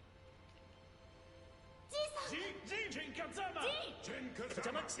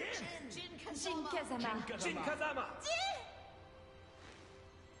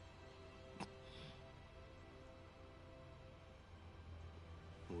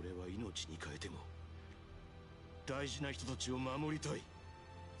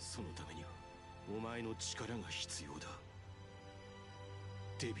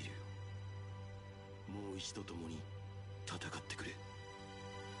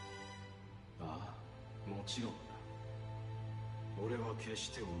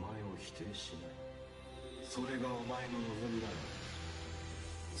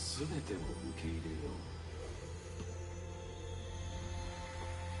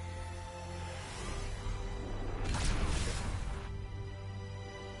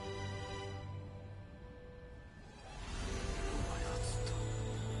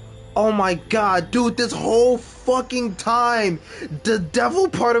 Oh my god, dude, this whole fucking time, the devil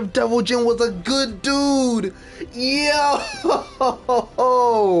part of Devil Jin was a good dude.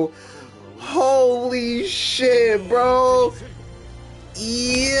 Yo! Holy shit, bro.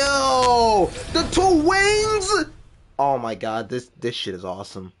 Yo! The two wings! Oh my god, this shit is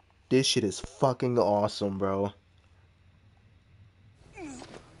awesome. This shit is fucking awesome, bro.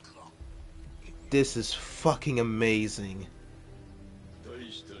 This is fucking amazing.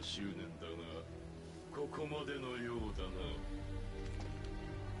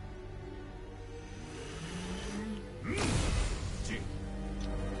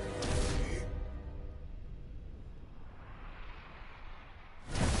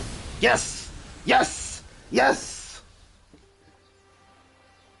 Yes! Yes! Yes!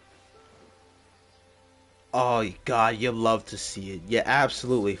 Oh, God, you love to see it. You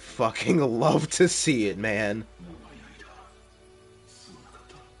absolutely fucking love to see it, man.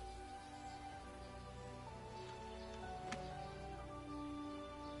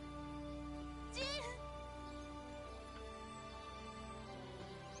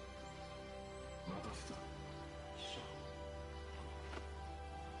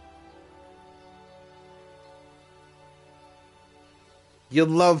 You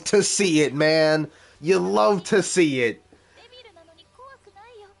love to see it, man. You love to see it.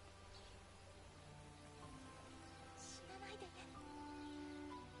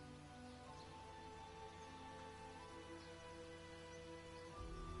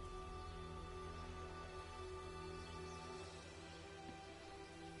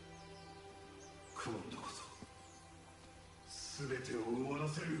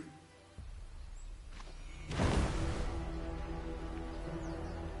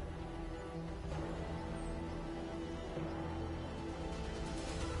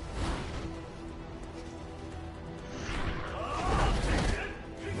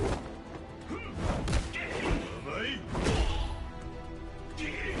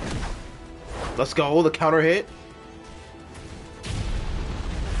 Let's go, the counter hit.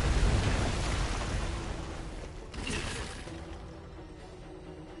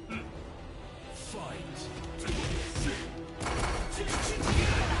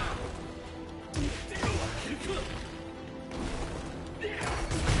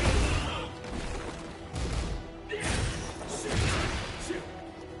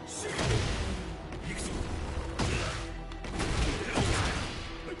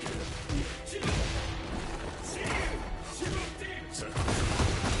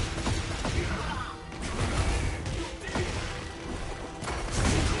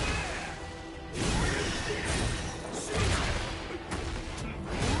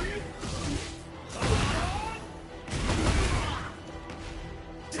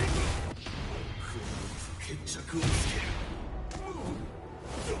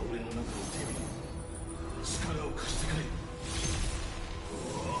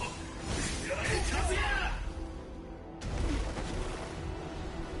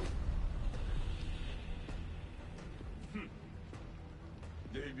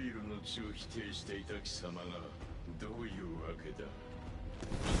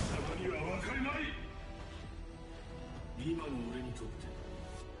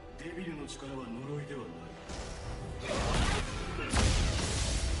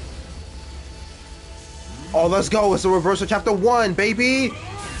 Oh, let's go. It's the reverse of chapter 1, baby.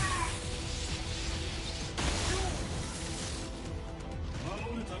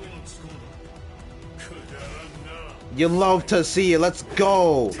 You love to see it. Let's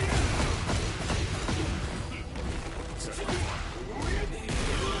go.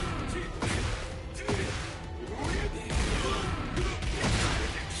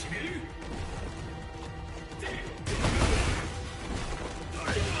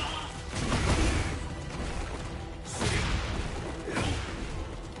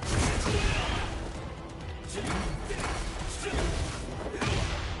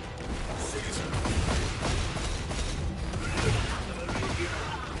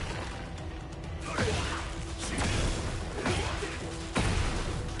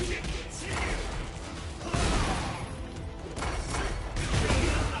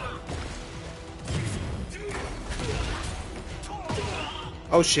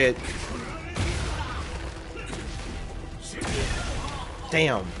 Oh shit.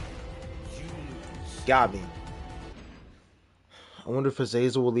 Damn. Got me. I wonder if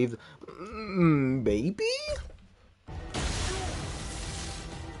Azazel will leave. Maybe?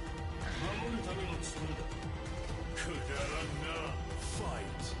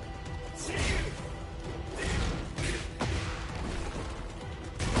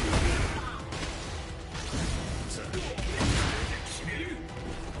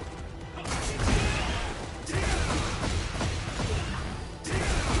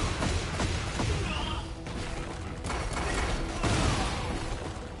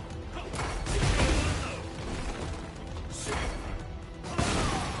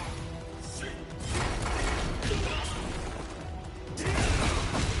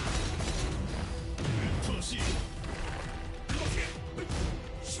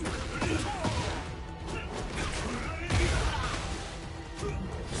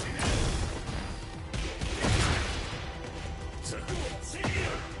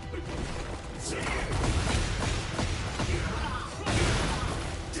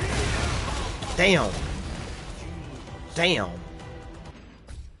 Damn. Damn.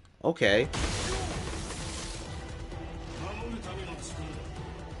 Okay.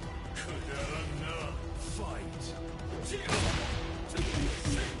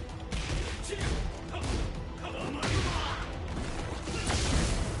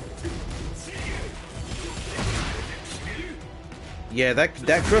 Yeah,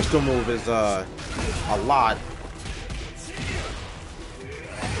 that crystal move is a lot.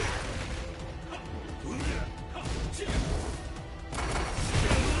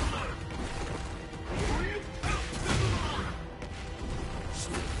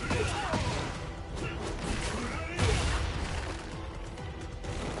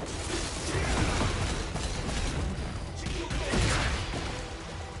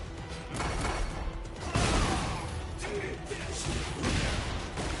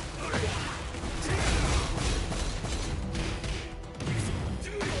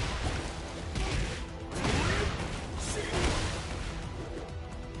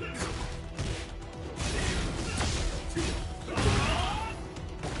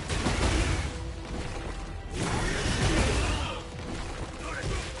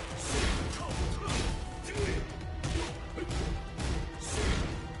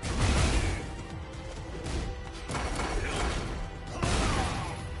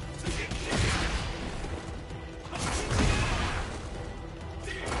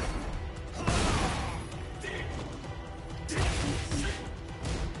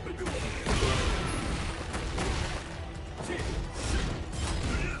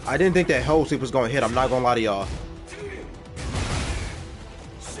 I didn't think that hole sweep was gonna hit. I'm not gonna lie to y'all.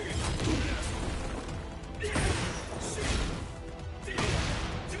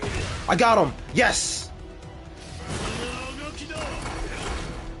 I got him. Yes.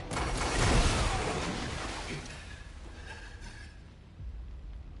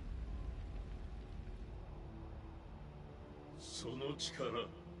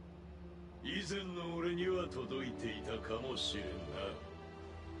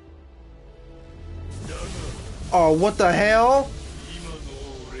 Oh, what the hell?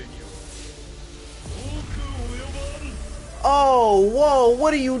 Oh, whoa,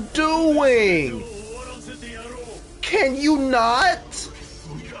 what are you doing? Can you not?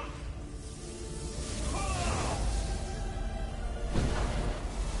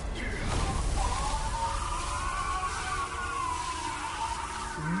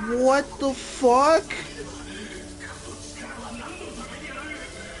 What the fuck?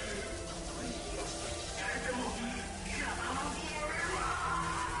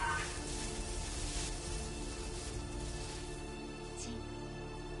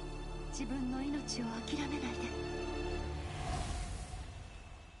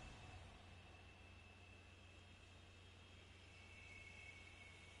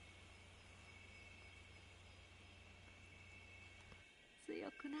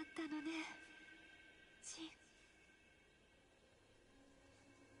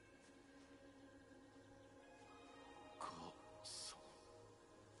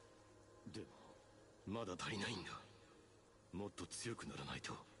まだ足りないんだ。もっと強くならない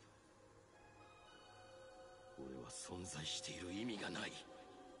と。俺は存在している意味がない。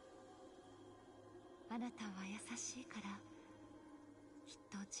あなたは優しいから、きっ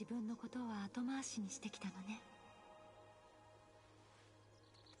と自分のことは後回しにしてきたのね。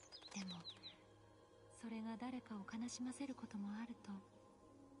でも、それが誰かを悲しませることもあると、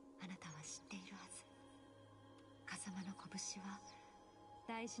あなたは知っているはず。風間の拳は、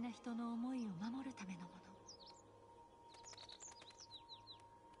大事な人の思いを守るためのもの。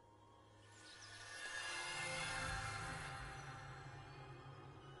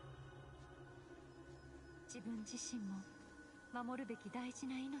自分自身も守るべき大事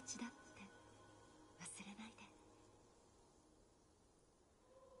な命だって忘れないで。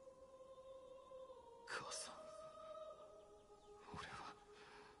母さん、俺は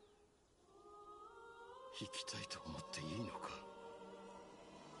生きたいと思っていいのか。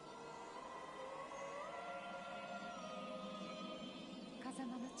風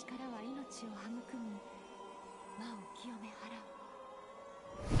間の力は命を育み、魔を清め払う。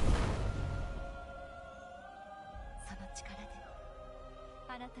その力で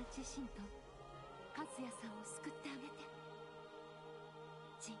あなた自身と和也さんを救ってあげて。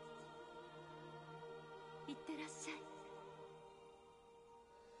ジン、いってらっしゃい。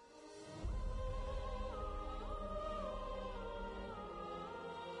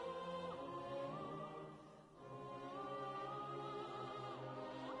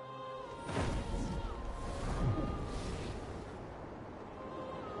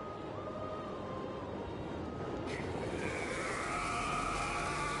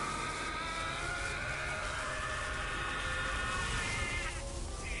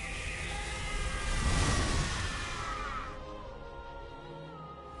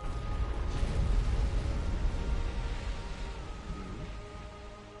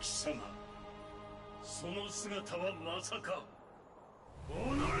貴様、その姿はまさか。お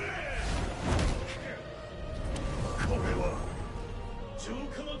のれ！これは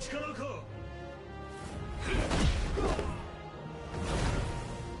力か。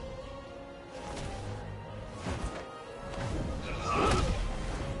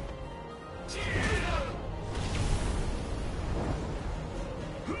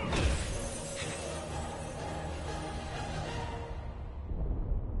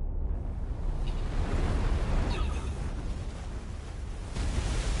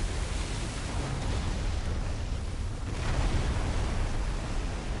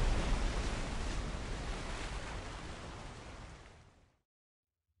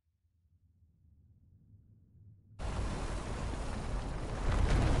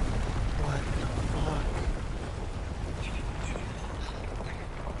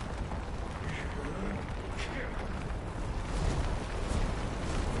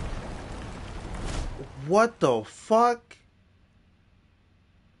What the fuck?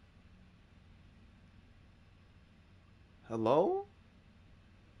 Hello?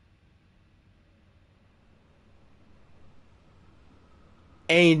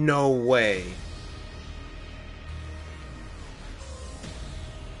 Ain't no way.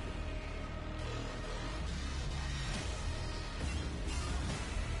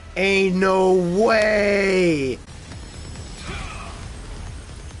 Ain't no way.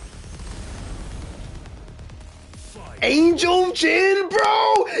 Angel Jin,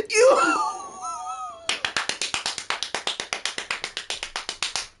 bro! You...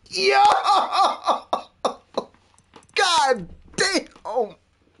 Yo! God damn!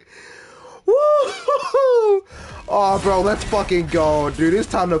 Woo! Oh, bro, let's fucking go, dude. It's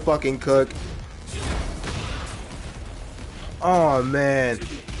time to fucking cook. Oh, man.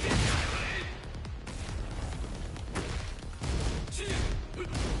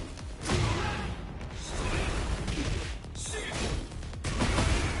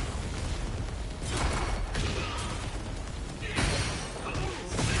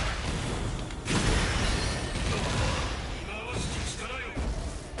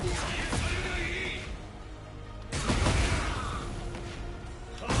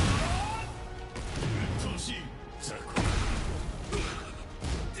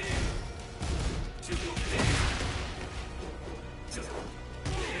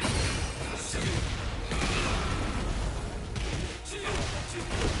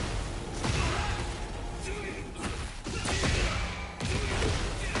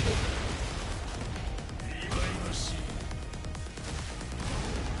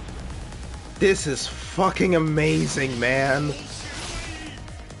 This is fucking amazing, man.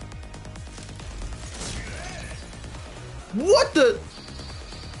 What the?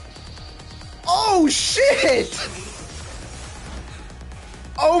 Oh shit!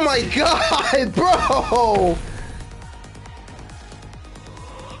 Oh my god, bro!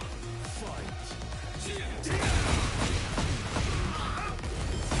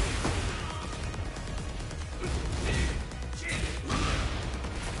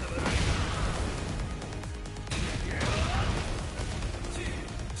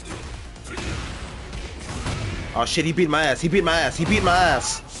 Oh shit, he beat my ass, he beat my ass, he beat my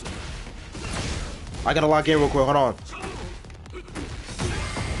ass. I gotta lock in real quick, hold on.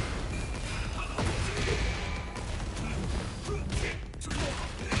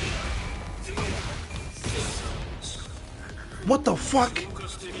 What the fuck?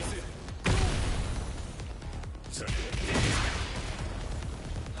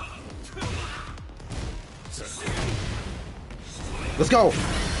 Let's go.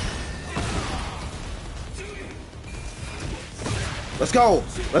 Let's go!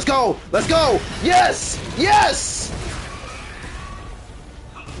 Let's go! Let's go! Yes! Yes!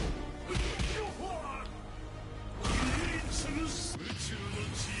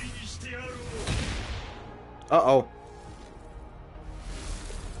 Uh-oh.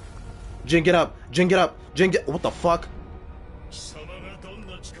 Jin, get up! Jin, get up! Jin, get... What the fuck?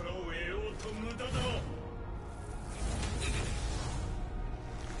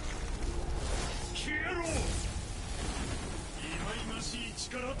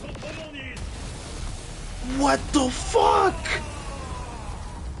 What the fuck?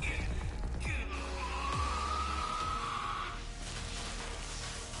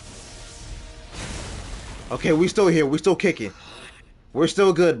 Okay, we still here. We still kicking. We're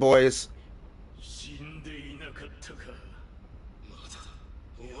still good, boys.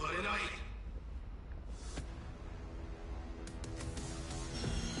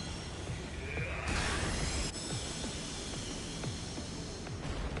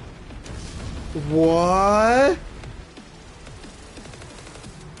 What?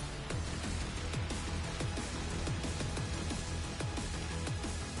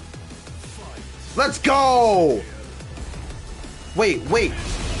 Let's go! Wait, wait.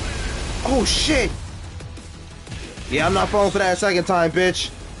 Oh shit! Yeah, I'm not falling for that second time,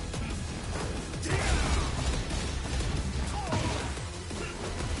 bitch.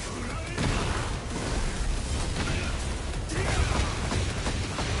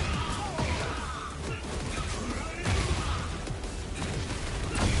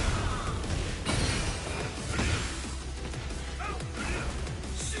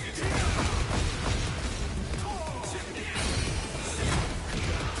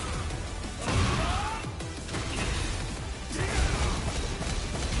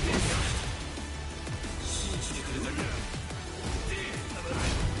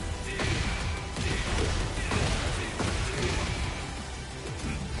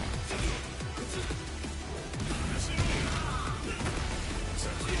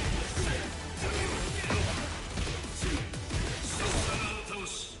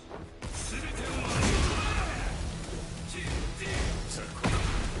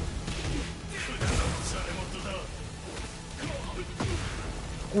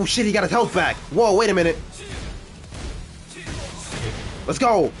 Oh shit, he got his health back. Whoa, wait a minute. Let's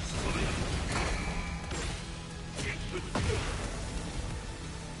go.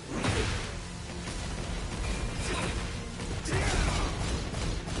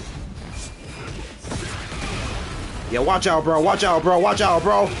 Yeah, watch out, bro. Watch out, bro. Watch out,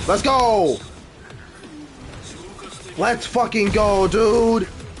 bro. Let's go. Let's fucking go, dude.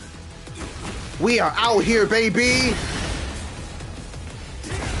 We are out here, baby.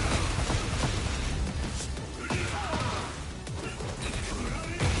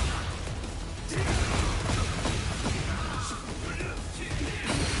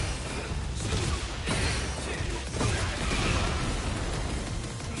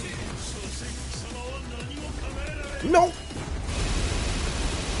 No.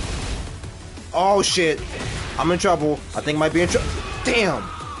 Oh shit. I'm in trouble. I think I might be in trouble. Damn.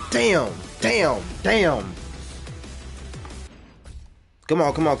 Damn. Damn. Damn. Come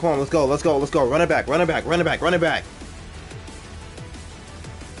on, come on, come on. Let's go. Let's go. Let's go. Run it back. Run it back. Run it back. Run it back.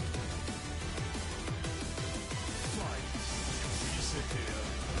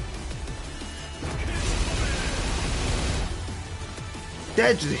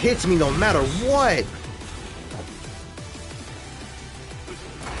 That just hits me no matter what.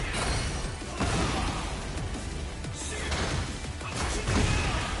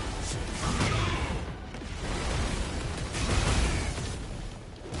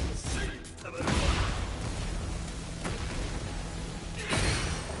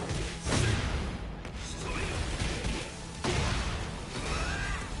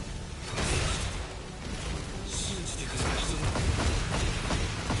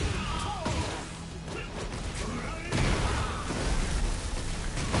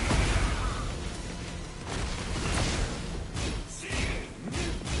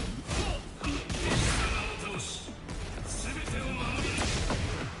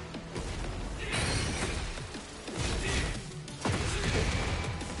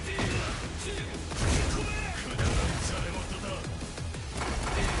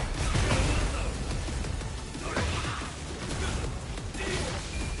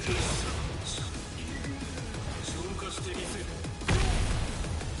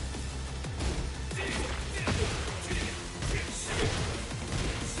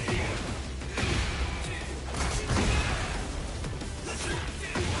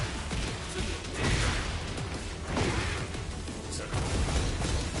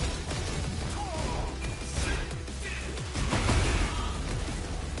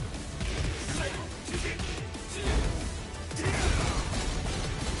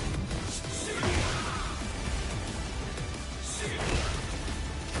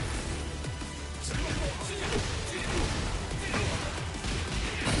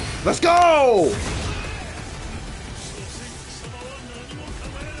 Let's go!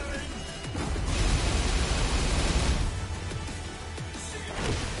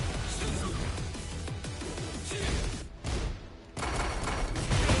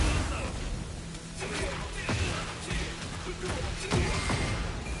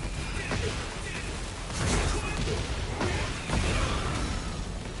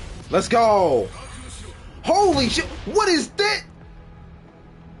 Let's go! Holy shit! What is that?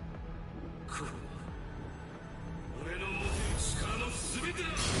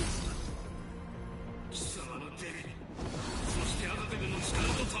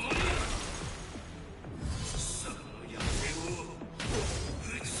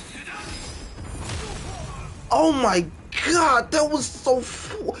 Oh my god, that was so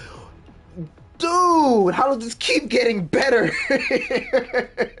dude, how does this keep getting better?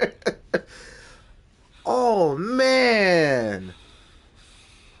 Oh man.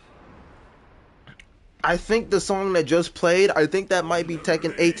 I think the song that just played, I think that might be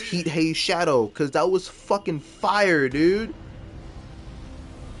Tekken 8's Heat Haze Shadow, cause that was fucking fire, dude.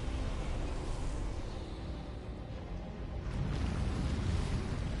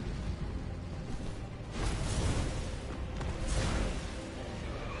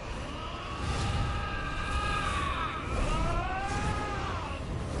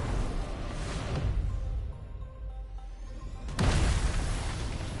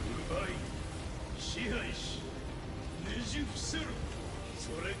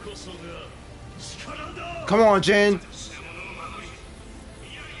 Come on, Jin.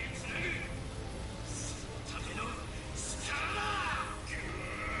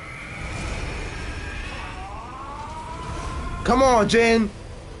 Come on, Jin.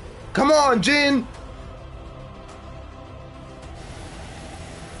 Come on, Jin.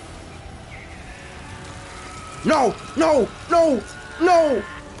 No, no, no, no.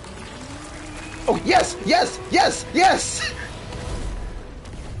 Oh, yes, yes, yes, yes.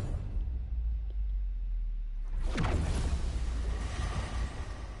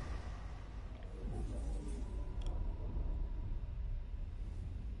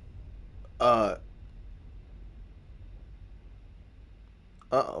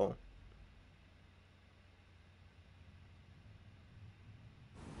 Uh-oh.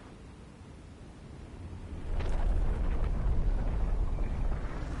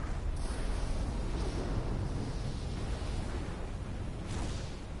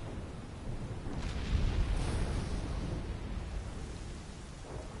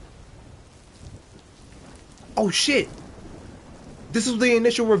 Oh shit! This is the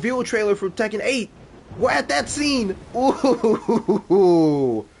initial reveal trailer for Tekken 8. We're at that scene.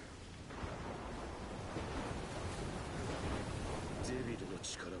 Ooh.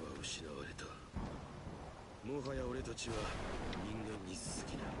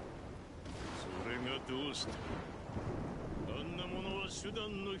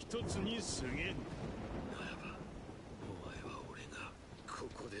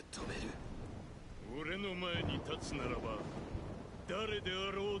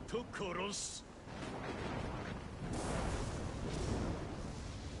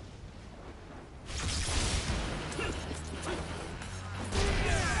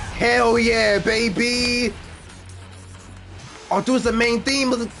 Hell yeah, baby! Oh, do the main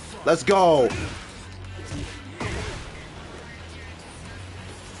theme. Let's go.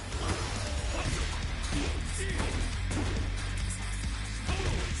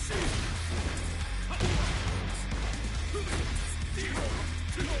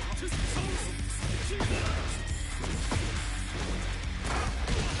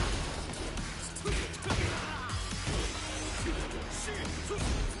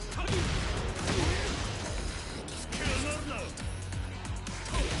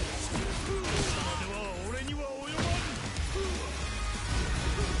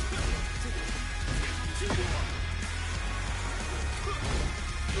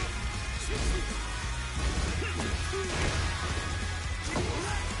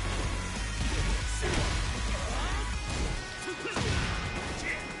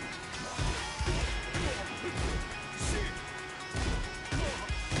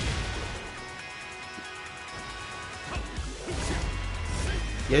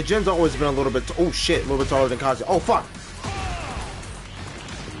 Yeah, Jin's always been a little bit, oh shit, a little bit taller than Kazuya. Oh fuck!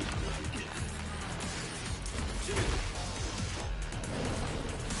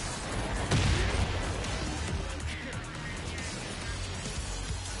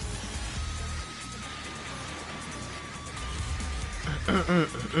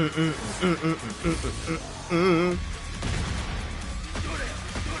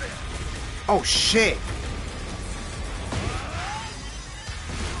 Oh shit!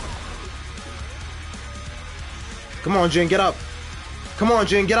 Come on, Jin, get up! Come on,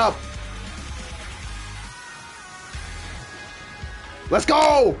 Jin, get up! Let's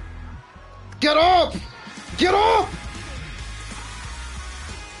go! Get up! Get up!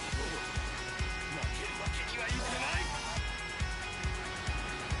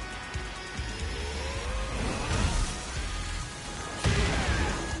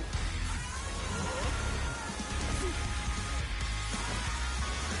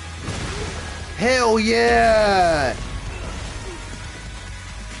 Hell yeah!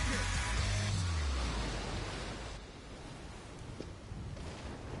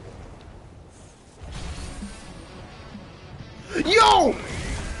 Yo!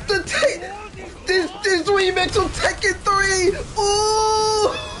 This remix of Tekken 3!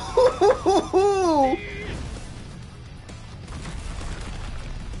 Ooh!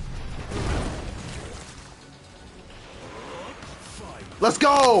 Let's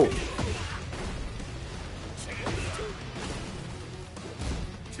go!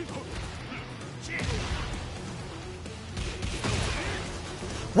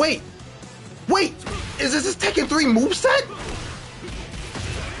 Wait! Wait! Is this his Tekken 3 moveset?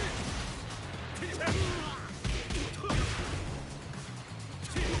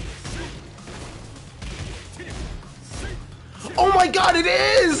 Oh my god, it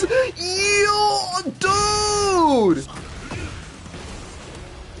is! Yo, dude!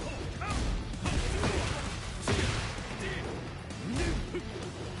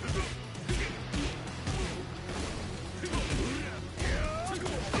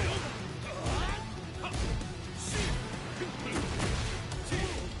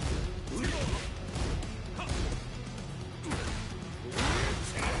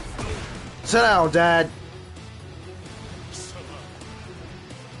 Sit down, Dad.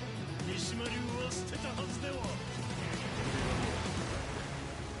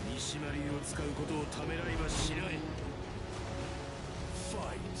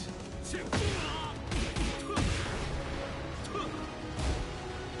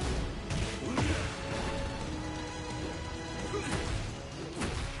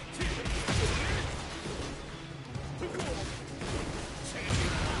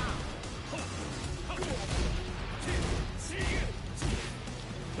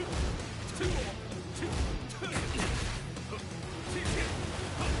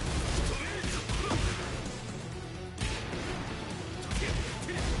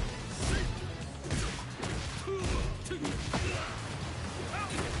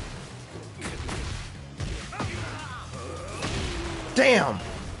 Damn!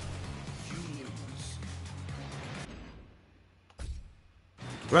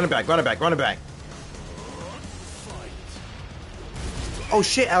 Run it back, run it back, run it back. Oh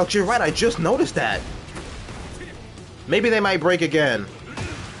shit, Alex, you're right, I just noticed that. Maybe they might break again.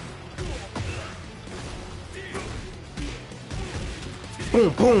 Boom,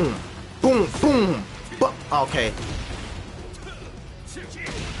 boom, boom, boom. Okay.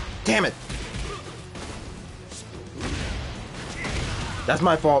 Damn it. That's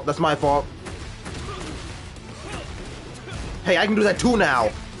my fault, that's my fault. Hey, I can do that too now.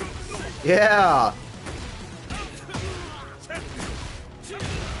 Yeah.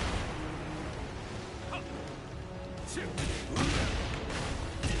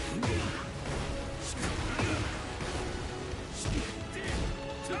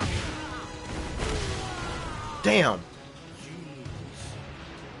 Damn.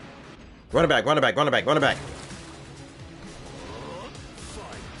 Run it back, run it back, run it back, run it back.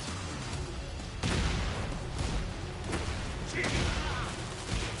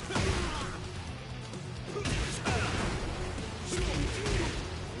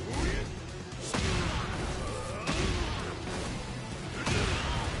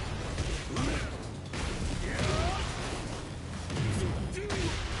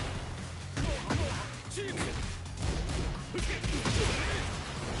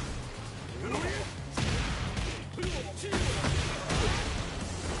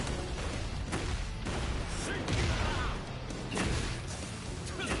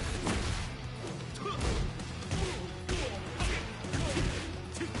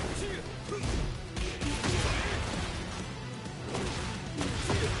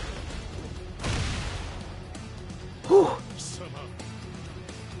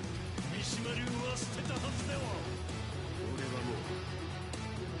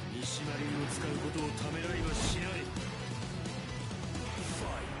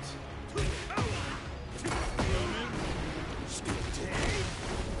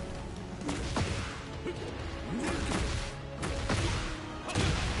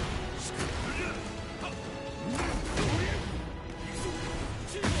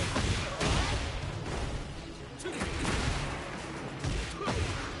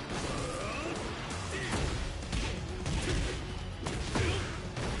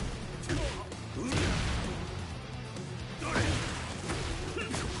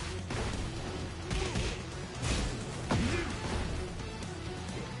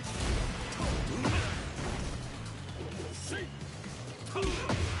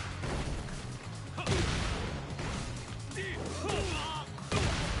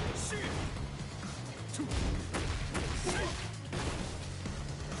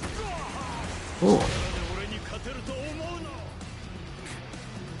 Ooh.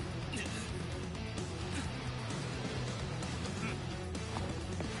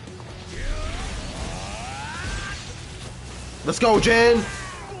 Let's go, Jin!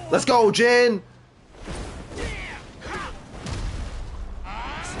 Let's go, Jin!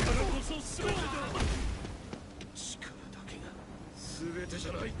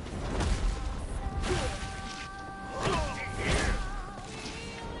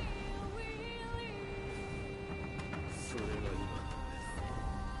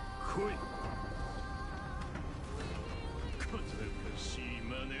 来い。小賢しい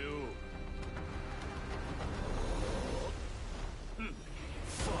真似を。フ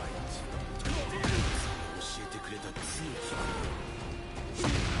ァイト。教えてくれた強き。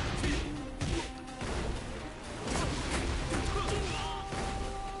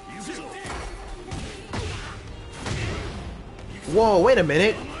Whoa, wait a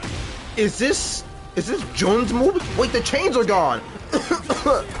minute. Is this Jun's move? Wait, the chains are gone.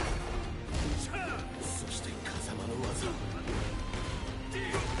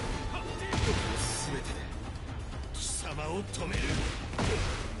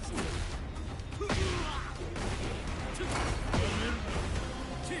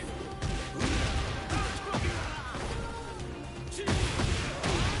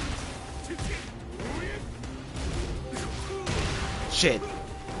 Shit.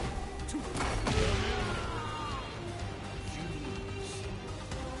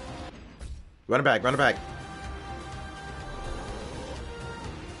 Run it back, run it back.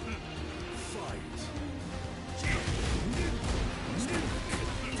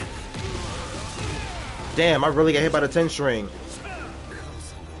 Damn, I really got hit by the 10 string.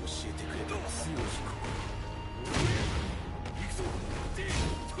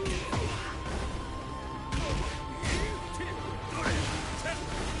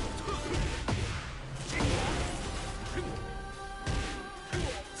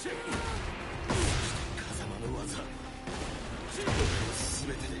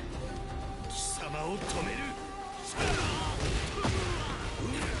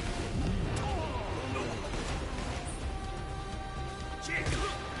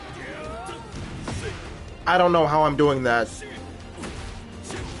 I don't know how I'm doing that.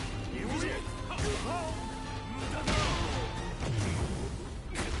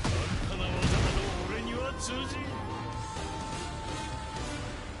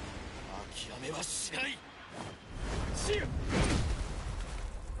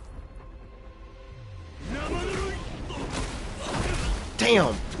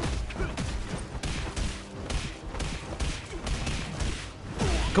 Damn.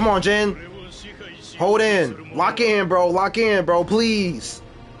 Come on, Jin. Hold in. Lock in, bro. Lock in, bro. Please.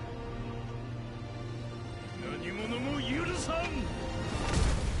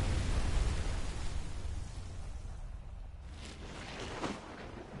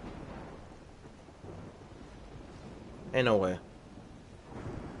 Ain't no way.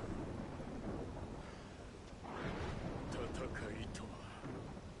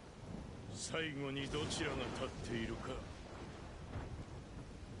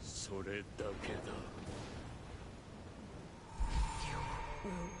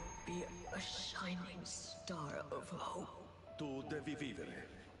 Will be a shining star of hope.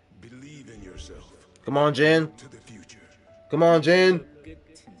 Believe in yourself. Come on, Jin. To the future. Come on, Jin.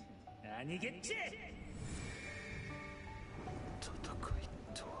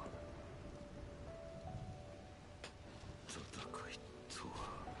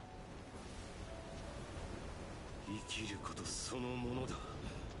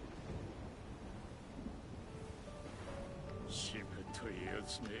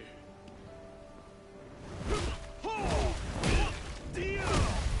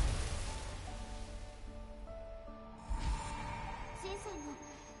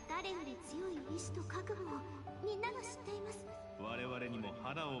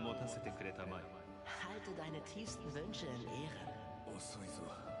 Halte deine tiefsten Wünsche in Ehren. 遅いぞ。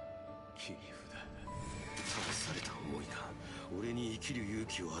切り札。託された思いが俺に生きる勇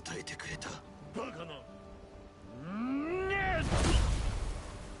気を与えてくれた。バカな。守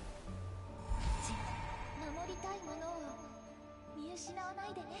りたいものを見失わな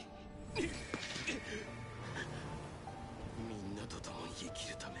いでね。みんなと共に生き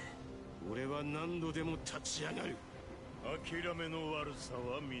るため、俺は何度でも立ち上がる。諦めの悪さ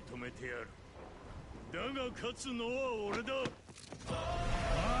は認めてやる。だが勝つのは俺だ。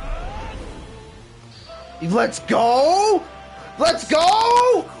Let's go! Let's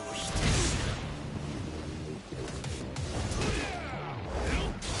go!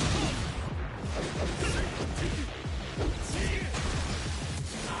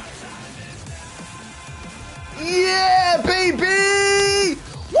 Yeah, baby!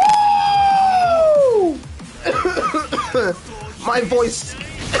 Woo! My voice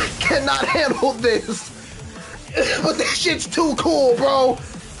cannot handle this. But this shit's too cool, bro.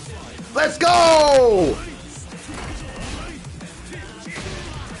 Let's go!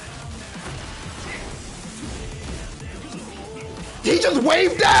 He just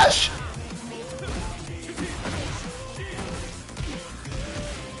wave dash!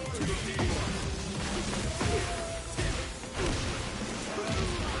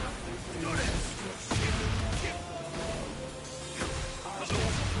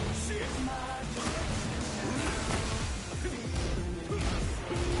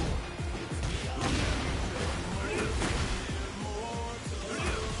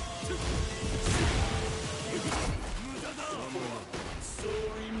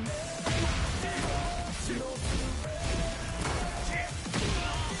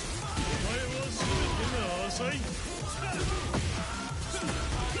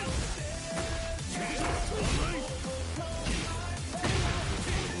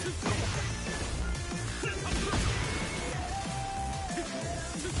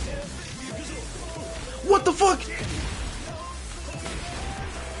 What the fuck?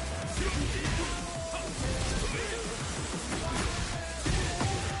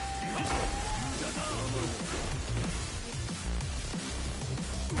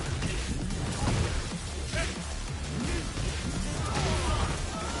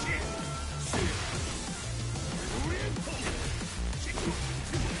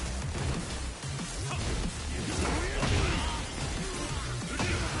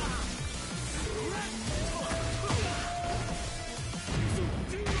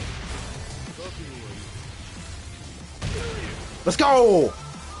 Let's go!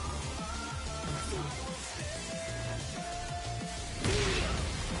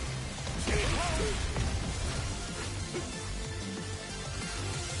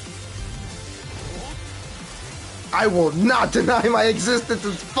 I will not deny my existence.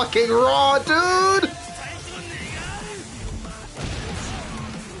 It's fucking raw, dude!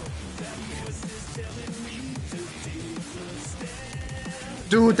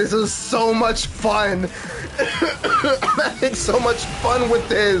 Dude, this is so much fun! I'm having so much fun with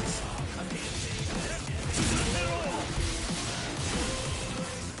this!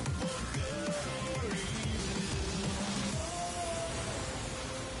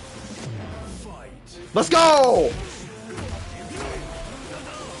 Let's go!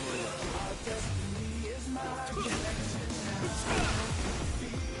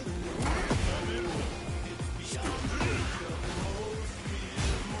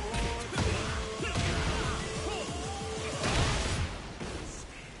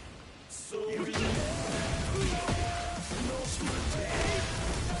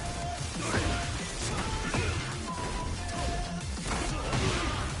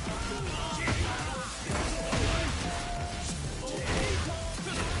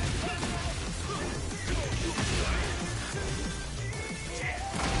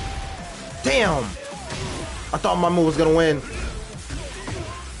 Damn! I thought my move was gonna win.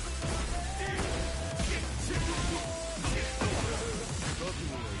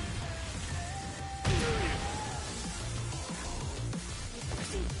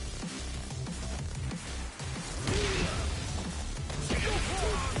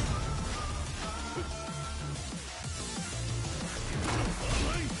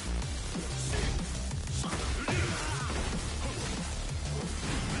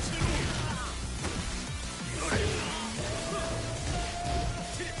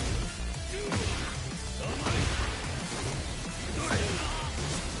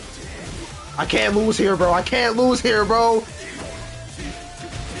 I can't lose here, bro. I can't lose here, bro.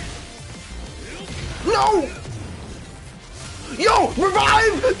 No! Yo!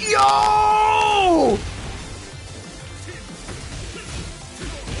 Revive! Yo!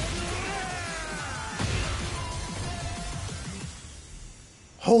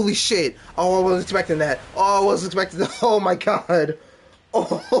 Holy shit. Oh, I wasn't expecting that. Oh, I wasn't expecting that. Oh my god.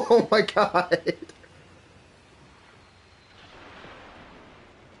 Oh my god.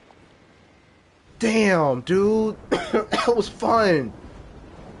 Damn, dude. That was fun.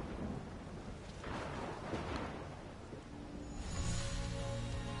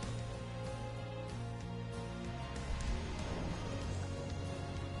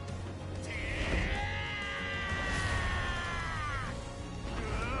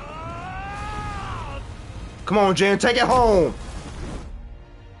 Come on, Jen, take it home.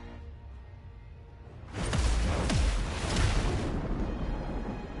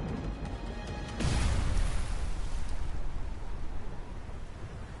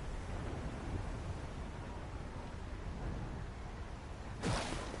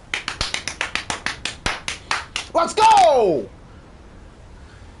 Let's go!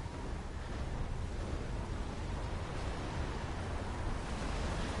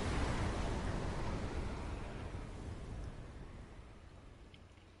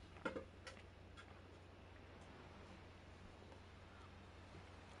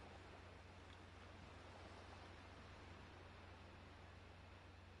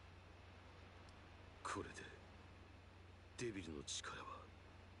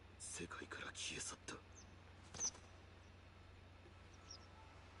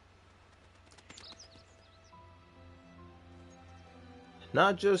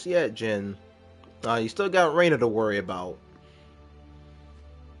 Not just yet, Jin. You still got Reina to worry about.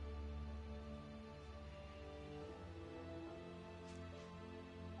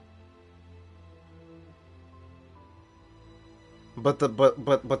 But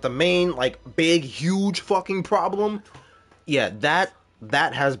the main, like, big, huge fucking problem, yeah, that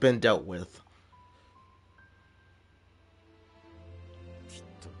has been dealt with.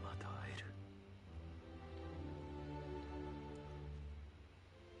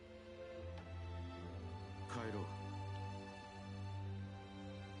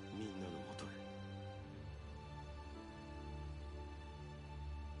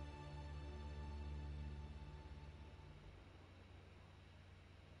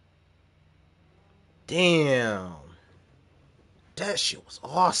 Damn. That shit was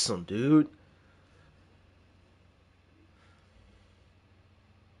awesome, dude.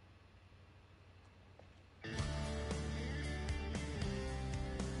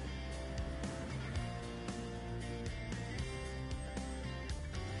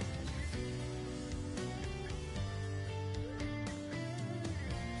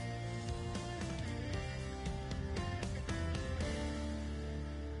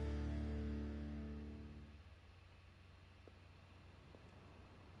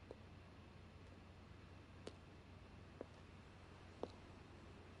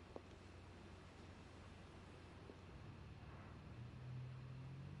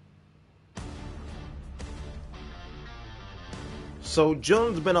 So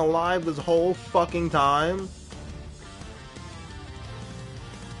Jun's been alive this whole fucking time?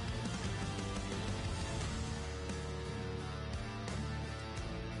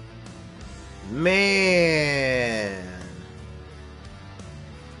 Man.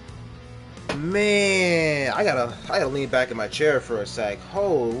 Man. I gotta lean back in my chair for a sec.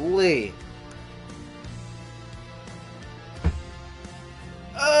 Holy.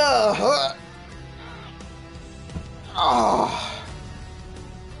 Oh.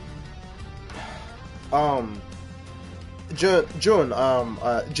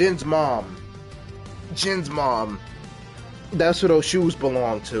 Jin's mom. Jin's mom. That's who those shoes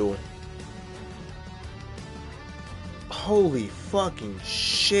belong to. Holy fucking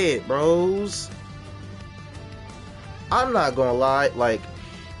shit, bros. I'm not gonna lie, like,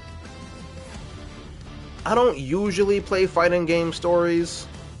 I don't usually play fighting game stories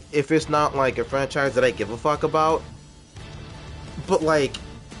if it's not like a franchise that I give a fuck about. But like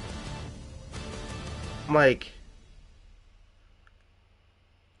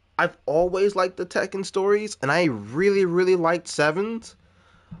I've always liked the Tekken stories, and I really, really liked 7's.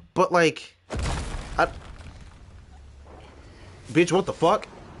 But like, bitch, what the fuck?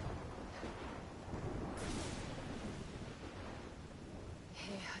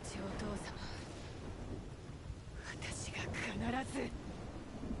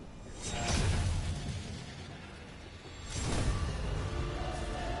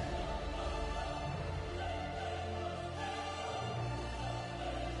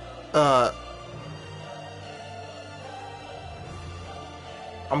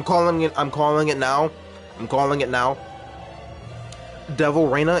 I'm calling it now. Devil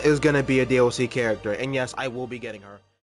Reina is gonna be a DLC character, and yes, I will be getting her.